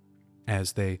brim.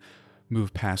 As they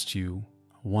move past you,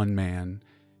 one man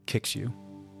kicks you,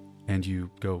 and you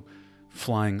go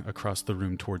flying across the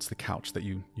room towards the couch that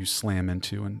you slam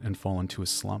into and fall into a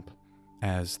slump.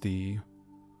 As the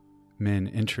men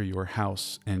enter your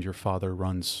house, and your father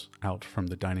runs out from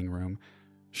the dining room,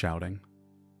 shouting.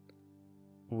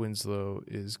 Winslow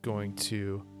is going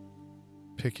to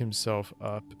pick himself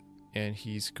up, and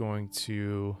he's going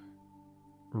to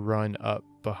run up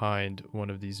behind one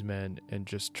of these men and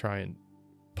just try and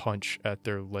punch at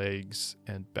their legs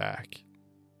and back.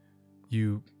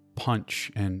 You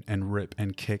punch and rip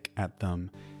and kick at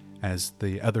them as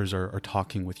the others are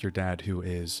talking with your dad, who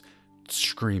is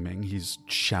screaming. He's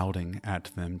shouting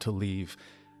at them to leave.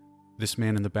 This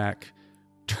man in the back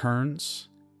turns,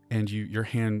 and your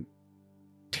hand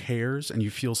tears, and you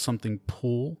feel something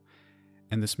pull,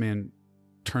 and this man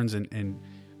turns and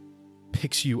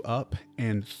picks you up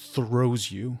and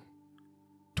throws you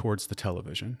towards the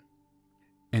television.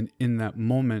 And in that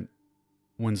moment,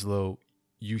 Winslow,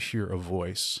 you hear a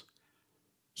voice.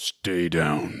 "Stay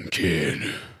down,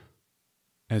 kid."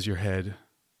 As your head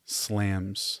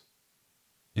slams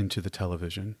into the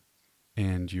television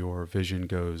and your vision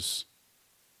goes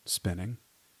spinning.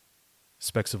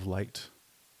 Specks of light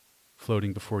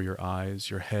floating before your eyes,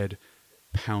 your head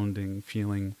pounding,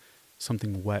 feeling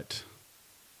something wet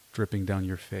dripping down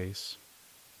your face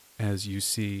as you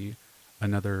see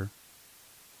another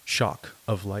shock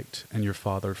of light and your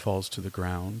father falls to the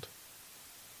ground.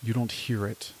 You don't hear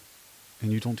it,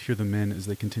 and you don't hear the men as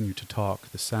they continue to talk.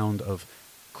 The sound of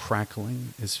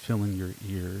crackling is filling your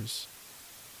ears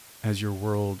as your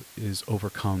world is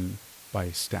overcome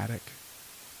by static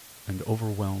and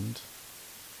overwhelmed.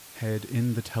 Head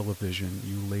in the television,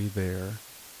 you lay there,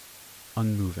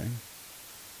 unmoving,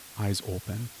 eyes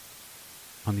open,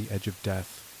 on the edge of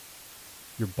death,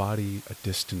 your body a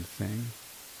distant thing,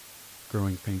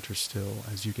 growing fainter still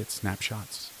as you get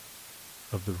snapshots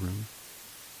of the room,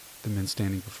 the men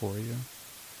standing before you,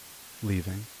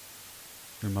 leaving,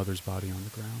 your mother's body on the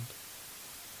ground,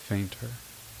 fainter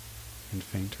and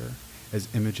fainter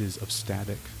as images of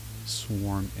static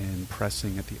swarm in,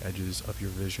 pressing at the edges of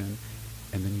your vision,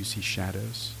 and then you see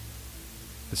shadows,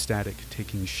 the static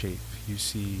taking shape. You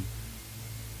see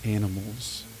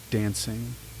animals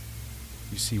dancing.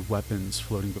 You see weapons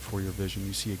floating before your vision.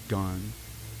 You see a gun,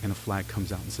 and a flag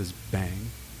comes out and says bang.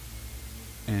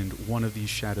 And one of these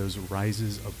shadows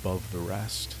rises above the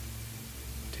rest,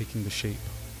 taking the shape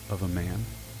of a man.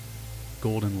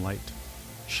 Golden light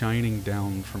shining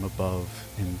down from above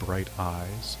in bright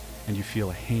eyes, and you feel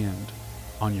a hand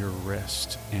on your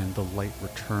wrist, and the light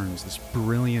returns, this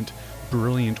brilliant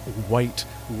white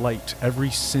light,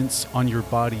 every sense on your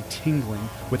body tingling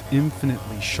with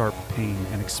infinitely sharp pain,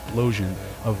 an explosion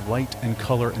of light and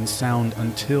color and sound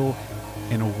until,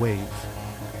 in a wave,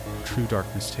 true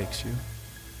darkness takes you.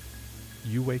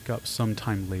 You wake up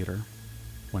sometime later,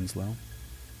 Winslow.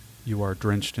 You are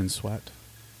drenched in sweat,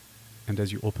 and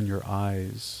as you open your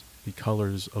eyes, the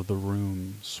colors of the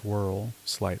room swirl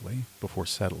slightly before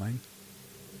settling,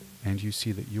 and you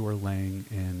see that you are laying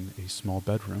in a small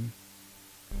bedroom.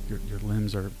 Your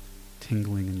limbs are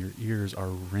tingling and your ears are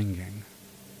ringing.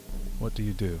 What do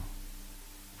you do?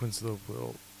 Winslow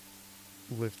will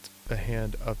lift a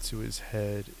hand up to his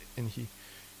head, and he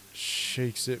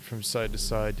shakes it from side to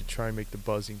side to try and make the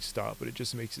buzzing stop, but it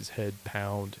just makes his head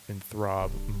pound and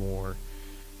throb more.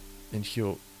 And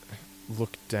he'll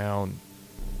look down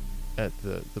at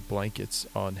the blankets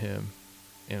on him,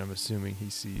 and I'm assuming he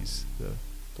sees the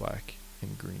black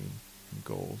and green and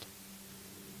gold.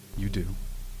 You do.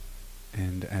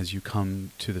 And as you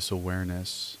come to this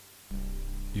awareness,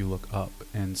 you look up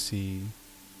and see,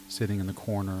 sitting in the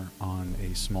corner on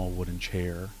a small wooden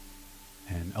chair,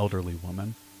 an elderly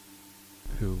woman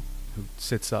who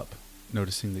sits up,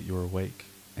 noticing that you're awake,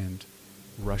 and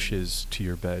rushes to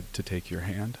your bed to take your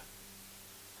hand.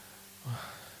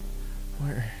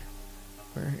 Where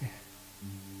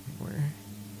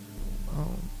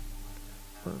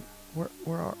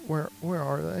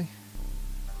are they?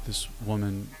 This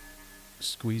woman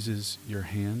squeezes your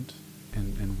hand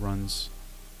and runs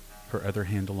her other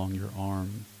hand along your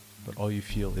arm, but all you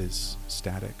feel is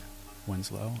static,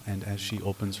 Winslow. And as she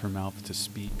opens her mouth to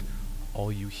speak, all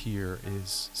you hear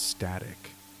is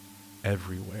static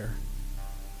everywhere.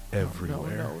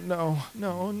 Everywhere.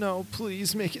 No,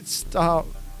 please make it stop.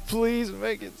 Please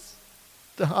make it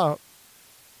stop.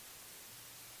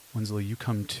 Winslow, you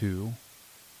come to,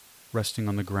 resting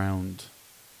on the ground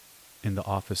in the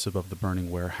office above the burning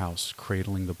warehouse,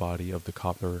 cradling the body of the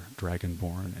copper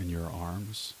dragonborn in your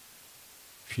arms,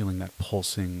 feeling that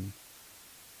pulsing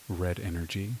red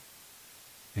energy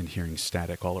and hearing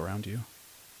static all around you.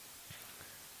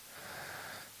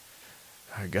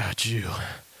 I got you,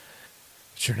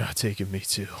 but you're not taking me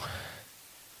to.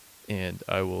 And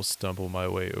I will stumble my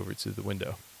way over to the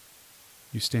window.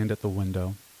 You stand at the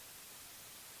window,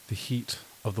 the heat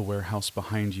of the warehouse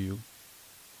behind you,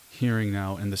 hearing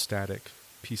now in the static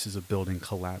pieces of building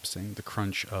collapsing, the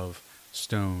crunch of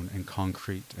stone and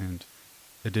concrete and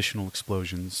additional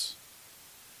explosions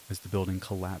as the building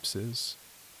collapses,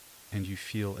 and you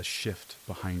feel a shift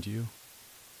behind you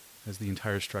as the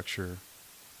entire structure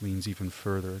leans even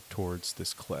further towards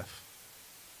this cliff.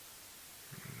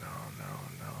 No,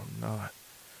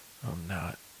 I'm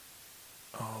not.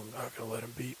 Oh, I'm not going to let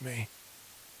him beat me.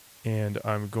 And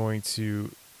I'm going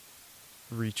to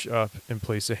reach up and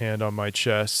place a hand on my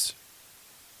chest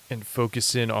and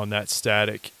focus in on that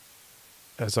static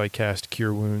as I cast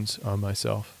Cure Wounds on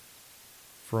myself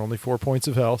for only 4 points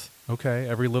of health. Okay,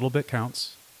 every little bit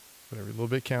counts. But every little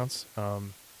bit counts.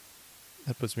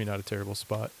 That puts me in not a terrible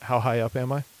spot. How high up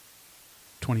am I?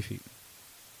 20 feet.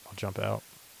 I'll jump out.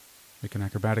 Make an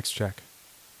acrobatics check.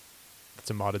 That's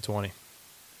a modded 20.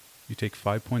 You take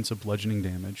 5 points of bludgeoning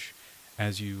damage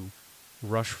as you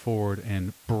rush forward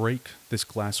and break this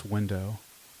glass window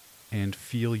and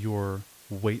feel your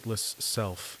weightless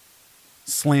self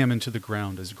slam into the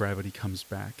ground as gravity comes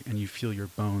back, and you feel your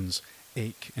bones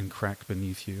ache and crack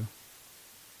beneath you.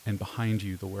 And behind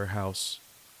you, the warehouse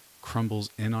crumbles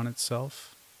in on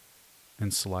itself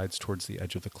and slides towards the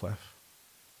edge of the cliff.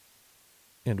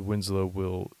 And Winslow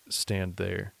will stand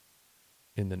there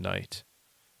in the night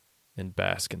and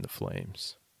bask in the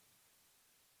flames.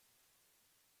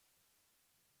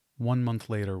 1 month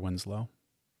later, Winslow,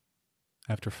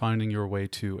 after finding your way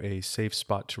to a safe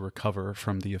spot to recover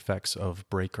from the effects of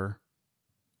Breaker,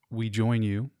 we join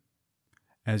you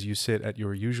as you sit at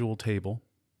your usual table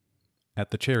at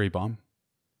the Cherry Bomb,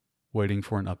 waiting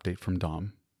for an update from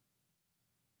Dom.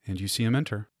 And you see him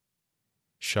enter,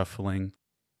 shuffling,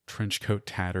 trench coat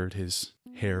tattered, his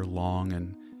hair long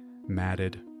and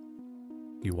matted.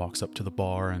 He walks up to the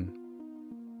bar and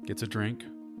gets a drink.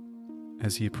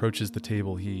 As he approaches the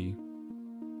table, he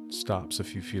stops a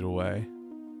few feet away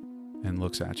and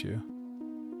looks at you.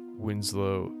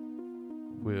 Winslow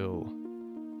will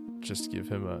just give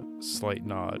him a slight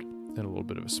nod and a little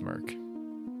bit of a smirk.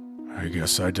 I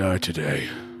guess I die today.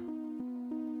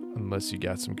 Unless you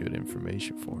got some good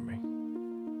information for me.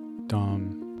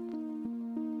 Dom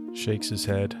shakes his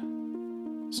head,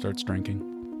 starts drinking.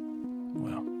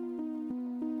 Well,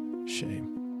 shame.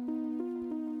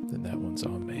 Then that one's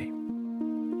on me.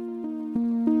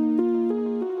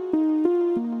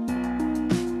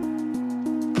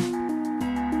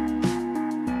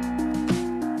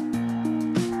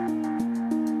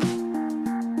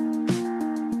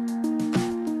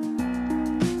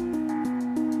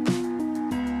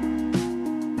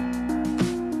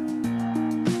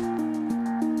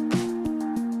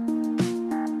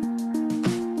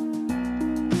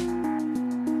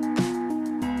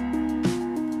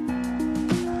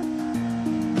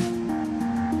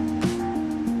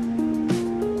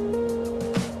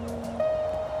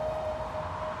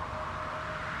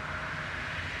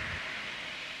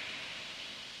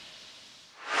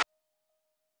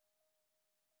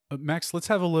 Max, let's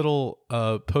have a little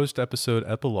post-episode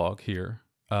epilogue here.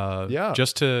 Yeah.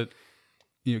 Just to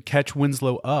catch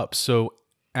Winslow up. So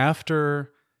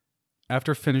after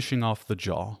finishing off the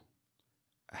jaw,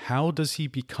 how does he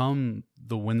become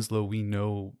the Winslow we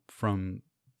know from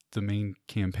the main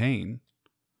campaign?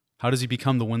 How does he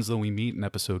become the Winslow we meet in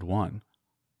episode 1?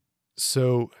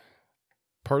 So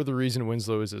part of the reason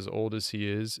Winslow is as old as he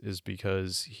is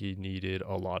because he needed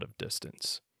a lot of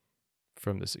distance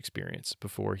from this experience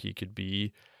before he could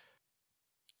be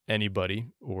anybody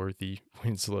or the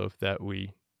Winslow that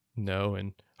we know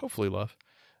and hopefully love.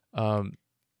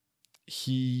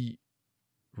 He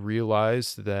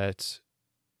realized that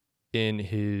in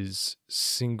his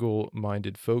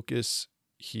single-minded focus,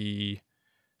 he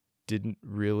didn't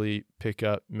really pick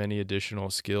up many additional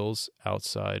skills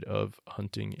outside of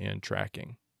hunting and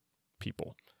tracking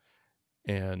people.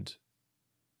 And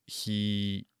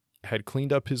he had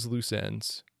cleaned up his loose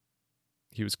ends.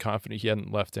 He was confident he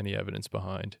hadn't left any evidence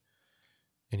behind.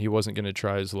 And he wasn't going to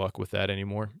try his luck with that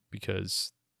anymore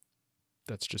because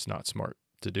that's just not smart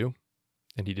to do.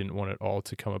 And he didn't want it all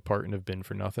to come apart and have been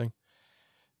for nothing.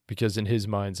 Because in his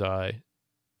mind's eye,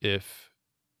 if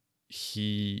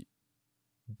he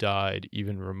died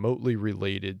even remotely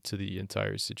related to the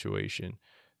entire situation,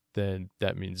 then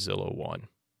that means Zillow won.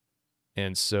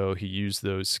 And so he used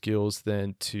those skills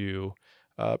then to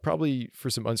probably for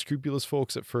some unscrupulous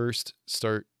folks at first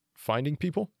start finding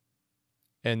people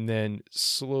and then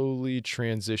slowly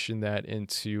transition that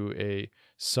into a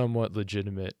somewhat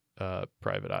legitimate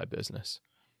private eye business,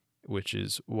 which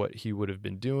is what he would have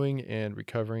been doing and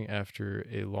recovering after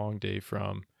a long day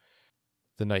from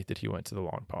the night that he went to the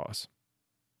Long Pause.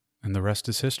 And the rest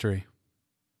is history.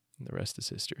 And the rest is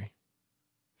history.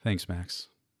 Thanks, Max.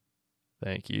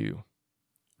 Thank you.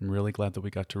 I'm really glad that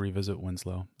we got to revisit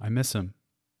Winslow. I miss him.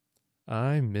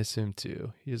 I miss him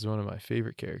too. He is one of my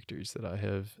favorite characters that I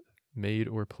have made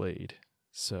or played.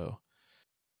 So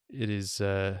it is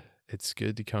it's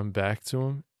good to come back to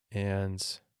him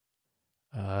and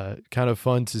kind of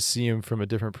fun to see him from a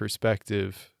different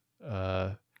perspective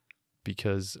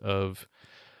because of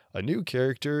a new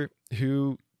character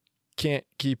who can't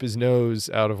keep his nose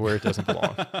out of where it doesn't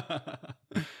belong.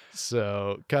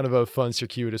 So kind of a fun,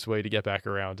 circuitous way to get back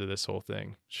around to this whole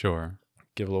thing. Sure.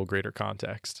 Give a little greater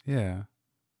context. Yeah.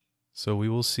 So we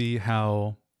will see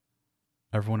how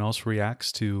everyone else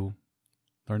reacts to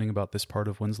learning about this part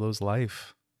of Winslow's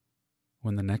life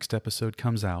when the next episode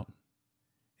comes out.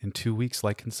 In 2 weeks,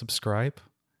 like and subscribe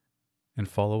and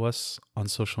follow us on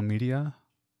social media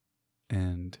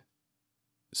and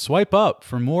swipe up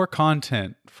for more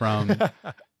content from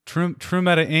True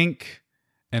Meta Inc.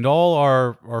 and all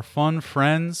our fun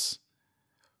friends.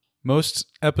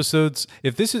 Most episodes,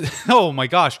 if this is, oh my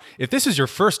gosh, if this is your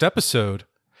first episode.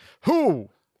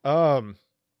 I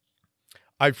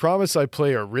promise I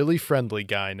play a really friendly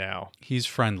guy now. He's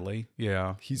friendly,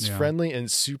 yeah. He's friendly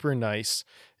and super nice.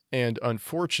 And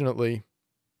unfortunately,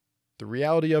 the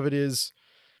reality of it is,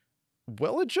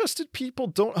 well-adjusted people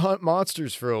don't hunt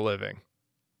monsters for a living.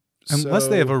 Unless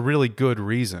they have a really good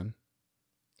reason.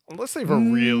 Unless they have a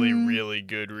really, really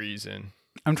good reason.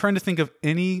 I'm trying to think of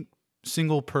any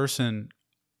single person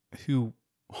who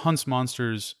hunts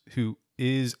monsters who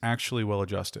is actually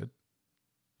well-adjusted.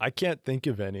 I can't think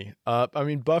of any. I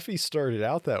mean, Buffy started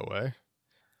out that way.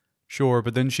 Sure,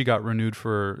 but then she got renewed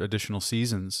for additional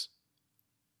seasons.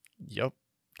 Yep.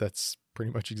 That's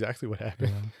pretty much exactly what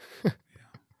happened.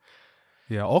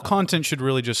 Yeah, all content should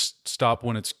really just stop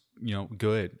when it's,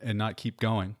 good and not keep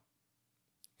going.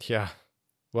 Yeah.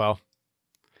 Well,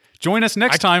 join us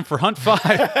next time for Hunt 5.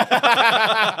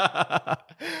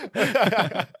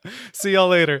 See y'all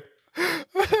later.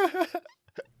 It's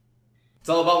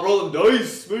all about rolling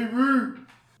dice, baby.